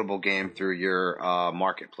downloadable game through your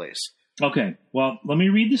marketplace. Okay, well, let me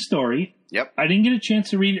read the story. Yep. I didn't get a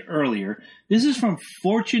chance to read it earlier. This is from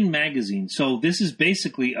Fortune magazine, so this is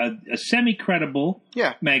basically a semi-credible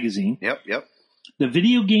magazine. Yep. The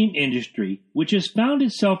video game industry, which has found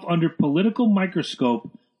itself under political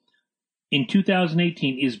microscope in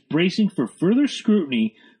 2018, is bracing for further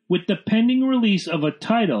scrutiny with the pending release of a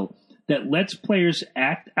title that lets players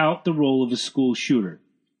act out the role of a school shooter.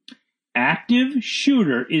 Active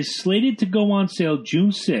Shooter is slated to go on sale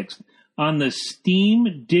June 6th on the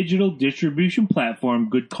Steam digital distribution platform.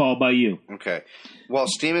 Good call by you. Okay. Well,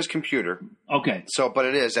 Steam is computer. Okay. But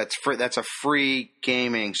it is. That's free. That's a free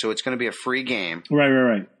gaming, so it's going to be a free game.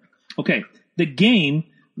 Right. Okay. The game,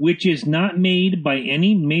 which is not made by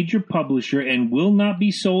any major publisher and will not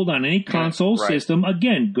be sold on any console system,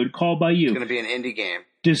 again, good call by you. It's going to be an indie game.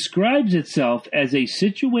 Describes itself as a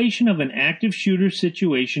situation of an active shooter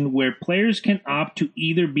situation where players can opt to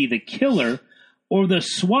either be the killer or the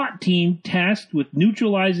SWAT team tasked with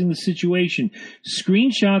neutralizing the situation.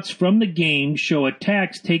 Screenshots from the game show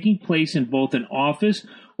attacks taking place in both an office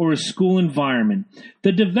or a school environment.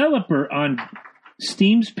 The developer on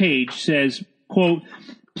Steam's page says, quote,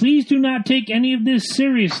 "Please do not take any of this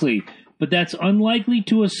seriously, but that's unlikely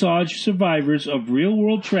to assuage survivors of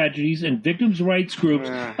real-world tragedies and victims' rights groups,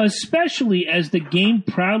 especially as the game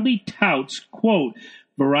proudly touts, quote,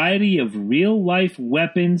 variety of real-life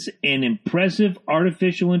weapons and impressive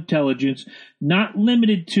artificial intelligence, not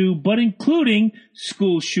limited to, but including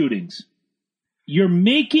school shootings." You're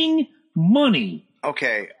making money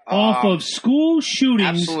off of school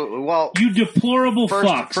shootings. Absolutely. Well, you deplorable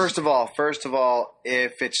fucks. First of all,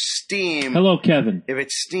 if it's Steam, hello, Kevin. If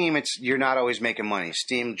it's Steam, you're not always making money.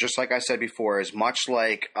 Steam, just like I said before, is much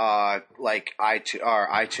like iTunes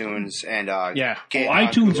and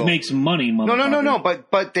iTunes Google. makes money. No.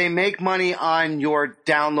 But they make money on your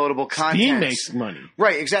downloadable content. Steam makes money,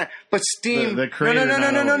 right? Exactly. But Steam,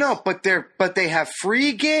 no. But they have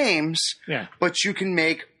free games. Yeah. But you can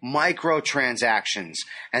make microtransactions,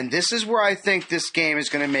 and this is where I think this game is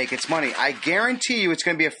going to make its money. I guarantee you, it's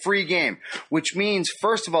going to be a free game, which means,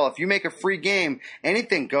 first of all, if you make a free game,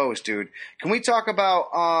 anything goes, dude. Can we talk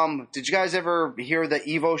about? Did you guys ever hear the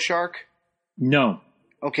Evo Shark? No.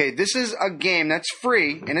 Okay, this is a game that's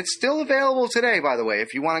free, and it's still available today, by the way,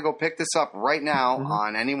 if you want to go pick this up right now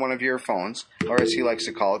on any one of your phones, or as he likes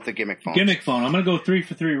to call it, the gimmick phone. Gimmick phone. I'm going to go 3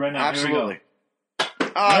 for 3 right now. Absolutely. Yep.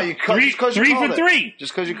 Three for three.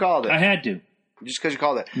 Just because you called it. I had to. Just because you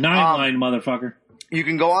called it. 9-line, motherfucker. You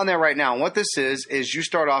can go on there right now. And what this is you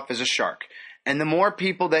start off as a shark. And the more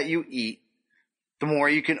people that you eat, the more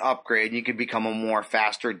you can upgrade. And you can become a more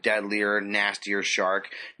faster, deadlier, nastier shark.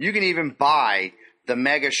 You can even buy the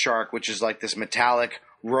Mega Shark, which is like this metallic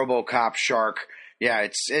RoboCop shark. Yeah,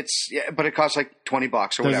 but it costs like $20 or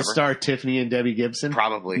Does whatever. it star Tiffany and Debbie Gibson?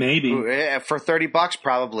 Probably. Maybe. For $30,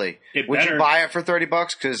 probably. Would you buy it for $30?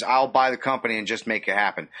 Because I'll buy the company and just make it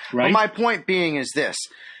happen. Right. But my point being is this.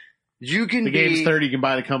 The game's $30, you can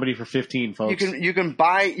buy the company for $15, folks. You can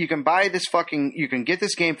buy this fucking, you can get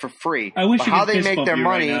this game for free. I wish but you how could they fist make bump their you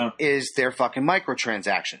right money now. is their fucking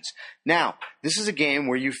microtransactions. Now, this is a game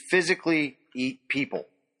where you physically eat people.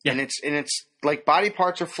 Yeah. And it's like body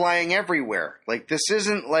parts are flying everywhere. Like this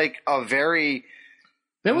isn't like a very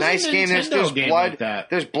There was nice a game. Nintendo There's game blood. like that.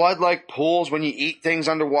 There's blood like pools when you eat things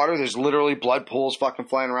underwater. There's literally blood pools fucking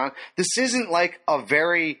flying around. This isn't like a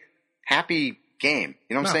very happy game.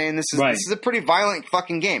 You know what I'm saying? This is a pretty violent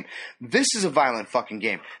fucking game. This is a violent fucking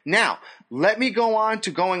game. Now, let me go on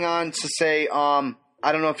to say, I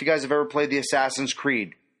don't know if you guys have ever played the Assassin's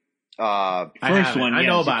Creed. First one, I yes.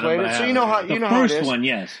 know about it. but I So you know how The you know how it first is. one,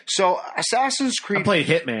 yes. So Assassin's Creed. I played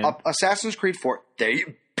Hitman. Assassin's Creed 4.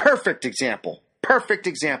 Perfect example. Perfect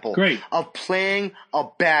example. Great. Of playing a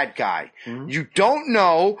bad guy. Mm-hmm. You don't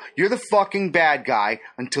know you're the fucking bad guy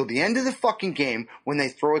until the end of the fucking game when they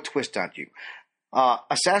throw a twist on you.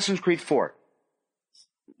 Assassin's Creed 4.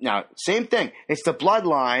 Now, same thing. It's the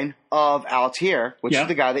bloodline of Altair, which is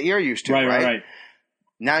the guy that you're used to, right?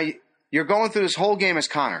 Now, you're going through this whole game as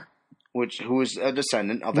Connor, who is a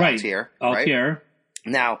descendant of Altair. Altair.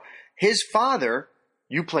 Right? Now, his father,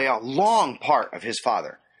 you play a long part of his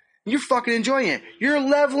father. You're fucking enjoying it. You're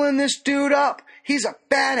leveling this dude up. He's a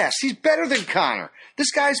badass. He's better than Connor.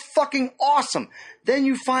 This guy's fucking awesome. Then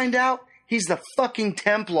you find out he's the fucking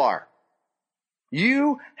Templar.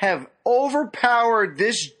 You have overpowered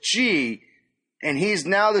this G, and he's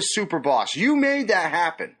now the super boss. You made that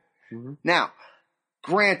happen. Mm-hmm. Now,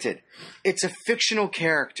 granted, it's a fictional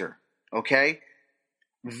character, okay?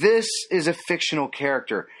 This is a fictional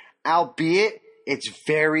character, albeit it's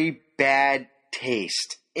very bad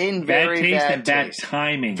taste. Very bad taste. Bad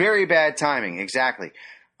timing. Very bad timing, exactly.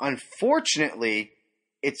 Unfortunately,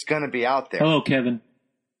 it's going to be out there. Hello, Kevin.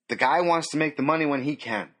 The guy wants to make the money when he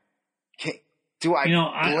can. Do I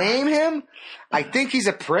blame him? I think he's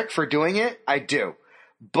a prick for doing it. I do.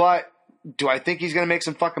 But do I think he's going to make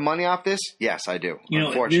some fucking money off this? Yes, I do.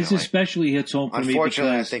 Unfortunately. This especially hits home for me.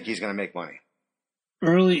 Unfortunately, I think he's going to make money.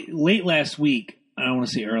 Late last week, I don't want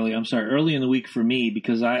to say early, I'm sorry, early in the week for me,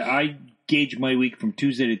 because I gauge my week from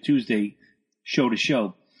Tuesday to Tuesday, show to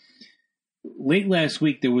show. Late last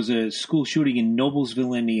week, there was a school shooting in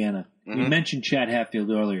Noblesville, Indiana. Mm-hmm. You mentioned Chad Hatfield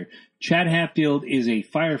earlier. Chad Hatfield is a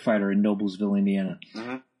firefighter in Noblesville, Indiana.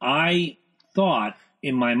 Mm-hmm. I thought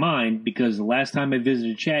in my mind, because the last time I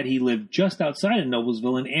visited Chad, he lived just outside of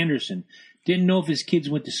Noblesville in Anderson. Didn't know if his kids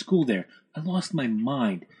went to school there. I lost my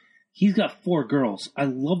mind. He's got 4 girls. I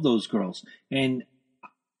love those girls. And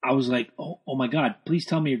I was like, oh my God, please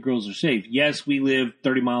tell me your girls are safe. Yes, we live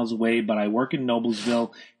 30 miles away, but I work in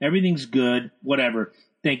Noblesville. Everything's good, whatever.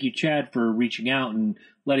 Thank you, Chad, for reaching out and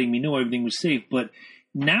letting me know everything was safe. But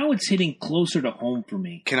now it's hitting closer to home for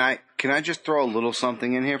me. Can I just throw a little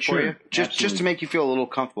something in here for you? Just to make you feel a little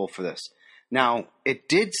comfortable for this. Now, it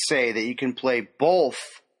did say that you can play both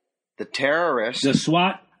the terrorist, the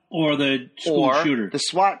SWAT, or the school shooter. The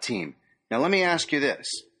SWAT team. Now, let me ask you this.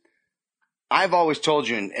 I've always told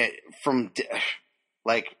you, from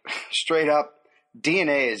like straight up,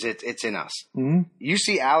 DNA it's in us. Mm-hmm. You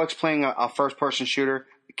see Alex playing a first person shooter,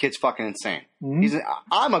 the kid's fucking insane. Mm-hmm.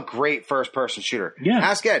 I'm a great first person shooter. Yeah.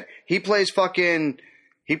 Ask Ed. He plays the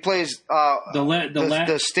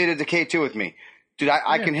State of Decay 2 with me. Dude,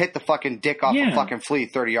 I can hit the fucking dick off a fucking flea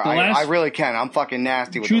 30 yards. I really can. I'm fucking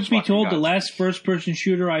nasty with Truth be told, guns. the last first-person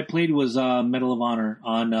shooter I played was Medal of Honor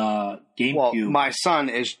on GameCube. Well, my son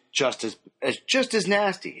is just as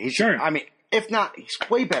nasty. He's, sure. I mean, if not, he's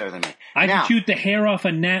way better than me. I can shoot the hair off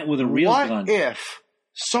a gnat with a real gun. What if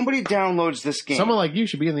somebody downloads this game? Someone like you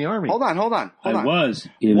should be in the Army. Hold on. I was.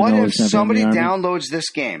 What if somebody downloads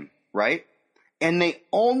this game, right, and they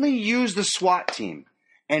only use the SWAT team,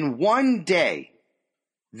 and one day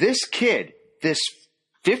this kid, this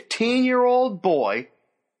 15-year-old boy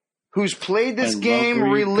who's played this game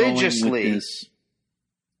religiously,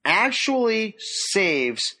 actually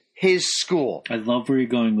saves his school. I love where you're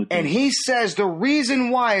going with this. And he says the reason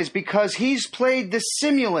why is because he's played the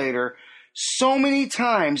simulator so many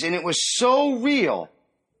times and it was so real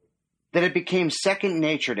that it became second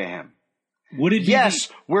nature to him. Would it be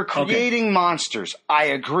we're creating monsters. I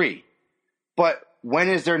agree. But when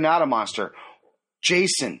is there not a monster?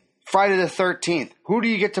 Jason, Friday the 13th. Who do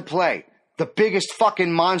you get to play? The biggest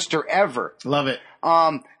fucking monster ever. Love it.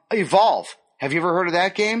 Evolve. Have you ever heard of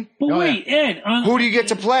that game? But Oh, wait, Ed. Who do you get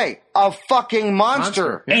to play? A fucking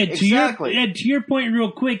monster. Monster. Ed, Exactly. to your point,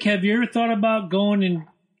 real quick, have you ever thought about going and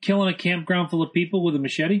killing a campground full of people with a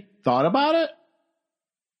machete? Thought about it?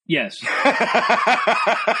 Yes.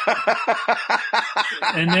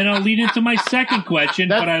 And then I'll lead into my second question,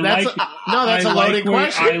 but That's a loaded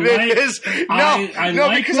question. Because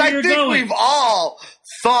I think we've all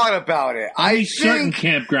thought about it. I certain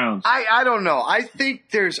campgrounds. I don't know. I think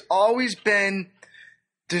there's always been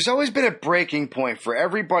a breaking point for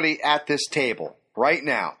everybody at this table right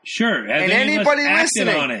now. Sure. Has And any of us anybody acted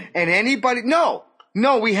listening, on it? and anybody, no,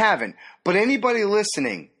 we haven't. But anybody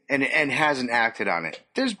listening and hasn't acted on it,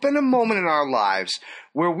 there's been a moment in our lives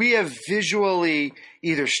where we have visually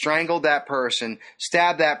either strangled that person,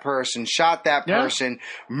 stabbed that person, shot that person,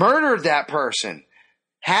 murdered that person.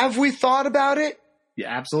 Have we thought about it? Yeah,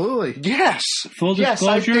 absolutely. Yes. Full disclosure, yes,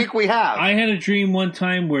 I think we have. I had a dream one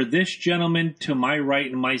time where this gentleman to my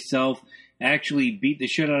right and myself actually beat the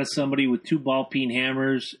shit out of somebody with 2 ball-peen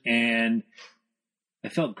hammers, and I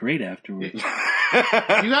felt great afterwards.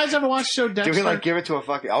 You guys ever watch the show Dexter? Do we give it to a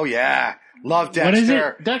fucking... Oh, yeah. Love Dexter. What is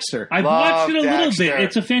it? Dexter. I've watched it a little bit.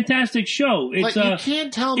 It's a fantastic show. It's you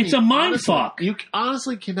can't tell me. It's a mind honestly, fuck. You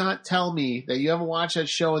honestly cannot tell me that you ever watched that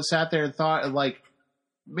show and sat there and thought,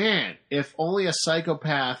 man, if only a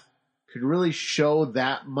psychopath could really show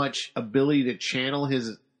that much ability to channel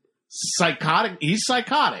his psychotic... He's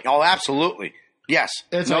psychotic. Oh, absolutely. Yes.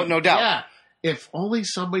 No doubt. Yeah. If only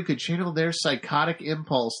somebody could channel their psychotic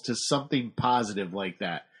impulse to something positive like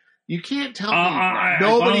that. You can't tell me. I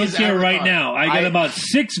Nobody's volunteer ever right thought. now. I got about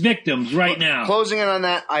 6 victims right now. Closing in on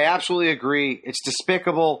that, I absolutely agree. It's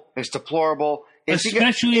despicable. It's deplorable. Is he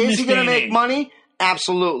going to make money?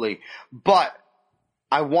 Absolutely. But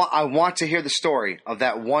I want to hear the story of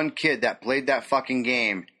that one kid that played that fucking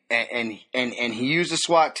game and he used a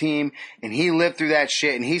SWAT team and he lived through that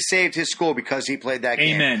shit and he saved his school because he played that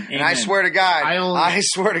game. Amen. And I swear to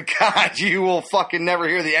God, you will fucking never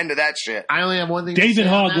hear the end of that shit. I only have one thing to say. David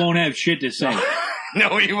Hogg won't have shit to say.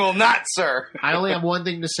 No, you will not, sir. I only have one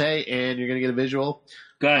thing to say, and you're going to get a visual.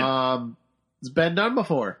 Go ahead. It's been done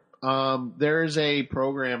before. There is a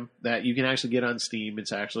program that you can actually get on Steam.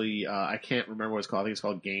 It's actually, I can't remember what it's called. I think it's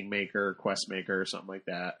called Game Maker or Quest Maker or something like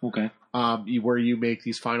that. Okay. Where you make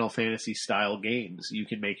these Final Fantasy style games. You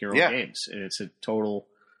can make your own games, and it's a total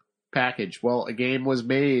package. Well, a game was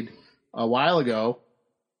made a while ago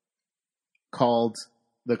called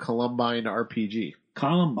the Columbine RPG.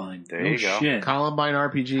 Columbine. There you go. Shit. Columbine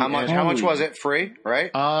RPG. How much was it? Free,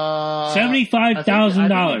 right? $75,000. I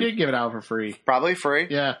think we did give it out for free. Probably free.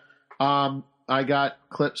 Yeah. I got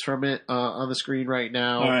clips from it on the screen right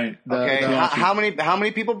now. All right. How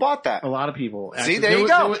many people bought that? A lot of people. See, there you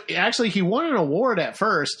go. Actually, he won an award at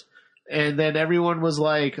first, and then everyone was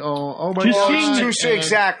like, "Oh my Just god!" seeing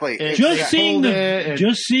exactly. Just seeing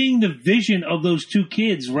the vision of those 2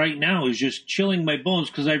 kids right now is just chilling my bones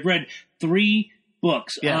because I've read 3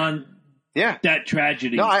 books on that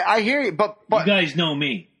tragedy. No, I hear you, but you guys know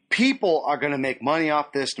me. People are going to make money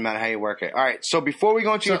off this no matter how you work it. All right, so before we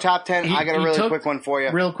go into your top 10, I got a really quick one for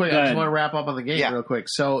you. Real quick, I just want to wrap up on the game real quick.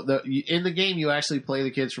 So in the game, you actually play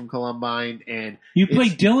the kids from Columbine, and you play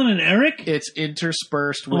Dylan and Eric. It's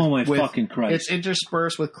interspersed with fucking Christ! It's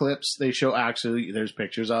interspersed with clips. They show there's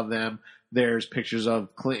pictures of them. There's pictures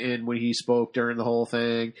of Clinton when he spoke during the whole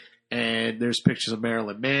thing. And there's pictures of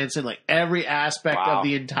Marilyn Manson, like every aspect of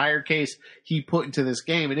the entire case he put into this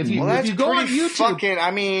game. And if you go on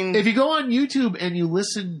YouTube, if you go on YouTube and you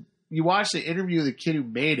watch the interview of the kid who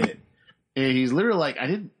made it, and he's literally like, I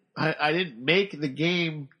didn't make the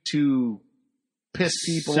game to piss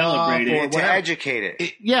people off or to educate it.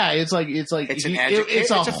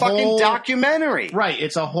 It's a fucking documentary, right?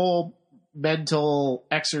 It's a whole mental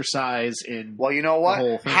exercise in. Well, you know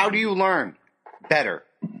what? How do you learn better?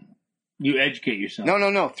 You educate yourself.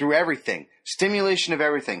 No. Through everything. Stimulation of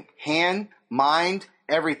everything. Hand, mind,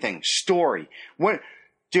 everything. Story.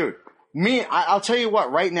 I'll tell you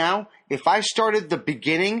what, right now, if I started the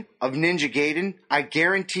beginning of Ninja Gaiden, I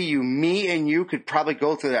guarantee you, me and you could probably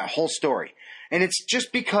go through that whole story. And it's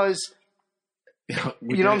just because, you know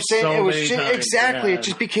what I'm saying? It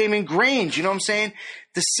just became ingrained. You know what I'm saying?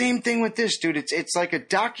 The same thing with this, dude. It's like a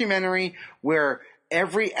documentary where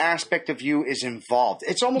every aspect of you is involved.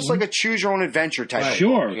 It's almost like a choose your own adventure type.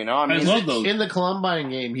 Sure, you know. I love those. In the Columbine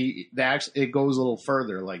game, it goes a little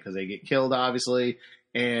further, like because they get killed, obviously,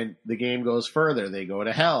 and the game goes further. They go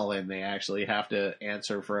to hell, and they actually have to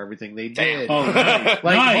answer for everything they did. Oh, nice.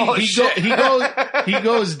 He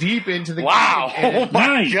goes deep into the game. Oh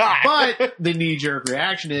my god! But the knee jerk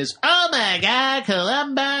reaction is, "Oh my god,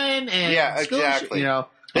 Columbine!" And exactly. You know.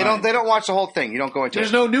 They don't watch the whole thing. You don't go into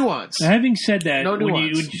There's it. no nuance. Now, having said that, No when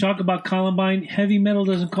you talk about Columbine, heavy metal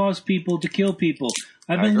doesn't cause people to kill people.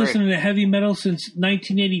 I've been listening to heavy metal since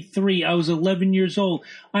 1983. I was 11 years old.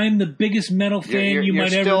 I am the biggest metal fan you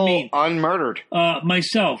might ever meet. You're still unmurdered.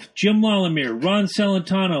 Myself, Jim Lallemere, Ron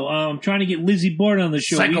Celentano. I'm trying to get Lizzie Borden on the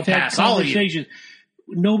show. We've had conversations.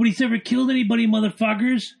 Nobody's ever killed anybody,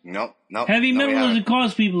 motherfuckers. Nope. Heavy metal doesn't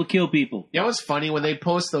cause people to kill people. You know what's funny? When they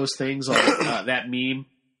post those things like that meme,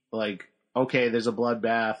 like, okay, there's a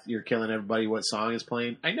bloodbath, you're killing everybody, what song is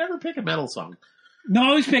playing? I never pick a metal song. No, I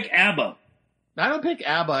always pick ABBA. I don't pick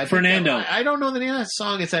ABBA. Fernando. I don't know the name of that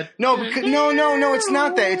song. It's that. No, it's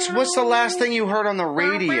not that. It's what's the last thing you heard on the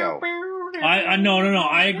radio? No.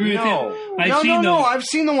 I agree with him. I've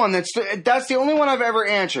seen the one that's the only one I've ever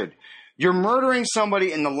answered. You're murdering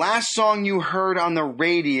somebody, and the last song you heard on the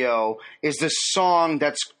radio is the song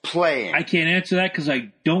that's playing. I can't answer that because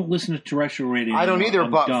I don't listen to terrestrial radio. I don't either,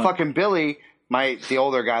 but done. fucking Billy, the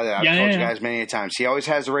older guy that I've told you guys many times, he always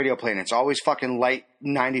has the radio playing. It's always fucking light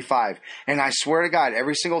 95. And I swear to God,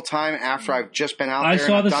 every single time after I've just been out there. I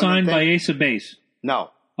saw the sign by Ace of Base.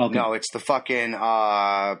 No. Okay. No, it's the fucking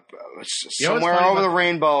somewhere over the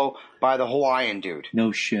rainbow by the Hawaiian dude.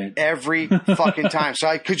 No shit. Every fucking time.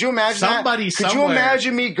 So could you imagine Could you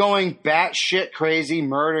imagine me going batshit crazy,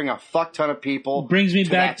 murdering a fuck ton of people? Brings me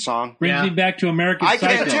back. That song. Brings me back to American Psycho.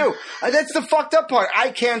 I can too. That's the fucked up part. I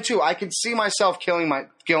can too. I can see myself killing all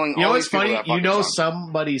these people. You know what's funny? Song.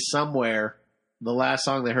 Somebody somewhere. The last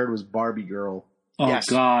song they heard was Barbie Girl. Oh, yes,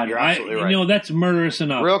 God. You're absolutely right. That's murderous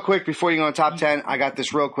enough. Real quick, before you go on top 10, I got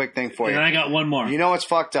this real quick thing for you. And I got one more. You know what's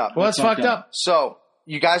fucked up? What's fucked up? So,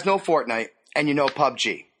 you guys know Fortnite, and you know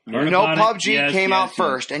PUBG. You know PUBG came out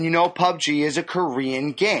first, and you know PUBG is a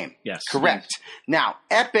Korean game. Yes. Correct. Yes. Now,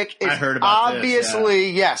 Epic is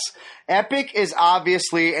obviously, yes. Epic is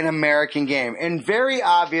obviously an American game, and very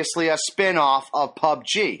obviously a spin-off of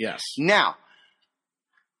PUBG. Yes. Now,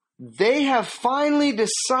 they have finally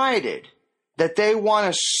decided that they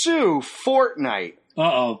want to sue Fortnite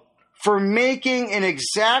for making an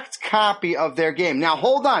exact copy of their game. Now,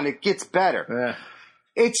 hold on. It gets better.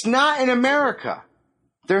 It's not in America.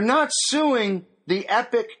 They're not suing the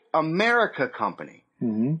Epic America company.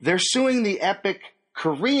 Mm-hmm. They're suing the Epic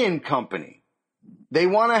Korean company. They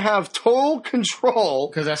want to have total control.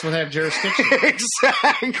 Because that's what they have jurisdiction.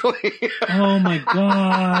 Exactly. Oh, my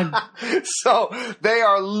God. So, they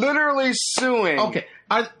are literally suing. Okay.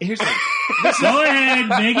 Here's the thing. Go ahead.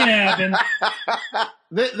 Make it happen.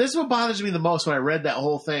 This is what bothers me the most when I read that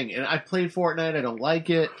whole thing. And I played Fortnite. I don't like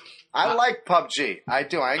it. I like PUBG. I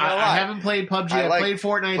do. I ain't gonna lie. I haven't played PUBG. I played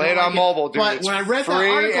Fortnite. Play it on mobile, dude. But when I read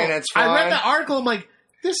that article, I'm like,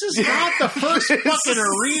 this is not the first fucking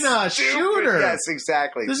arena shooter. Yes,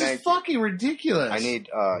 exactly. This is fucking ridiculous. I need,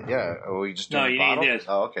 we just No, doing you bottle? need this.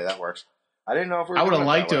 Oh, okay, that works. I didn't know if we were I would have doing it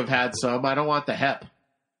liked that to way. have had some. I don't want the HEP.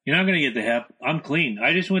 You're not going to get the HEP. I'm clean.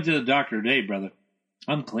 I just went to the doctor today, brother.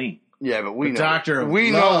 I'm clean. Yeah, but we The know. doctor of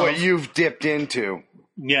we know love. what you've dipped into.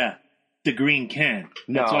 Yeah. The green can.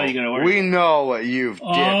 No, That's all you got to worry. we know what you've dipped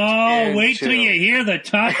into. Wait till you hear the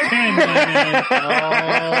top 10, my man.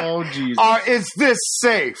 Oh, Jesus. Is this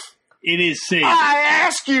safe? It is safe. I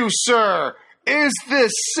ask you, sir, is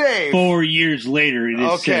this safe? 4 years later, it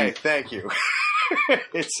is safe. Thank you.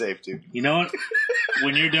 It's safe, dude. You know what?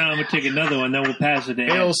 When you're done, I'm going to take another one, then we'll pass it to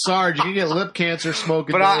Hey, Ed. old Sarge, you can get lip cancer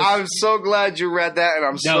smoking. But I'm so glad you read that, and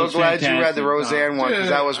I'm so was glad you read fantastic. the Roseanne one, because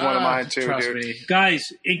that was one of mine, too, trust dude. me. Guys,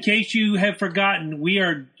 in case you have forgotten, we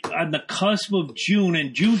are on the cusp of June,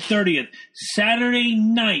 and June 30th, Saturday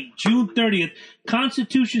night, June 30th,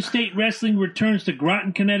 Constitution State Wrestling returns to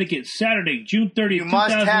Groton, Connecticut, Saturday, June 30th, You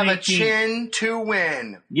must have a 2018. chin to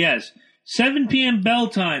win. Yes. 7 p.m. bell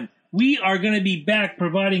time. We are going to be back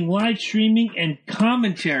providing live streaming and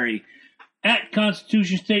commentary at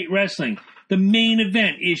Constitution State Wrestling. The main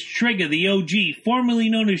event is Trigger, the OG, formerly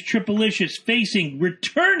known as Triplicious,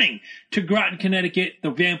 returning to Groton, Connecticut,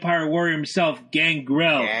 the Vampire Warrior himself,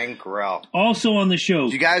 Gangrel. Gangrel. Also on the show,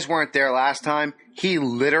 You guys weren't there last time. He I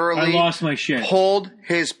literally lost my shit. pulled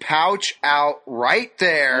his pouch out right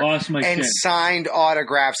there Lost my and shit. signed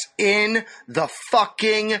autographs in the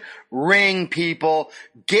fucking ring, people.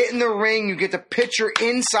 Get in the ring. You get the picture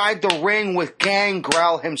inside the ring with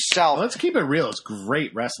Gangrel himself. Let's keep it real. It's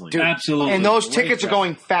great wrestling. Dude, Absolutely. And those Great tickets are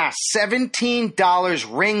wrestling. going fast. $17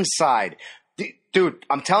 ringside. Dude,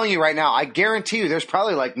 I'm telling you right now, I guarantee you there's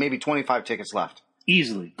probably like maybe 25 tickets left.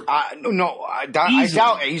 Easily. No, I doubt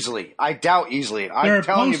easily. I doubt easily. There I'm are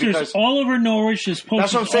telling you posters because all over Norwich. There's posters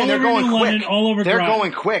that's what I'm saying. all They're over going New quick. London, all over They're Groton.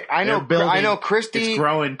 going quick. I know Christy. It's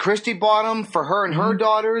growing. Christy bought them for her and her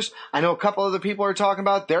daughters. I know a couple other people are talking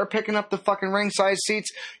about. They're picking up the fucking ringside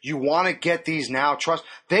seats. You want to get these now. Trust.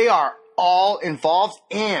 They are all involved,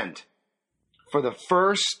 and for the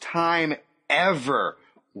first time ever,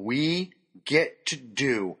 we get to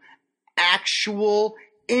do actual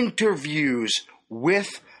interviews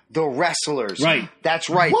with the wrestlers. Right. That's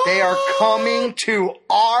right. What? They are coming to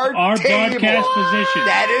our table. Broadcast position.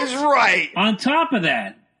 That is right. On top of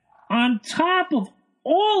that, on top of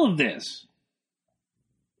all of this,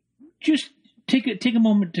 just take a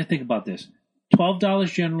moment to think about this.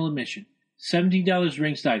 $12 general admission. $17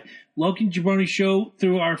 ringside. Loki and Jabroni Show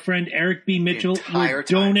through our friend Eric B. Mitchell. We're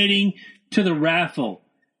donating to the raffle.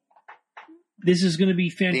 This is going to be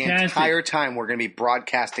fantastic. The entire time we're going to be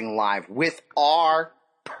broadcasting live with our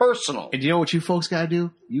personal. And you know what you folks got to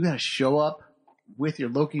do? You got to show up with your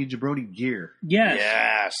Loki and Jabroni gear. Yes.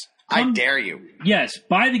 Yes. I dare you. Yes.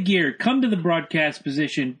 Buy the gear. Come to the broadcast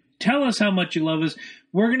position. Tell us how much you love us.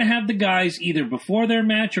 We're going to have the guys either before their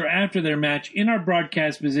match or after their match in our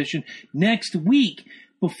broadcast position next week.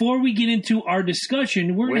 Before we get into our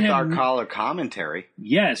discussion, we're going to have our color commentary.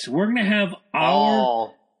 Yes, we're going to have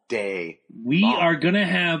all day. We are going to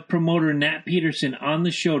have promoter Nat Peterson on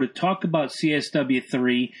the show to talk about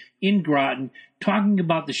CSW3 in Groton, talking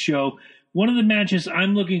about the show. One of the matches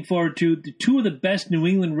I'm looking forward to, the two of the best New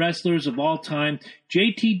England wrestlers of all time.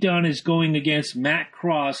 JT Dunn is going against Matt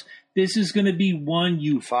Cross. This is going to be one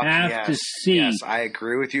you have to see. Yes, I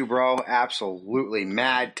agree with you, bro. Absolutely.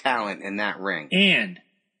 Mad talent in that ring. And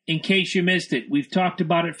in case you missed it, we've talked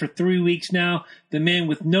about it for 3 weeks now. The man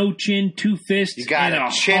with no chin, 2 fists, you gotta and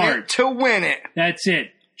a chin heart. It to win it. That's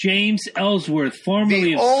it. James Ellsworth,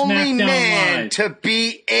 formerly of SmackDown The only man Live. to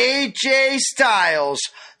beat AJ Styles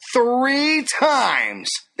 3 times.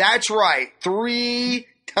 That's right. 3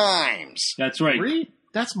 times. That's right. 3?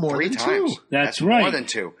 That's more 3 than times. 2. That's right. More than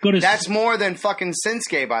 2. That's more than fucking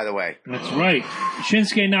Shinsuke, by the way. That's right.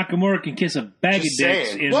 Shinsuke Nakamura can kiss a bag Just of dicks.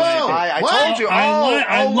 saying. In my I told you.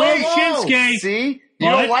 I love Shinsuke. See? You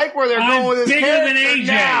don't like where they're going with his bigger character than AJ.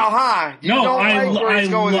 now, huh? You don't like where he's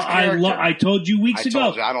going with his character. I told you weeks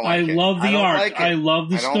ago. I don't like it. love the I don't arc. like it. I love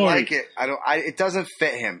the story. I don't like it. It doesn't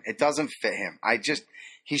fit him. It doesn't fit him.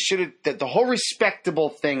 He should have, the whole respectable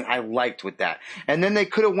thing I liked with that. And then they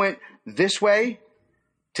could have went this way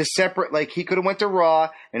to separate, like he could have went to Raw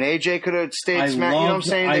and AJ could have stayed Smack. You know what I'm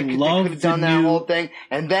saying? They could have done that whole thing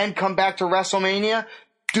and then come back to WrestleMania,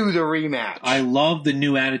 do the rematch. I love the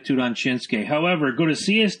new attitude on Shinsuke. However, go to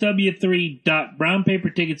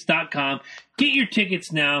csw3.brownpapertickets.com. Get your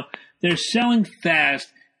tickets now. They're selling fast.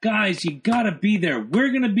 Guys, you got to be there.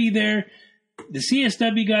 We're going to be there. The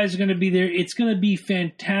CSW guys are going to be there. It's going to be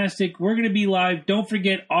fantastic. We're going to be live. Don't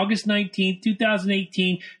forget, August 19th,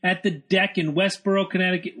 2018, at the Deck in Westbrook,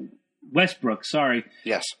 Connecticut. Westbrook, sorry.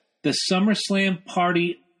 Yes. The SummerSlam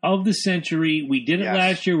party of the century. We did it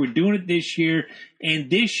last year. We're doing it this year.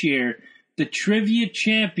 And this year, the trivia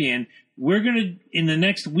champion, we're going to, in the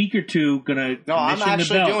next week or two, going to No, I'm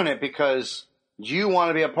actually doing it because you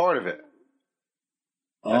want to be a part of it.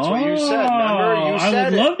 That's what you said. Remember? You said I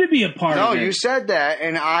would love to be a part of it. No, you said that,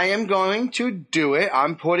 and I am going to do it.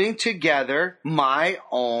 I'm putting together my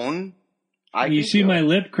own. You see my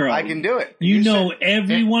lip curl. I can do it. You know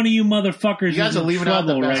every one of you motherfuckers is in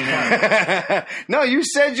trouble right now. No, you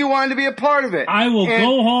said you wanted to be a part of it. I will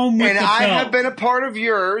go home with the belt. And I have been a part of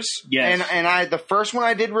yours. Yes. And the first one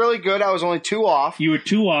I did really good. I was only 2 off. You were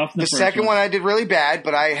 2 off. The second one I did really bad,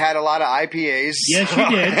 but I had a lot of IPAs. Yes, you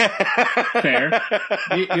did. Fair.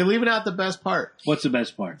 You're leaving out the best part. What's the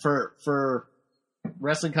best part? For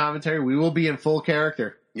wrestling commentary, we will be in full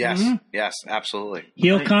character. Yes, yes, absolutely.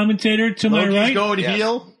 Heel commentator to my right. Going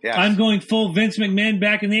heel. Yes. I'm going full Vince McMahon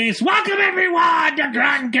back in the 80s. Welcome everyone to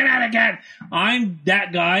Groton, Connecticut. I'm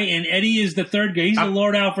that guy, and Eddie is the third guy. He's the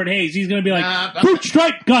Lord Alfred Hayes. He's going to be like, fruit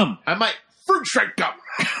stripe gum. I might fruit stripe gum.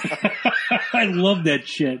 I love that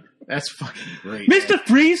shit. That's fucking great. Mr.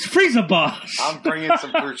 Freeze, Freezer Boss. I'm bringing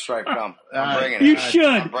some fruit stripe gum. I'm bringing it. You should.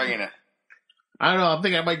 I'm bringing it. I don't know. I'm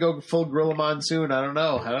thinking I might go full Gorilla Monsoon. I don't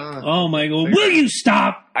know. Oh, my God. Will you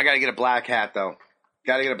stop? I got to get a black hat, though.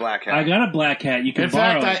 Got to get a black hat. I got a black hat. You can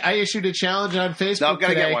borrow. In fact, I issued a challenge on Facebook. No, I've got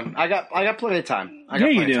to today. get one. I got plenty of time.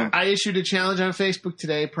 You do. I issued a challenge on Facebook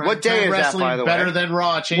today. Prime What day is that, by the way? Better than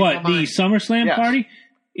Raw. What, the SummerSlam party?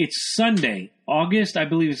 It's Sunday, August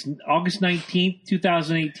 19th,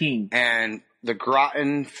 2018. And the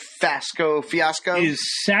Groton fiasco is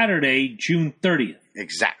Saturday, June 30th.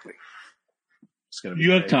 Exactly. It's gonna be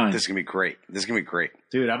You have great. time. This is gonna be great. This is gonna be great.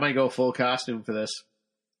 Dude, I might go full costume for this.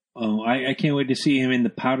 Oh, I can't wait to see him in the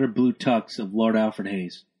powder blue tux of Lord Alfred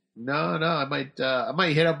Hayes. No, I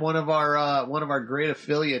might hit up one of our great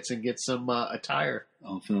affiliates and get some attire.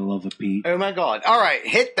 Oh, for the love of Pete. Oh my God! All right,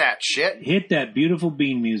 hit that shit. Hit that beautiful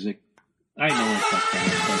bean music. I know what fuck that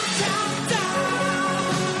is.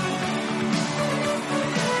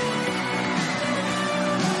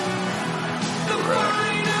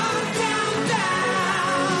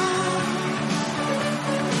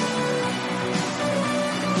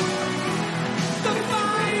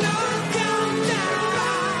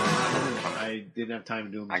 I didn't have time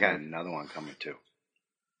to do them. I got another one coming too.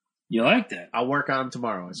 You like that? I'll work on them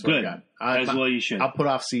tomorrow. I swear Good. to God. As well you should. I'll put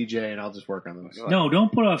off CJ and I'll just work on those. No,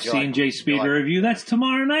 don't put off You like- C&J Speed you like- Review. That's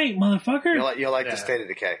tomorrow night, motherfucker. You'll like Yeah. the State of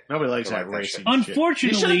Decay. Nobody likes You that like that racing. shit. shit. You should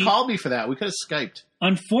Unfortunately- have called me for that. We could have Skyped.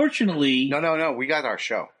 Unfortunately, No. We got our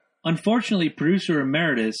show. producer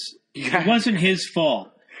emeritus, Yeah. it wasn't his fault.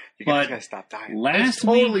 You guys But gotta stop dying. Last It's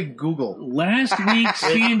totally week, Google. last week's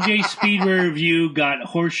C&J Speedway Review got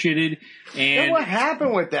horseshitted, and What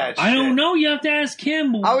happened with that? I shit? don't know. You have to ask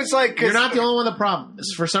him. I was like, 'cause- You're not the only one with the problem.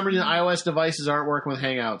 For some reason, iOS devices aren't working with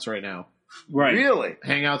Hangouts right now. right. really.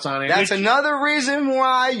 Hangouts on That's Android. another reason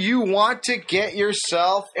why you want to get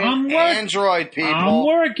yourself an Android, people. I'm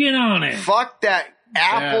working on it. Fuck that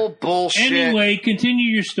Apple bullshit. Anyway,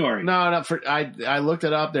 continue your story. No. I looked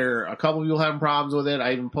it up. There are a couple people having problems with it.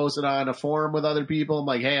 I even posted on a forum with other people. I'm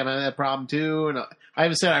like, hey, I'm having that problem too. And I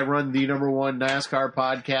even said I run the #1 NASCAR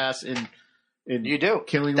podcast in You do.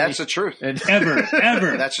 Killingly. That's the truth. And Ever.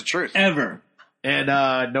 That's the truth. Ever. and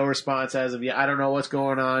no response as of yet. I don't know what's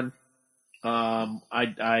going on.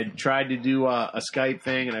 I tried to do a Skype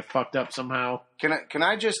thing and I fucked up somehow. Can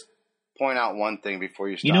I just point out one thing before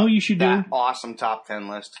you start? You know what you should that do? awesome top 10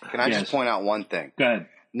 list? Can I Yes. just point out one thing? Go ahead.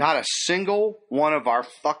 Not a single one of our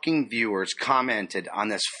fucking viewers commented on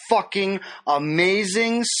this fucking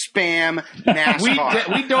amazing spam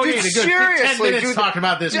NASCAR. We donated a good 10 seriously, minutes dude. talking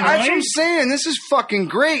about this. That's what Right? I'm saying. This is fucking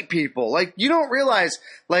great, people. Like, you don't realize,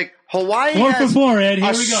 like, Hawaii 4 for has 4, Ed. Here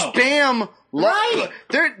a we go. spam. Right.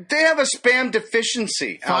 They have a spam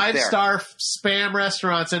deficiency out there. 5-star spam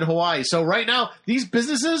restaurants in Hawaii. So right now, these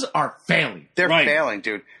businesses are failing. They're Right. failing,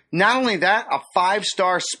 dude. Not only that, a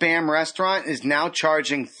 5-star spam restaurant is now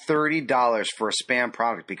charging $30 for a spam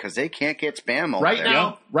product because they can't get spam over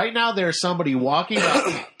there. Right now, there's somebody walking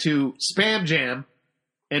up to Spam Jam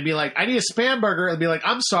and be like, I need a spam burger. And be like,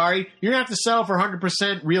 I'm sorry, you're going to have to settle for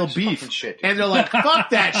 100% real beef. fucking shit. And they're like, fuck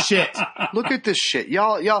that shit. Look at this shit.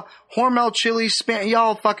 Y'all, Hormel chili spam,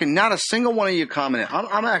 y'all fucking, not a single one of you commented.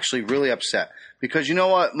 I'm actually really upset because you know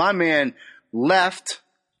what? My man left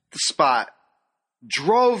the spot,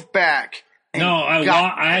 drove back. And No, I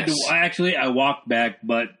had to. this. I walked back,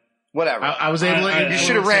 but Whatever. I was able to. you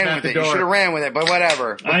should have ran with it. You should have ran with it, but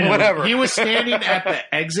whatever. I know. Whatever. He was standing at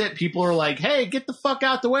the exit. People were like, hey, get the fuck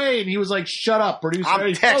out the way. And he was like, shut up, producer. I'm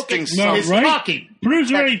He's texting focused. no, He's right? talking.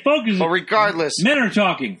 Producer already focused. But regardless, Men are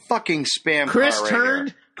talking. fucking spam. Chris car right here.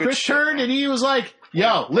 turned. Good Chris shit, turned, man. and he was like,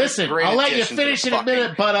 yo, listen, Great I'll let you addition to finish the in a fucking-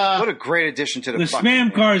 minute, but What a great addition to the The fucking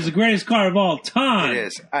spam car is the greatest car of all time. It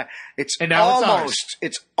is. It's And now it's almost.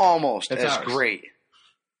 It's almost It's as ours. great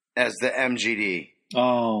as the MGD.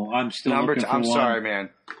 Oh, I'm still Number looking two. for I'm one. sorry, man.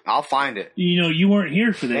 I'll find it. You know, you weren't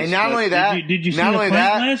here for this. And not but only that, did you see not the only pint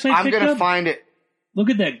that, glass I I'm picked gonna up? find it. Look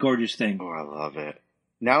at that gorgeous thing. Oh, I love it.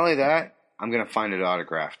 Not only that, I'm gonna find it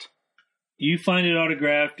autographed. You find it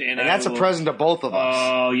autographed, and And that's I a will- present to both of us.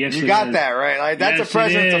 Oh, yes, you it got is. that right. Like that's Yes, a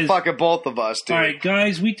present it to is. fucking both of us, dude. All right,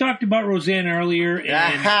 guys, we talked about Roseanne earlier and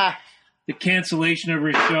Aha. the cancellation of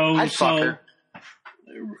her show. I'd fuck her.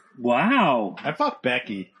 Wow. I fucked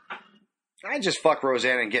Becky. I just fuck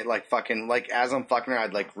Roseanne and get like fucking like as I'm fucking her,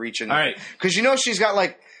 I'd like reach in. All right. Because you know she's got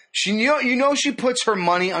like she puts her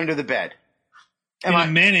money under the bed. In a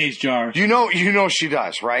mayonnaise jar. You know she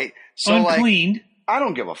does, right? So Uncleaned. like I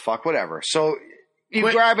don't give a fuck, whatever. So you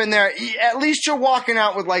Wait. grab in there. At least you're walking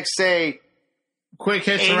out with like say Quick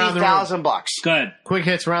hits around the room. $80,000. Go ahead. Quick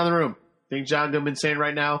hits around the room. Think John Goodman's saying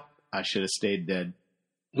right now, I should have stayed dead.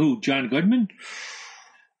 Who, John Goodman?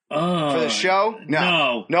 For the show?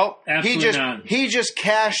 No. Nope. Absolutely He just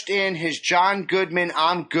cashed in his John Goodman,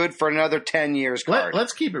 I'm good for another 10 years card.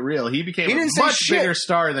 Let's keep it real. He became He a didn't say much shit. bigger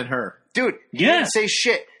star than her. Dude, he Yeah. didn't say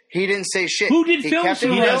shit. He didn't say shit. Who did He film kept it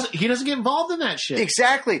so He real. well? doesn't get involved in that shit.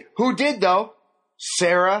 Exactly. Who did, though?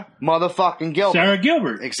 Sarah motherfucking Gilbert. Sarah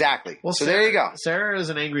Gilbert. Exactly. Well, so Sarah, there you go. Sarah is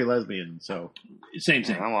an angry lesbian, so Same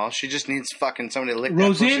thing. Oh, well, she just needs fucking somebody to lick that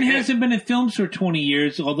Roseanne pussy good. hasn't been in films for 20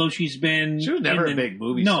 years, although she's been... She was never in a big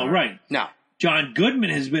movie No, star. right. No. John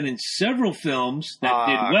Goodman has been in several films that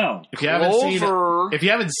did well. If you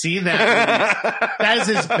haven't seen that movie, that is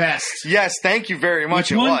his best. Yes, thank you very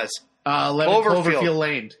much. Which one? It was 11 Cloverfield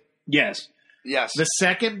Lane. Yes. Yes. The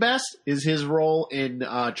second best is his role in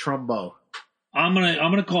Trumbo. I'm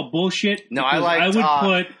gonna call bullshit. No, because I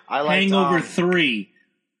would put Hangover 3,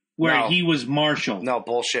 where No. he was Marshall. No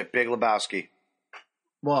bullshit. Big Lebowski.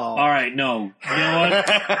 Well, All right, no. You know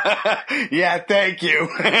what? Yeah, thank you.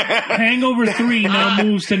 Hangover 3 now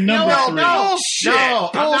moves to number 3. Bullshit. No,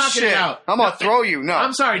 I'm knocking Bullshit. it out. I'm gonna throw you. No.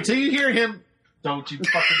 I'm sorry. Till you hear him, don't you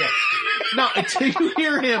fucking get. No, until you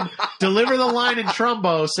hear him deliver the line in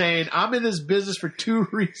Trumbo saying, "I'm in this business for 2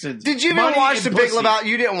 reasons." Did you even Money watch and the Big pussy. Lebowski?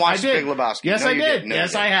 You didn't watch I the did. Big Lebowski. Yes, No, I you did. didn't. No,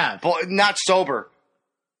 Yes, you I didn't. have. Not sober.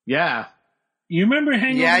 Yeah. You remember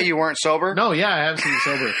Hangover? Yeah, you weren't sober. No, yeah, I have seen it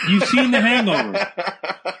sober. You've seen The Hangover.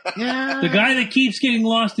 Yeah. The guy that keeps getting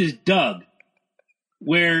lost is Doug,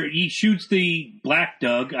 where he shoots the Black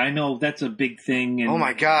Doug. I know that's a big thing. And Oh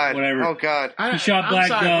my god. Whatever. Oh god. He shot Black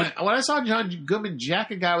Doug. When I saw John Goodman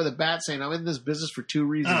jack a guy with a bat saying, "I'm in this business for 2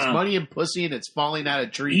 reasons: money and pussy, and it's falling out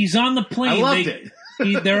of trees." He's on the plane. I loved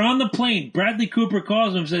it. They're on the plane. Bradley Cooper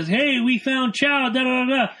calls him and says, "Hey, we found Chow. Da da da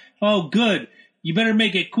da. Oh, good. You better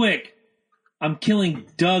make it quick. I'm killing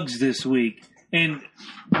Dougs this week." And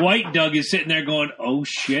White Doug is sitting there going, "Oh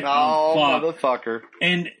shit! Oh, fuck." motherfucker.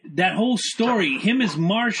 And that whole story, him as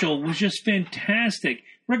Marshall, was just fantastic.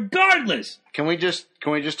 Regardless, Can we just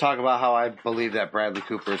talk about how I believe that Bradley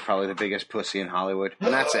Cooper is probably the biggest pussy in Hollywood?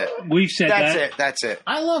 And that's it. we've said That's that. it. That's it.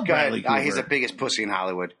 I love Go Bradley ahead. Cooper. He's the biggest pussy in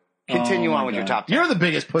Hollywood. Continue Oh, on my with your God. top 10. You're the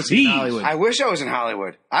biggest pussy in These. Hollywood. I wish I was in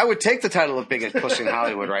Hollywood. I would take the title of biggest pussy in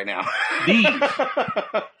Hollywood right now. These.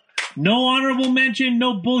 No honorable mention,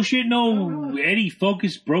 no bullshit, no Eddie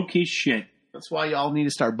Focus broke his shit. That's why y'all need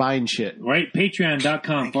to start buying shit. Right?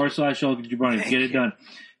 Patreon.com/Loki and Jabroni. Get it done.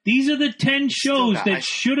 These are the 10 shows got- that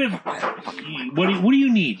should have. What do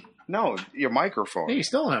you need? No, your microphone. Hey, you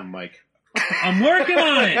still don't have a mic. I'm working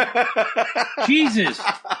on it. Jesus.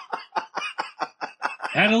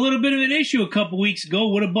 Had a little bit of an issue a couple weeks ago.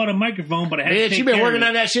 Would have bought a microphone, but I had to Bitch, take you've been care working of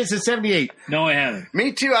on it. that shit since '78. No, I haven't.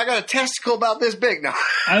 Me too. I got a testicle about this big now.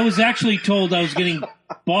 I was actually told I was getting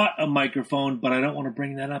bought a microphone, but I don't want to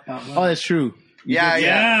bring that up out loud. Oh, that's true.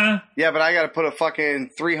 Yeah. Yeah, but I got to put a fucking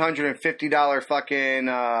 $350 fucking.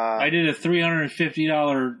 I did a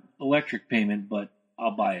 $350 electric payment, but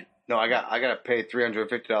I'll buy it. No, I got to pay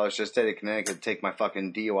 $350 to the state of Connecticut to take my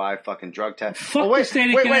fucking DUI fucking drug test. Fuck Oh, the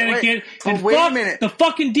state of Connecticut. But And wait a fuck minute. the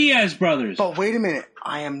fucking Diaz brothers. But wait a minute.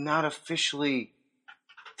 I am not officially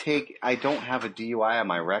I don't have a DUI on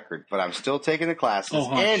my record, but I'm still taking the classes,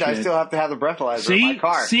 Oh, and I shit. still have to have the breathalyzer See? in my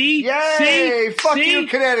car. See? Yay! See? Fuck See? you,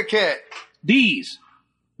 Connecticut. These.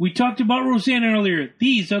 We talked about Roseanne earlier.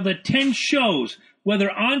 These are the 10 shows, whether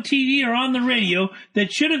on TV or on the radio,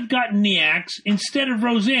 that should have gotten the axe instead of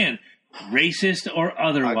Roseanne. Racist or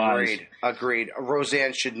otherwise. Agreed.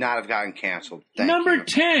 Roseanne should not have gotten canceled. Thank Number you.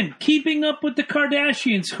 10, Keeping Up with the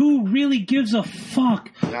Kardashians. Who really gives a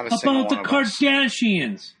fuck Not a single about the one of us.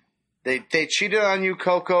 Kardashians? They cheated on you,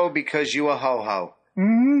 Coco, because you a ho-ho.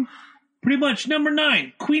 Mm-hmm. Pretty much. Number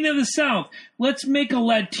 9, Queen of the South. Let's make a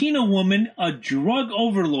Latina woman a drug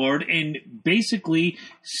overlord and basically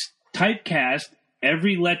typecast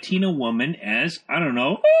every Latina woman as, I don't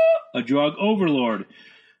know, a drug overlord.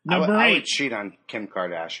 Number I 8, would cheat on Kim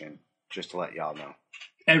Kardashian, just to let y'all know.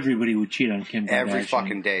 everybody would cheat on Kim Kardashian. Every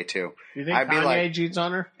fucking day, too. You think I'd be Kanye like, cheats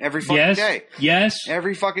on her? every fucking Yes. day. Yes.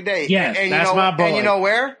 Every fucking day. Yes, and that's you know, my boy. And you know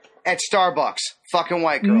where? At Starbucks. Fucking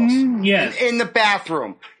white girls. Yes. In the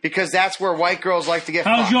bathroom. Because that's where white girls like to get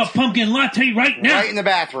How's fucked. your pumpkin latte right now? Right in the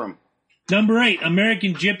bathroom. Number 8,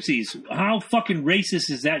 American Gypsies. How fucking racist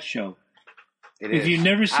is that show? It If is. you've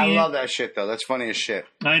never seen I it- love that shit, though. That's funny as shit.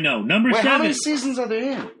 I know. Number Wait, 7. how many seasons are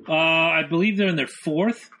there in? I believe they're in their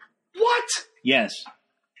 4th. What? Yes.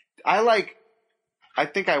 I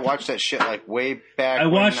think I watched that shit like way back. I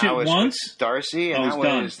watched when I it was once. with Darcy, and I was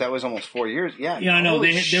done. that was almost 4 years. Yeah, Yeah, I know.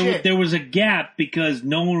 Holy shit. There was a gap because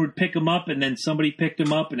no one would pick them up, and then somebody picked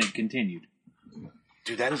them up, and it continued.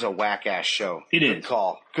 Dude, that is a whack ass show. It Good is.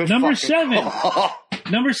 call. Good Number fucking 7. call.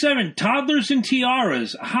 Number 7, Toddlers and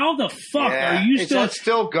Tiaras. How the fuck Yeah. are you Is still? that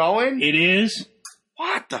still going? It is.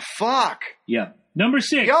 What the fuck? Yeah. Number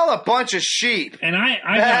 6. Y'all a bunch of sheep. And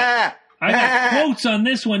I got quotes on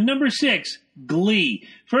this one. Number 6, Glee.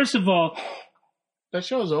 First of all, That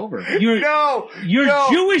show's over. your No,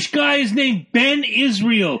 Jewish guy is named Ben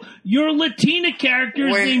Israel. Your Latina character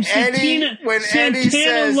is named Eddie Santana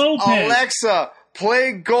says, Lopez. Alexa,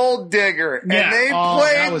 play Gold Digger, Yeah. and they Oh,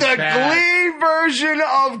 played that was the bad. Glee version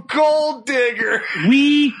of Gold Digger.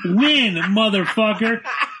 We win, motherfucker.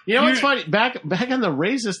 You know what's funny? Back on the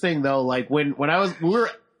racist thing though, like when we were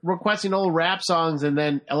requesting old rap songs, and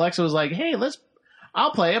then Alexa was like, "Hey,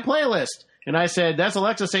 I'll play a playlist," and I said, "That's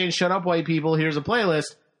Alexa saying, shut up, white people. Here's a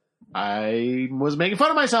playlist." I was making fun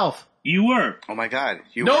of myself. You were. Oh my God!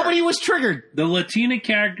 Nobody was triggered. The Latina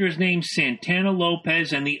character is named Santana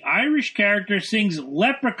Lopez, and the Irish character sings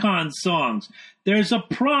leprechaun songs. There's a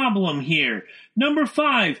problem here. Number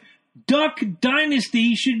 5, Duck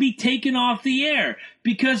Dynasty should be taken off the air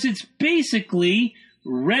because it's basically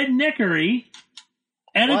redneckery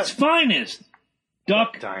at its finest.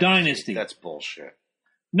 Duck Dynasty. That's bullshit.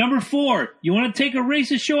 Number 4, you want to take a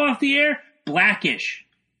racist show off the air? Blackish.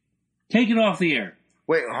 Take it off the air.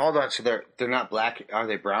 Wait, hold on. So they're not black. Are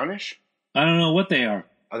they brownish? I don't know what they are.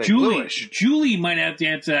 Are they bluish? Julie might have to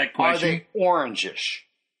answer that question. Are they orangish?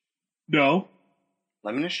 No.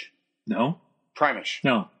 Lemonish? No. Primish?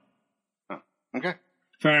 No. Oh, okay.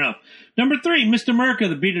 Fair enough. Number 3, Mr. Merca,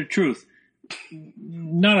 the Beat of Truth.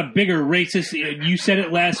 Not a bigger racist. You said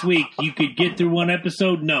it last week. You could get through one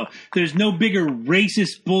episode. No. There's no bigger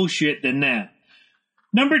racist bullshit than that.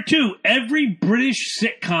 Number 2, every British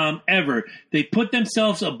sitcom ever, they put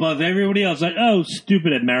themselves above everybody else. Like, oh,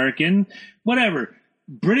 stupid American. Whatever.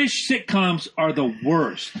 British sitcoms are the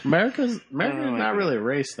worst. America's not really a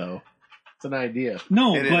race, though. It's an idea.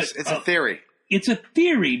 No, It's a theory. It's a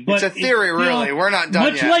theory, but... It's a theory, really. We're not done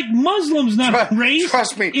much yet. like Muslims not a race.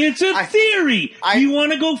 Trust me. It's a theory. You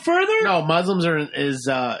want to go further? No, Muslims it's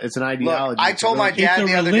an ideology. Look, I told my dad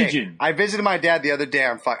the other day. I visited my dad the other day.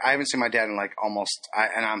 I haven't seen my dad in like almost...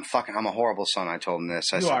 I'm a horrible son. I told him this.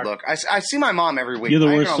 I said, look, I see my mom every week. You're the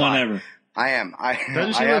worst son ever. I am.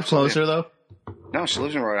 Doesn't she live closer, though? No, she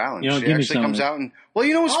lives in Rhode Island. You know, She actually comes out and... Well,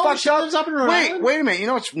 you know what's fucked up? Lives up in Rhode Island? Wait a minute. You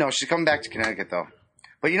know what's... No, she's coming back to Connecticut, though.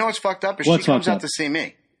 But you know what's fucked up? Is What's she comes fucked out up? to see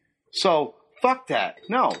me. So, fuck that.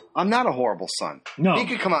 No, I'm not a horrible son. No. He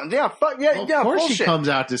could come out. Yeah, fuck. Yeah, Well, yeah, of course bullshit. she comes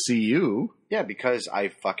out to see you. Yeah, because I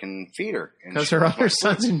fucking feed her. Because her other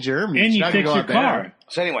son's in Germany. And She's you not gonna fix go your out there. car.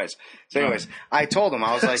 So anyways, I told him,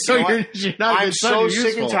 I was like, So you know what? you're not a I'm good son, so you're sick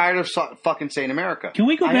useful. and tired of fucking saying America. Can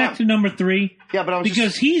we go I back am. to number 3? Yeah, but I'm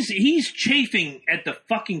because he's chafing at the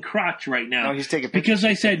fucking crotch right now. No, he's taking pictures. Because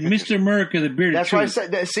I said Mr. Merca, the bearded That's why I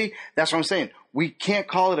truth. said. See, that's what I'm saying. We can't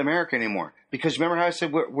call it America anymore because remember how I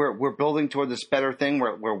said we're building toward this better thing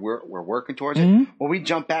where we're working towards it. Well, we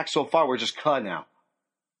jump back so far, we're just now.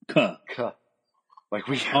 Cuh. Like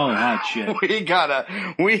we. Oh, hot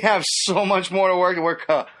shit. We have so much more to work. We're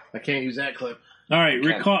I can't use that clip. All right,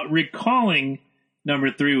 recalling number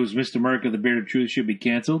 3 was Mr. Merca, the Bearded Truth should be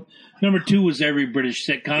canceled. Number 2 was every British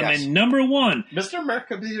sitcom. Yes. And number 1, Mr.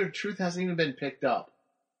 America, the truth hasn't even been picked up.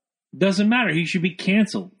 doesn't matter. He should be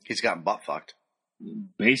canceled. He's got butt fucked.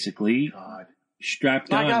 Basically, God.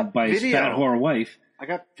 strapped I on got by his video. fat whore wife. I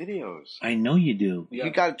got videos. I know you do. He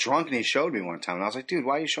got drunk and he showed me one time, and I was like, "Dude,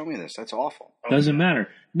 why are you showing me this? That's awful." Doesn't matter.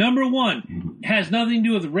 Number 1 has nothing to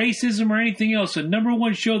do with racism or anything else. A number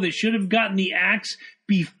 1 show that should have gotten the axe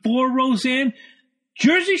before Roseanne,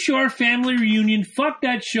 Jersey Shore Family Reunion. Fuck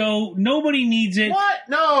that show. Nobody needs it. What?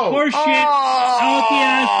 No. Horse shit. Out the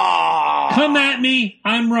ass. Come at me.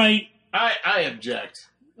 I'm right. I object.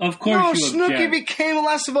 Of course No, you Snooki object. became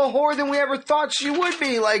less of a whore than we ever thought she would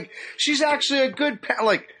be. Like, she's actually a good parent.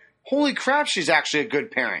 Like, holy crap, she's actually a good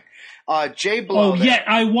parent. Jay Blow. Oh, yeah,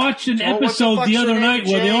 I watched an what the episode fuck's the her other name? night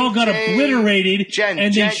where they all got obliterated,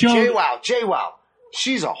 and they showed... JWoww.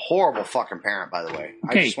 She's a horrible fucking parent, by the way.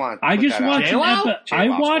 Okay, I just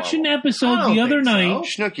watched an episode the other night.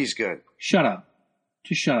 Snooki's good. Shut up.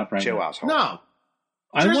 Just shut up right now. JWoww's horrible. No.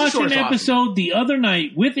 I Jersey watched Shore's an awesome. episode the other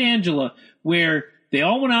night with Angela where they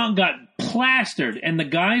all went out and got plastered, and the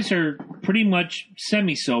guys are pretty much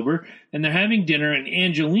semi-sober, and they're having dinner, and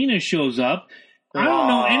Angelina shows up. I don't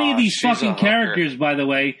know any of these she's a fucking hooker. characters, by the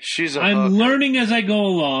way. She's a I'm hooker. learning as I go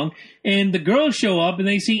along, and the girls show up, and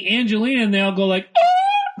they see Angelina, and they all go like,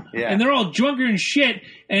 "Ah!" Yeah. And they're all drunker and shit,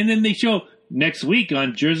 and then they show... Next week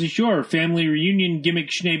on Jersey Shore, family reunion, gimmick,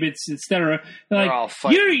 schnabbits, etc. They're They're all like,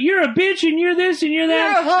 fighting. you're a bitch and you're this and you're You're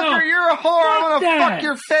that. a hooker. No, You're a whore. I'm fuck going to that. fuck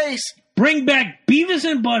your face. Bring back Beavis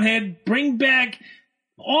and Butthead. Bring back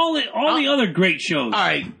all the other great shows. All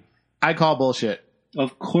right. I call bullshit.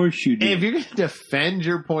 Of course you do. If you're going to defend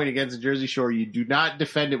your point against the Jersey Shore, you do not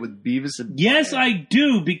defend it with Beavis and Yes, Butthead. I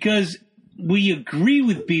do, because we agree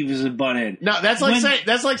with Beavis and Butthead. No, that's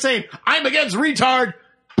like saying I'm against retard.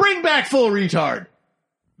 Bring back full retard.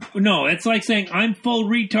 No, it's like saying I'm full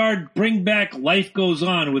retard. Bring back Life Goes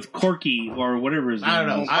On with Corky or whatever his name I don't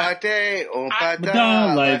know. is.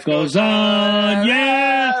 Life goes on,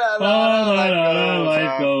 yeah.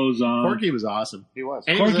 Life goes on. Corky was awesome. He was.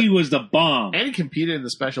 And Corky was the bomb. and he competed in the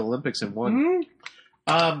Special Olympics and won.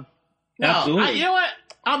 No, Absolutely. you know what?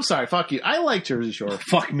 I'm sorry. Fuck you. I like Jersey Shore.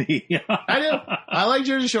 Fuck me. I do. I like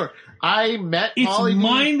Jersey Shore. I met It's Pauly D.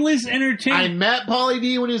 mindless I entertainment. met Pauly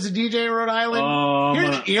D when he was a DJ in Rhode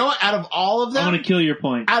Island. You know what? Out of all of them, I'm going to kill your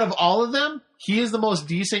point. out of all of them, he is the most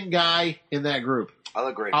decent guy in that group. I'll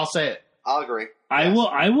agree. I'll say it. I'll agree. I Yes.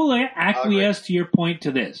 will acquiesce to your point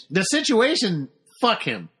to this. The situation, fuck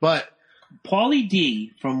him. But Pauly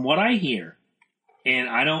D, from what I hear, and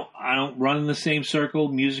I don't run in the same circle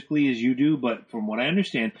musically as you do, but from what I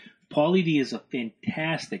understand, Pauly D is a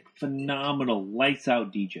fantastic, phenomenal, lights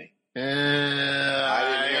out DJ. I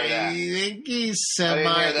didn't hear that. I think he's I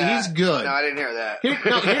didn't hear that. He's good. No, I didn't hear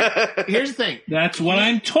that. Here's the thing. That's what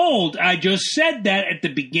I'm told. I just said that at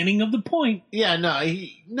the beginning of the point. Yeah,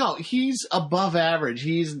 he's above average.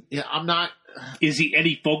 I'm not. Is he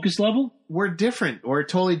Eddie Focus level? We're different. We're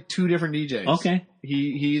totally two different DJs. Okay.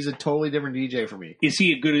 He's a totally different DJ for me. Is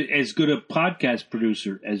he as good a podcast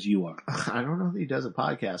producer as you are? I don't know if he does a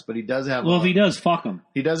podcast, but he does have. Well, if he does, fuck him.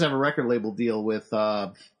 He does have a record label deal with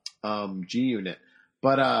G Unit,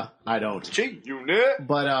 but I don't. G-Unit.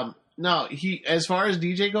 But no, he as far as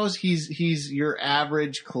DJ goes, he's your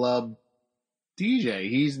average club DJ.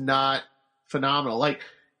 He's not phenomenal. Like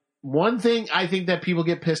one thing I think that people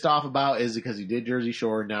get pissed off about is because he did Jersey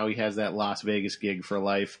Shore, now he has that Las Vegas gig for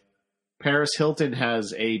life. Paris Hilton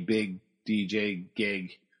has a big DJ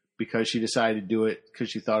gig because she decided to do it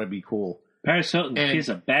because she thought it'd be cool. Paris Hilton is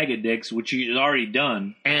a bag of dicks, which he's already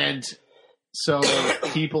done. And so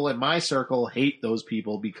people in my circle hate those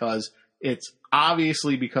people because it's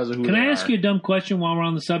obviously because of who Can they I ask are. you a dumb question while we're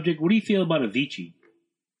on the subject? What do you feel about Avicii?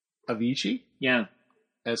 Avicii? Yeah.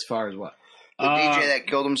 As far as what? The DJ that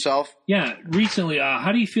killed himself. Yeah, recently.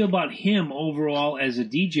 How do you feel about him overall as a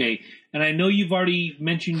DJ? And I know you've already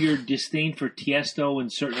mentioned your disdain for Tiesto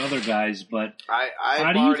and certain other guys, but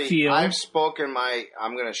how do you feel? I've spoken my.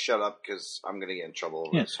 I'm going to shut up because I'm going to get in trouble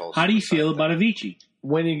over this whole. How do you feel suicide about Avicii?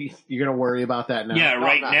 When you're going to worry about that now? Yeah,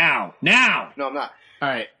 right I'm now. Now. thing. No, I'm not. All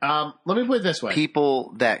right. Let me put it this way.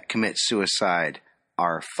 People that commit suicide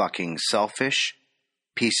are fucking selfish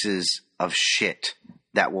pieces of shit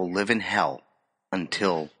that will live in hell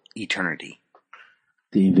until eternity.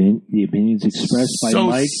 The opinions expressed by So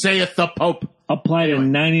Mike saith the Pope. apply to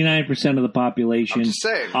 99% of the population. I'm just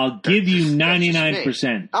saying. I'll give you That's just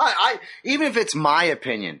 99%. me. I even if it's my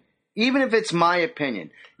opinion,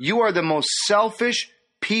 you are the most selfish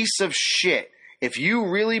piece of shit if you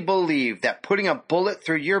really believe that putting a bullet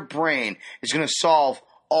through your brain is going to solve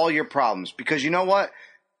all your problems. Because you know what?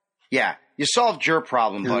 Yeah, you solved your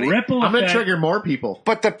problem, buddy. Ripple I'm going to effect. trigger more people.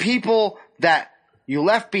 But the people that you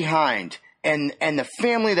left behind and the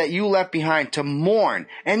family that you left behind to mourn,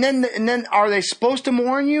 and then are they supposed to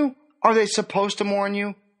mourn you? Are they supposed to mourn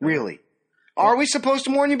you? Really? Are we supposed to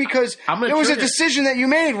mourn you? Because it was a decision that you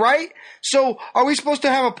made, right? So are we supposed to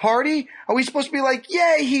have a party? Are we supposed to be like,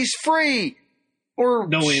 yay, he's free? Or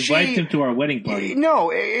No, we invite them to our wedding party.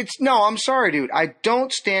 No, I'm sorry, dude. I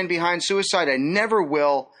don't stand behind suicide. I never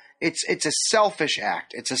will. It's a selfish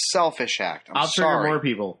act. It's a selfish act. I'll trigger sorry. more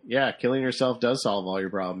people. Yeah, killing yourself does solve all your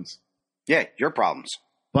problems. Yeah, your problems.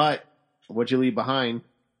 But what you leave behind.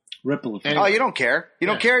 Ripple effect. Anyway. Oh, you don't care. You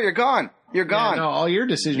don't care. You're gone. You're gone. Yeah, no, all your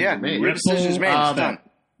decisions are made. your decision's made. It's done.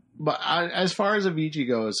 But as far as Avicii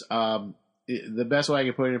goes, the best way I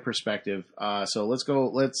can put it in perspective. So let's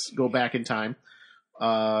go back in time.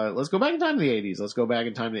 Let's go back in time to the 80s. Let's go back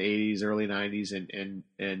in time to the 80s, early 90s,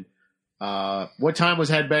 and what time was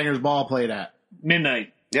Headbangers Ball played at?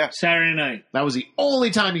 Midnight. Yeah. Saturday night. That was the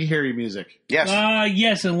only time you could hear your music. Yes.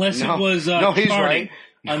 Yes, unless No. it was No, he's charting. right.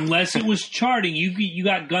 Unless it was charting. You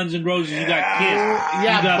got Guns N' Roses, you got Kiss, yeah, you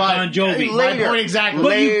got but Bon Jovi. My point exactly.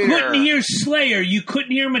 But you Later. couldn't hear Slayer, you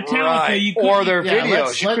couldn't hear Metallica, Right. you couldn't Or their Yeah,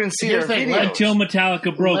 videos. You couldn't see their here's the thing, videos. until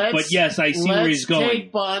Metallica broke. But yes, I see where he's going. Let's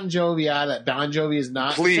take Bon Jovi out of it. Bon Jovi is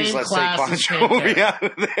not the Please, same let's take class Bon as Jovi Pantera. out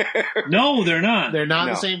of there. No, they're not. They're not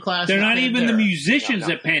No. the same class. They're as not even the Pantera. musicians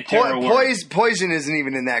that Pantera were. Poison isn't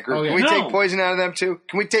even in that group. Oh, yeah. Can we No. take Poison out of them too?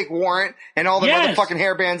 Can we take Warrant and all the Yes. motherfucking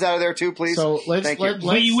hair bands out of there too, please? So let's Thank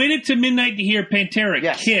you. But you waited to midnight to hear Pantera,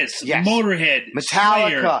 Yes. Kiss, Yes. Motorhead, Metallica,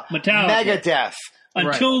 Slayer, Metallica, Megadeth.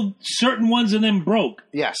 until certain ones of them broke.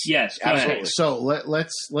 Yes. Yes, go ahead. Absolutely. So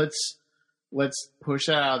let's push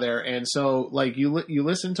that out there. And so like you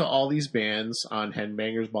listen to all these bands on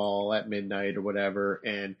Headbangers Ball at midnight or whatever,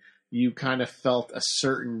 and you kind of felt a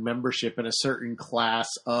certain membership in a certain class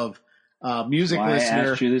of music Why I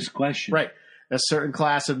listener. asked you this question. Right. A certain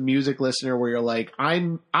class of music listener where you're like, I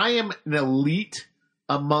am an elite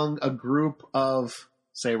among a group of,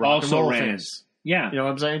 say, rock Also and roll ran. fans. Yeah. You know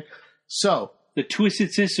what I'm saying? So the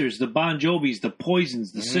Twisted Sisters, the Bon Jovis, the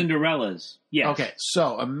Poisons, the Cinderellas. Yes. Okay,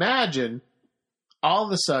 so imagine all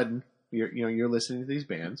of a sudden you're listening to these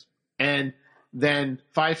bands, and then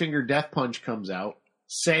Five Finger Death Punch comes out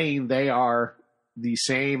saying they are the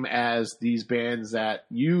same as these bands that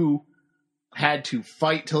you had to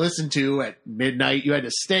fight to listen to at midnight. You had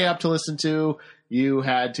to stay up to listen to. You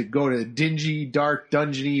had to go to dingy, dark,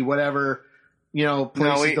 dungeony, whatever, places to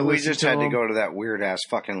listen to. We just had to them. go to that weird-ass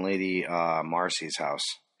fucking lady Marcy's house.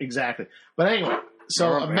 Exactly. But anyway, so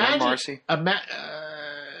Remember imagine... Marcy?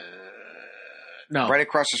 No. Right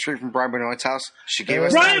across the street from Brian Benoit's house. She gave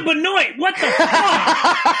us Brian Benoit, what the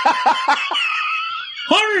fuck?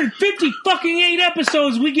 150 fucking 8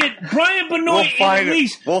 episodes. We get Brian Benoit in at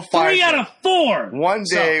least 3 out of 4. One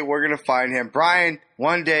day we're gonna find him, Brian.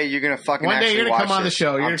 One day you're gonna fucking. One day actually you're gonna watch come on the this.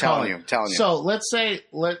 show. I'm telling you. So let's say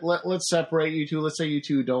let's separate you two. Let's say you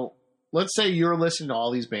two don't. Let's say you're listening to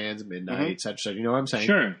all these bands at midnight, such. You know what I'm saying?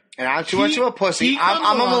 Sure. And I'm too much of a pussy.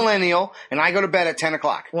 I'm a millennial, and I go to bed at 10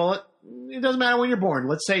 o'clock. Well, it doesn't matter when you're born.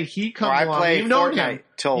 Let's say he comes I along. play You've known Fortnite him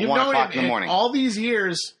till 1 o'clock in the morning. All these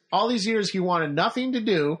years, he wanted nothing to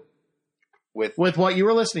do with what you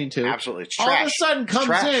were listening to. Absolutely, it's all trash. of a sudden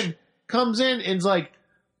It's comes in and is like,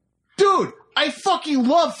 dude, I fucking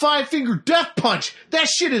love Five Finger Death Punch. That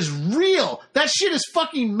shit is real. That shit is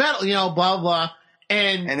fucking metal. Blah blah.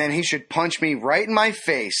 And then he should punch me right in my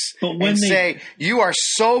face and say, "You are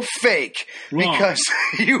so fake because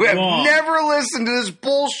you have never listened to this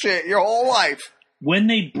bullshit your whole life." When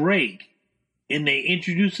they break and they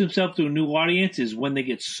introduce themselves to a new audience is when they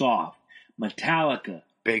get soft. Metallica.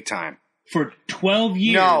 Big time. For 12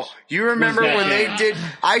 years. No, you remember when they did?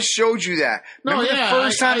 I showed you that. Remember the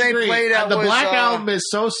first time they played that? The Black Album is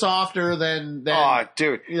so softer than. Oh,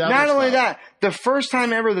 dude! Not only that, the first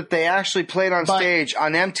time ever that they actually played on stage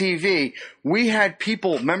on MTV, we had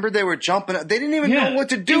people. Remember, they were jumping up. They didn't even know what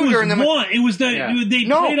to do during the. It was the they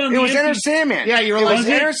played on. It was Enter Sandman. Yeah, you were like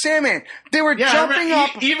Enter Sandman. They were jumping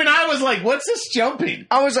up. Even I was like, "What's this jumping?"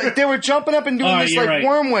 I was like, they were jumping up and doing this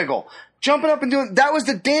worm wiggle. Jumping up and doing that was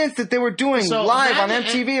the dance that they were doing live on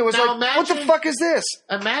MTV. It was like, what the fuck is this?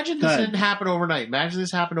 Imagine this didn't happen overnight. Imagine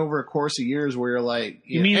this happened over a course of years where you're like,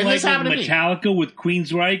 you mean like with Metallica, with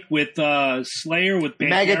Queensryche, with Slayer, with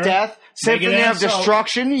Pantera? Megadeth, Symphony of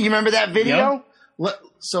Destruction. You remember that video? Yep.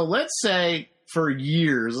 So let's say for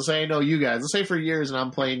years, let's say I know you guys. Let's say for years, and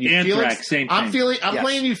I'm playing you. Anthrax, Felix, same thing. I'm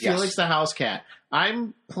playing you, Felix the House Cat.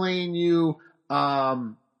 I'm playing you.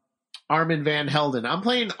 Armin Van Helden. I'm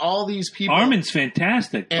playing all these people. Armin's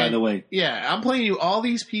fantastic, by the way. Yeah, I'm playing you all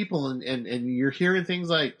these people, and you're hearing things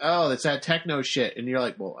like, "Oh, it's that techno shit," and you're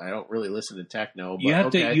like, "Well, I don't really listen to techno."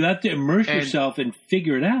 But you have to immerse yourself and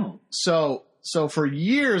figure it out. So for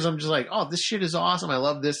years, I'm just like, "Oh, this shit is awesome. I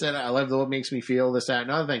love this, that. I love what makes me feel this, that,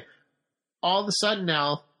 another thing." All of a sudden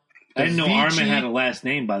now, I didn't know Armin had a last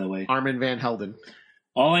name, by the way. Armin Van Helden.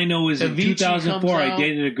 All I know is in 2004, I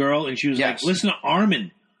dated a girl, and she was like, "Listen to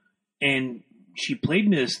Armin." And she played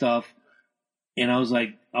me this stuff, and I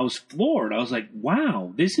was floored. I was like,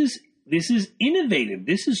 wow, this is innovative.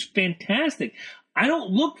 This is fantastic. I don't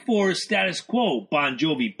look for status quo, Bon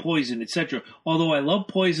Jovi, Poison, etc. Although I love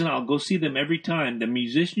Poison, I'll go see them every time. The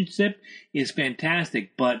musicianship is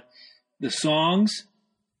fantastic, but the songs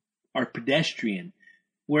are pedestrian.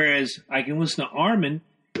 Whereas I can listen to Armin,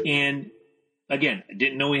 and again, I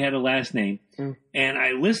didn't know he had a last name. And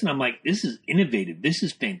I listen, I'm like, this is innovative. This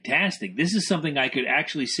is fantastic. This is something I could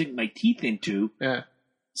actually sink my teeth into. Yeah.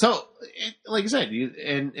 So, like I said,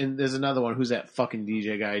 and there's another one. Who's that fucking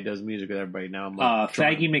DJ guy who does music with everybody now? I'm like,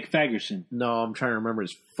 Faggy McFaggerson. No, I'm trying to remember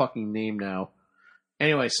his fucking name now.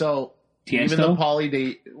 Anyway, so Tiesto? even though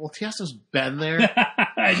Tiesto's been there.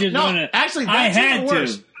 Actually, that's even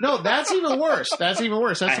worse. No, that's even worse. That's even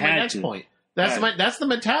worse. That's my next point. That's the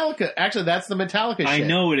Metallica. Actually, that's the Metallica shit. I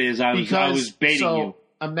know it is. I was baiting you.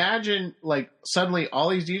 Imagine, like, suddenly all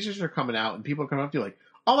these DJs are coming out and people are coming up to you like,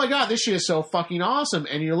 oh my god, this shit is so fucking awesome.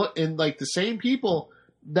 And you're and like the same people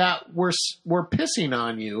that were pissing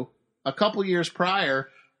on you a couple years prior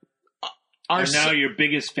are now your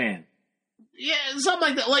biggest fan. Yeah, something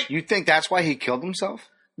like that. Like, you think that's why he killed himself?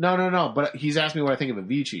 No. But he's asked me what I think of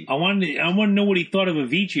Avicii. I want to know what he thought of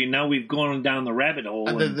Avicii, and now we've gone down the rabbit hole.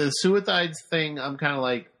 The suicides thing, I'm kind of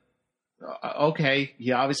like, okay,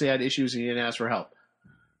 he obviously had issues and he didn't ask for help.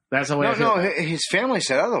 That's the way I feel. No, his family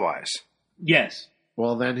said otherwise. Yes.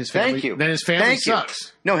 Well, then his family. Thank you. Then his family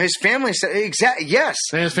sucks. No, his family said exactly. Yes,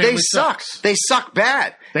 then his family sucks. They suck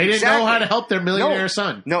bad. They didn't know how to help their millionaire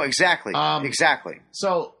son. No, exactly. Exactly.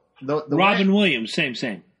 So the Robin Williams,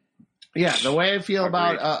 same. Yeah, the way I feel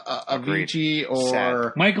about Agreed. Avicii or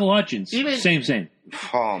Sad. Michael Hutchins, Even- same.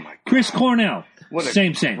 Oh my god. Chris Cornell, What a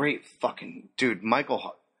same. great fucking dude, Michael.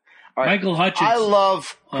 All Michael Hutchins. I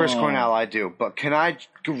love Chris Oh. Cornell, I do, but can I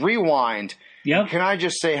rewind? Yep. Can I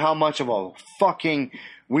just say how much of a fucking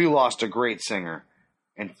we lost a great singer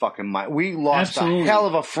and fucking we lost Absolutely. a hell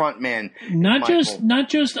of a front man. Not Michael.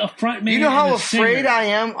 just a front man. You know and how a afraid singer. I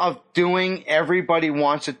am of doing Everybody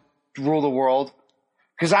Wants to Rule the World?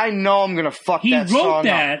 Because I know I'm going to fuck He that wrote song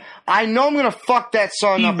that. up. I know I'm going to fuck that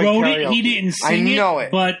song He up in wrote it. karaoke. He didn't sing I know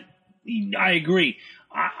it. but I agree.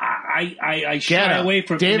 I shy Guetta. away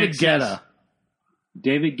from David NXS. Guetta.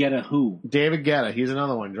 David Guetta who? David Guetta. He's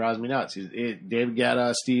another one. Drives me nuts. David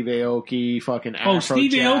Guetta, Steve Aoki, fucking Oh, Afrojack.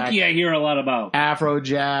 Steve Aoki I hear a lot about.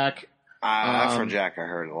 Afrojack. Afrojack I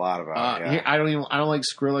heard a lot about. Yeah. I don't like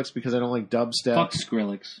Skrillex because I don't like dubstep. Fuck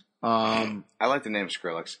Skrillex. I like the name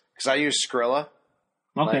Skrillex. Because I use Skrilla.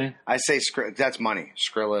 Okay. Like, I say that's money.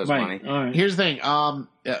 Skrilla is money. All right. Here's the thing.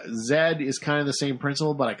 Zed is kind of the same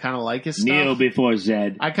principle, but I kind of like his stuff. Neo before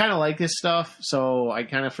Zed. I kind of like his stuff, so I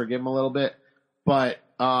kind of forgive him a little bit. But,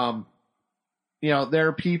 there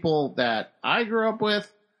are people that I grew up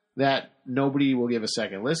with that nobody will give a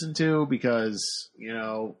second listen to because,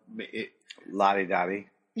 Lottie Dottie.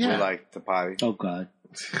 Yeah. We like the potty. Oh God.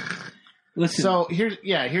 Listen. So here's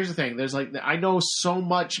the thing. There's I know so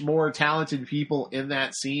much more talented people in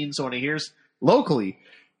that scene. So when I hear locally,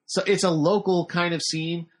 so it's a local kind of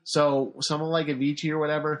scene. So someone like Avicii or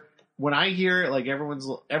whatever, when I hear it,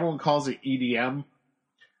 everyone calls it EDM,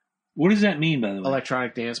 what does that mean, by the way?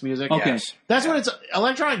 electronic dance music. Okay. Yes. That's what it's.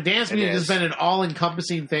 Electronic dance It music has is. been an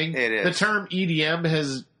all-encompassing thing. It is. The term EDM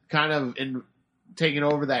has kind of taken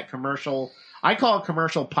over that commercial. I call it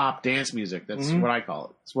commercial pop dance music. That's what I call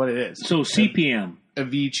it. It's what it is. So CPM.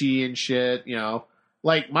 Avicii and shit,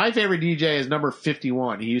 Like, my favorite DJ is number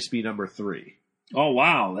 51. He used to be number 3. Oh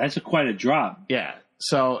wow, that's quite a drop. Yeah.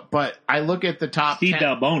 So, but I look at the top Steve 10.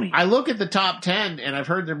 Dalboni. I look at the top 10, and I've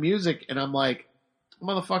heard their music, and I'm like,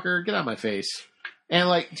 motherfucker, get out of my face. And,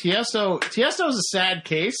 like, Tiesto's a sad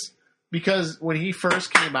case, because when he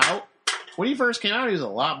first came out, he was a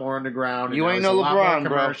lot more underground. You and ain't there no was a lot more LeBron,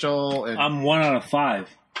 bro. commercial, and I'm 1 out of 5.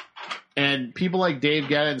 And people like Dave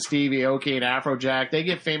Guetta and Steve Aoki and Afrojack, they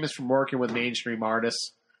get famous from working with mainstream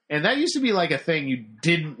artists. And that used to be like a thing you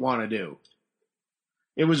didn't want to do.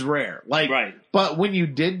 It was rare. Right. But when you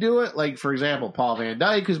did do it, like, for example, Paul Van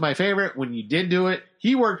Dyke, who's my favorite, when you did do it,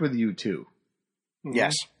 he worked with U2.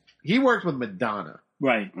 Yes. He worked with Madonna.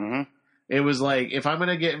 Right. Mm-hmm. It was like, if I'm going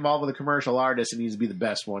to get involved with a commercial artist, it needs to be the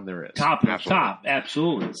best one there is. Top.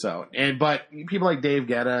 Absolutely. So, but people like Dave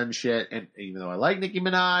Guetta and shit, and even though I like Nicki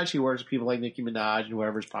Minaj, he works with people like Nicki Minaj and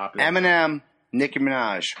whoever's popular. Eminem, Nicki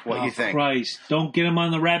Minaj. What you think? Christ. Don't get him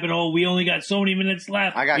on the rabbit hole. We only got so many minutes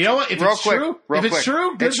left. I got You know what? If Real it's quick, true, real if it's quick.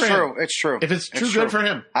 true, good it's for true. him. It's true. If it's true, good for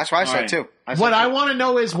him. That's what I said All right. too. What I want to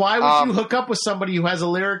know is why would you Um, hook up with somebody who has a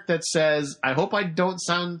lyric that says, "I hope I don't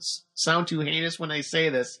sound too heinous when I say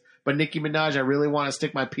this, but Nicki Minaj, I really want to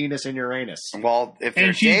stick my penis in your anus." Well, if And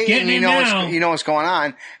they're she's dating, getting it now. you know what's going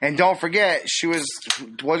on. And don't forget,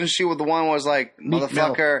 wasn't she with the one who was like, Meek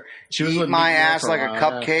motherfucker, Mill. She was eat with my Meek Mill ass for a like a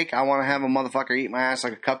while, cupcake. I want to have a motherfucker eat my ass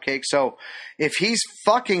like a cupcake. So if he's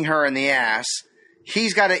fucking her in the ass,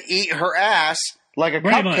 he's got to eat her ass like a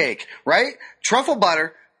Pretty cupcake, much. right? Truffle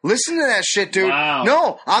butter. Listen to that shit, dude. Wow.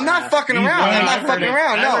 No, I'm not fucking He's around. right. I'm I've not heard fucking it.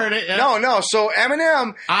 around. I've No, heard it, yeah. no. So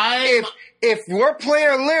Eminem, if we're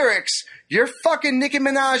playing lyrics, you're fucking Nicki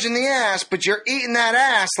Minaj in the ass, but you're eating that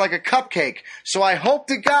ass like a cupcake. So I hope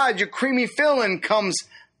to God your creamy filling comes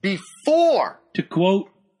before To quote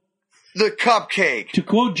the cupcake.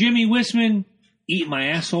 Jimmy Wisman, eat my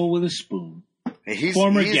asshole with a spoon. He's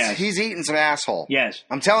guest. He's eating some asshole. Yes.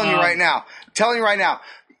 I'm telling you right now.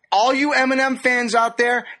 All you Eminem fans out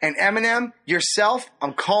there, and Eminem yourself,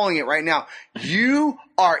 I'm calling it right now. You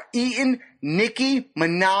are eating Nicki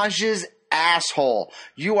Minaj's asshole.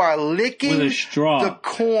 You are licking With a straw. the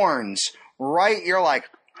corns. Right? You're like,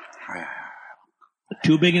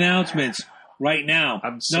 2 big announcements right now.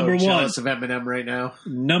 I'm so Number jealous of Eminem right now.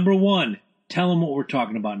 Number 1. Tell them what we're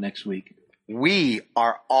talking about next week. we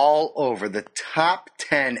are all over the top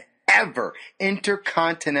 10 ever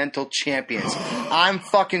Intercontinental Champions. I'm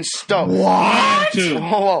fucking stoked. I am too.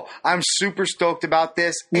 Whoa, I'm super stoked about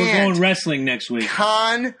this. We're and going wrestling next week.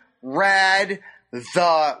 Conrad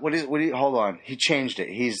hold on. He changed it.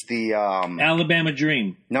 He's the Alabama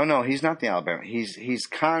Dream. No, he's not the Alabama. He's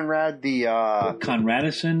Conrad the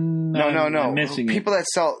Conradison? No. I'm missing People that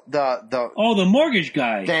sell the Oh, the mortgage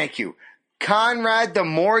guy. Thank you. Conrad the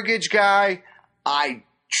mortgage guy. I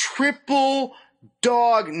triple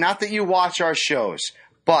dog, not that you watch our shows,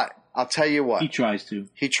 but I'll tell you what. He tries to.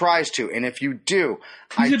 He tries to. And if you do,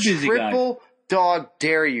 He's I a busy triple dog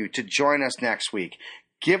dare you to join us next week.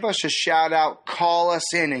 Give us a shout out, call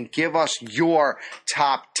us in, and give us your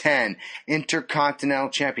top 10 Intercontinental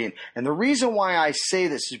Champion. And the reason why I say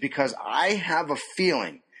this is because I have a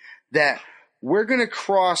feeling that we're going to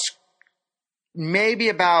cross maybe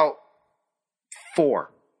about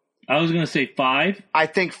 4. I was going to say 5. I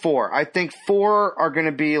think 4. I think 4 are going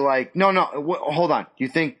to be like, no, hold on. You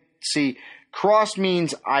think, see, cross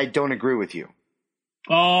means I don't agree with you.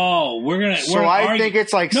 Oh, So I think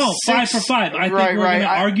it's like 5 6, for 5. I think we're going to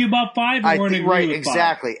argue about 5, or we're going to agree with 5.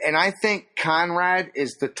 Exactly. And I think Conrad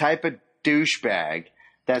is the type of douchebag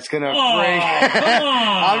that's going to bring. Come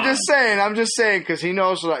on. I'm just saying, because he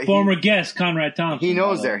knows. Former guest Conrad Thompson. He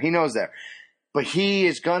knows there. But he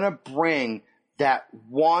is going to bring that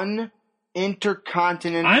one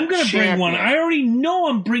Intercontinental I'm going to bring one. champion. I already know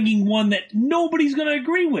I'm bringing one that nobody's going to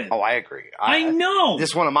agree with. Oh, I agree. I know.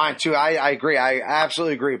 This is one of mine, too. I agree. I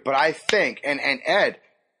absolutely agree. But I think, and Ed,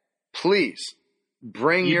 please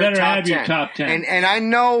bring You your better top have 10. your top 10. And I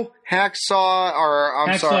know Hacksaw, or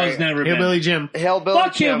I'm sorry, Hacksaw's never been. Hillbilly Jim. Hillbilly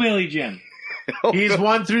Fuck Jim. Hillbilly Jim. He's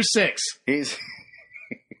 1 through 6.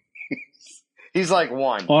 He's like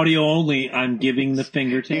 1. Audio only, I'm giving the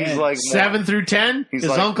finger to He's Ed. like 7 through 10 He's is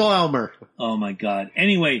like- Uncle Elmer. Oh, my God.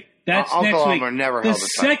 Anyway, that's Uncle next week. Elmer never the held a title.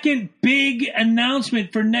 second big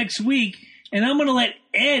announcement for next week, and I'm going to let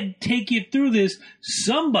Ed take you through this.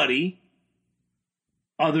 Somebody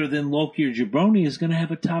other than Loki or Jabroni is going to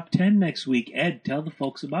have a top 10 next week. Ed, tell the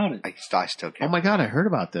folks about it. I still Oh can't. my God, I heard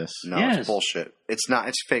about this. No, Yes. it's bullshit. It's not.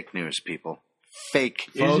 It's fake news, people. Fake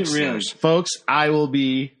Is it folks really? news. Folks, I will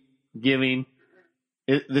be giving,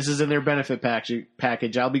 this is in their benefit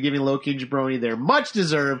package. I'll be giving Loki and Jabroni their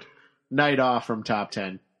much-deserved night off from top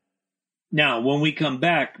 10. Now, when we come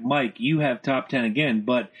back, Mike, you have top 10 again.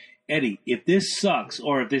 But, Eddie, if this sucks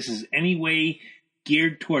or if this is any way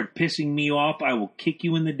geared toward pissing me off, I will kick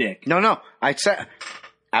you in the dick. No. I said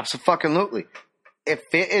absolutely. If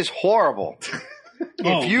it is horrible,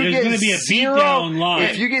 Oh, if you there's get going to be a zero, beatdown live.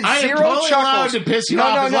 if you get I am zero totally allowed chuckles, to piss you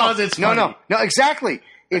off as long as it's funny. no, exactly.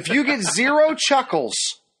 If you get 0 chuckles,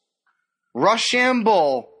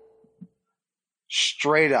 Rochambeau,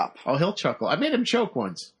 straight up. Oh, he'll chuckle. I made him choke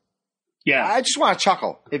once. Yeah. I just want to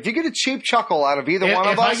chuckle. If you get a cheap chuckle out of either one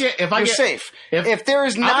of us, you're safe. If there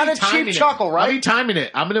is not a cheap chuckle, I'll right? be timing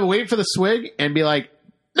it. I'm going to wait for the swig and be like,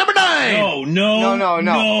 number 9!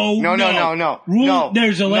 No. Rule,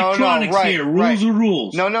 there's electronics right, here. right. Rules are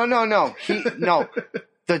rules. No.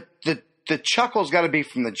 The chuckle's got to be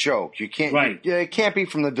from the joke. You can't. Right. It can't be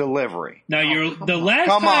from the delivery. Now, the last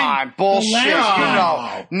Come time... on, bullshit. The last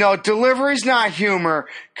time, No, delivery's not humor.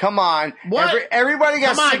 Come on. What? Everybody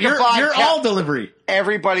got Come on, sick of Bodcap. you're all delivery.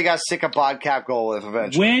 Everybody got sick of Bodcap Goal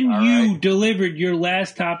eventually. when all you right? delivered your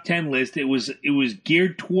last top 10 list, it was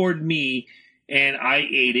geared toward me, and I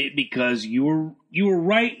ate it because you were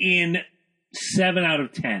right in 7 out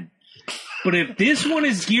of 10. But if this one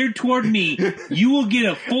is geared toward me, you will get a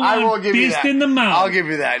I will full-on give you fist that. in the mouth. I'll give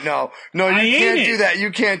you that. No, you I ain't can't it. do that.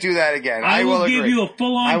 You can't do that again. I will give agree. you a I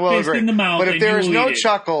full-on will fist agree. in the mouth. But if and there you is will no eat it.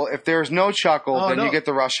 chuckle, Oh, then no. you get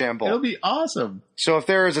the Rochambeau. It'll be awesome. So if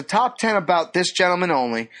there is a top 10 about this gentleman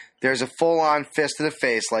only, there's a full-on fist to the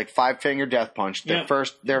face, like 5-finger death punch. Their Yep.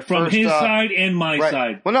 first, From his side and my right.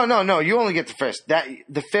 side. Well, no. You only get the fist.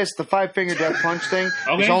 The 5-finger death punch thing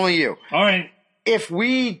Okay. is only you. All right. If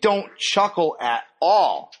we don't chuckle at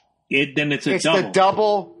all, Then it's a it's double. the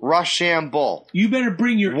double Rochambeau. You better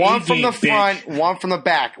bring your One A from game, the bitch. front, one from the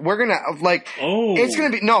back. We're gonna Oh. it's gonna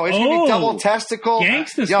be double testicle.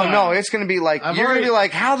 Gangsta style. No, it's gonna be like I've you're already- gonna be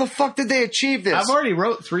like, how the fuck did they achieve this? I've already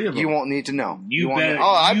wrote 3 of them. You won't need to know. You won't better. need-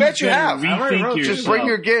 Oh, I bet you better have. I've already Rethink wrote- yourself. Just bring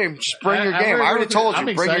your game. Just bring your I've game. already I already wrote told it. you.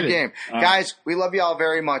 I'm Bring your excited. game. Guys, we love you all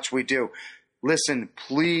very much. We do. Listen,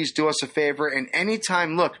 please do us a favor. And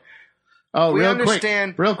anytime, look, Oh, we real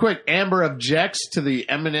understand- quick. Amber objects to the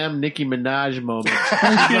Eminem Nicki Minaj moment.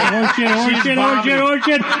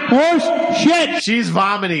 Horse shit. She's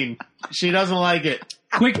vomiting. She doesn't like it.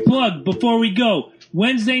 Quick plug before we go.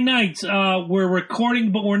 Wednesday nights, we're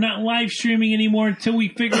recording, but we're not live streaming anymore until we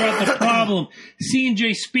figure out the problem.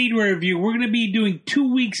 C&J Speedway Review. We're going to be doing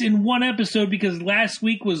 2 weeks in one episode because last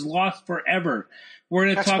week was lost forever. We're going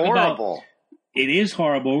to that's talk horrible. about... It is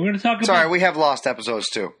horrible. We're going to talk Sorry, about... we have lost episodes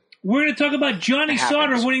too. We're going to talk about Johnny It Sauter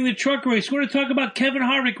happens. winning the truck race. We're going to talk about Kevin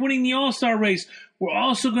Harvick winning the All-Star race. We're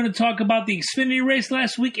also going to talk about the Xfinity race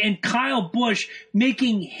last week and Kyle Busch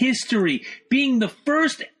making history, being the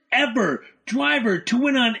first ever driver to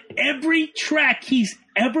win on every track he's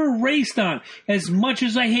ever raced on. As much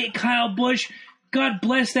as I hate Kyle Busch, God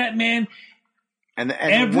bless that man. And the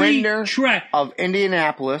Every winner track. of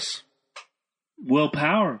Indianapolis. Will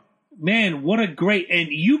Power. Man, what a great... And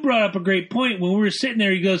you brought up a great point. When we were sitting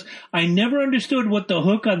there, he goes, I never understood what the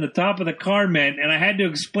hook on the top of the car meant, and I had to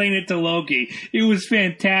explain it to Loki. It was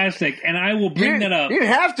fantastic, and I will bring that up. You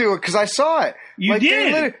didn't have to, because I saw it. You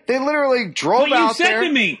did. They literally drove But out you there. said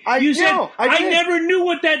to me, I never knew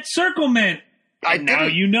what that circle meant. And now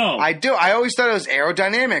you know. I do. I always thought it was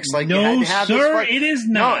aerodynamics. Like, no, you had to have sir, this it is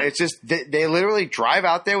not. No, it's just they literally drive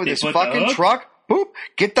out there with They this put the fucking hook? truck. Boop,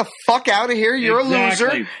 get the fuck out of here. You're Exactly. a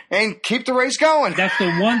loser. And keep the race going. That's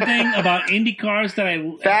the one thing about Indy cars that I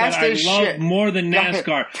as love shit. more than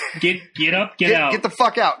NASCAR. Get up, get out. Get the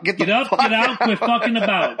fuck out. Get up, get out, quit fucking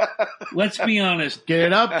about. Let's be honest. Get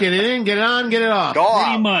it up, get it in, get it on, get it off. Go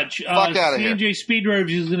Pretty out. much. Fuck out of here. C&J Speed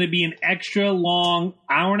Reviews is going to be an extra long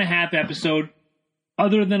hour-and-a-half episode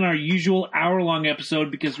other than our usual hour-long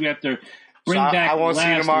episode because we have to bring back I won't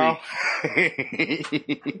see you tomorrow.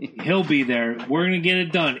 He'll be there. We're going to get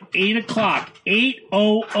it done. 8 o'clock,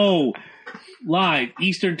 8:00 live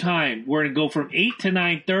Eastern Time. We're going to go from 8 to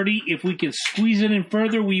 9:30. If we can squeeze it in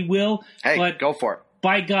further, we will. Hey, but go for it.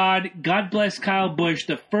 by God bless Kyle Busch,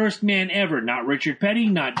 the first man ever, not Richard Petty,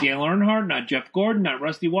 not Dale Earnhardt, not Jeff Gordon, not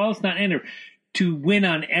Rusty Wallace, not Ender, to win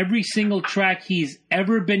on every single track he's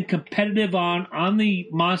ever been competitive on the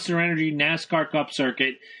Monster Energy NASCAR Cup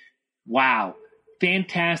circuit. Wow.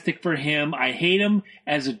 Fantastic for him. I hate him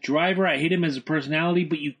as a driver. I hate him as a personality,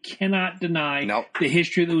 but you cannot deny the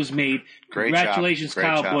history that was made. Great Congratulations, job. Great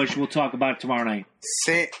Kyle job. Busch. We'll talk about it tomorrow night.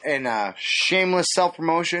 And shameless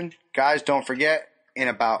self-promotion. Guys, don't forget, in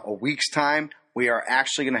about a week's time, we are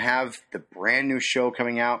actually going to have the brand new show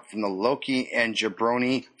coming out from the Loki and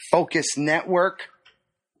Jabroni Focus Network.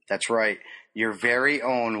 That's right. Your very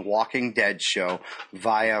own Walking Dead show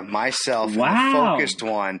via myself. Wow. And the Focused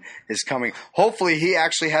One is coming. Hopefully he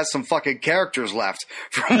actually has some fucking characters left.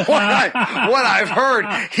 From what I've heard,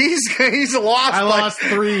 he's lost. I lost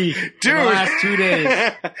 3 dude, in the last 2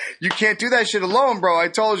 days. You can't do that shit alone, bro. I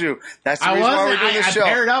told you. That's the reason why we're doing this show. I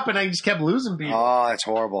paired up and I just kept losing people. Oh, that's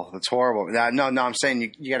horrible. That's horrible. No, I'm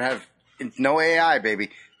saying you gotta have no AI, baby.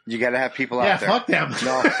 You got to have people out there. Yeah, fuck them.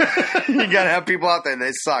 No, you got to have people out there.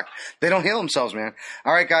 They suck. They don't heal themselves, man.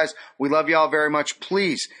 All right, guys, we love y'all very much.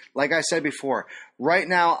 Please, like I said before, right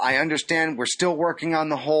now I understand we're still working on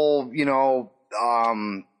the whole,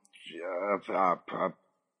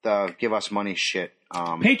 give us money shit.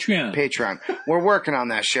 Patreon. We're working on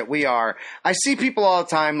that shit. We are. I see people all the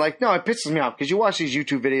time like, no, it pisses me off because you watch these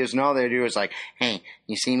YouTube videos and all they do is like, hey,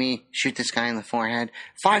 you see me shoot this guy in the forehead?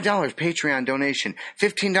 $5 Patreon donation.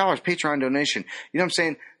 $15 Patreon donation. You know what I'm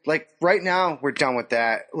saying? Like right now, we're done with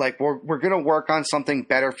that. Like we're going to work on something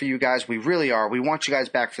better for you guys. We really are. We want you guys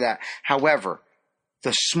back for that. However,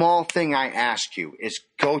 the small thing I ask you is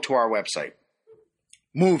go to our website.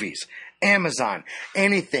 Movies, Amazon,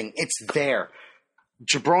 anything. It's there.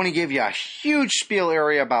 Jabroni gave you a huge spiel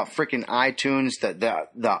area about freaking iTunes, the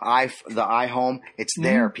iHome. It's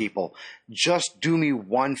there, people. Just do me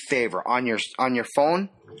one favor on your phone.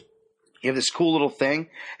 You have this cool little thing,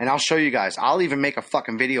 and I'll show you guys. I'll even make a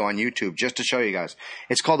fucking video on YouTube just to show you guys.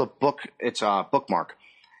 It's called a book. It's a bookmark,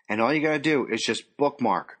 and all you gotta do is just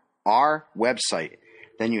bookmark our website.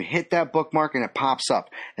 Then you hit that bookmark, and it pops up,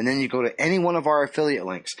 and then you go to any one of our affiliate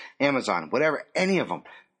links, Amazon, whatever, any of them.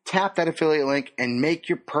 Tap that affiliate link and make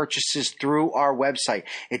your purchases through our website.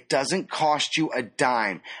 It doesn't cost you a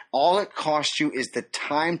dime. All it costs you is the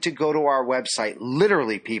time to go to our website,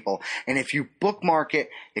 literally, people. And if you bookmark it,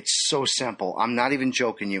 it's so simple. I'm not even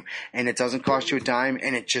joking you. And it doesn't cost you a dime,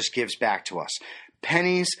 and it just gives back to us.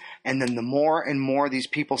 Pennies, and then the more and more these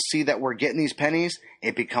people see that we're getting these pennies,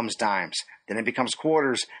 it becomes dimes. Then it becomes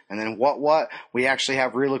quarters, and then what? We actually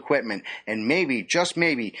have real equipment. And maybe, just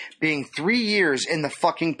maybe, being 3 years in the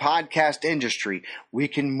fucking podcast industry, we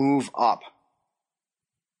can move up.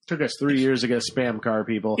 Took us 3 years to get a spam car,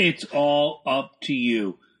 people. It's all up to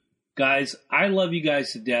you. Guys, I love you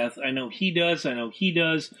guys to death. I know he does.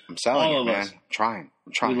 I'm selling all it, of man. us. I'm trying.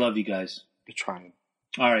 We love you guys. I'm trying.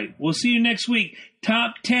 All right. We'll see you next week.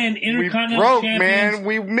 Top 10 We Intercontinental broke, Champions. man.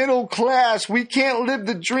 We middle class. We can't live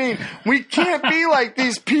the dream. We can't be like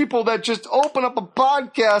these people that just open up a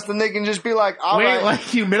podcast and they can just be like, all right,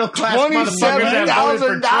 like you middle class motherfuckers that voted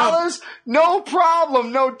for Trump. $27,000? No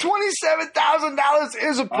problem. No, $27,000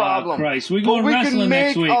 is a problem. Christ. We're going wrestling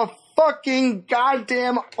next week. We can make a fucking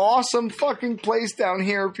goddamn awesome fucking place down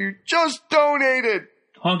here if you just donated.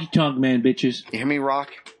 Honky tonk man, bitches. You hear me,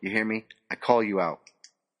 Rock? You hear me? I call you out.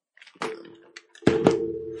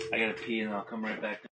 I gotta pee and I'll come right back.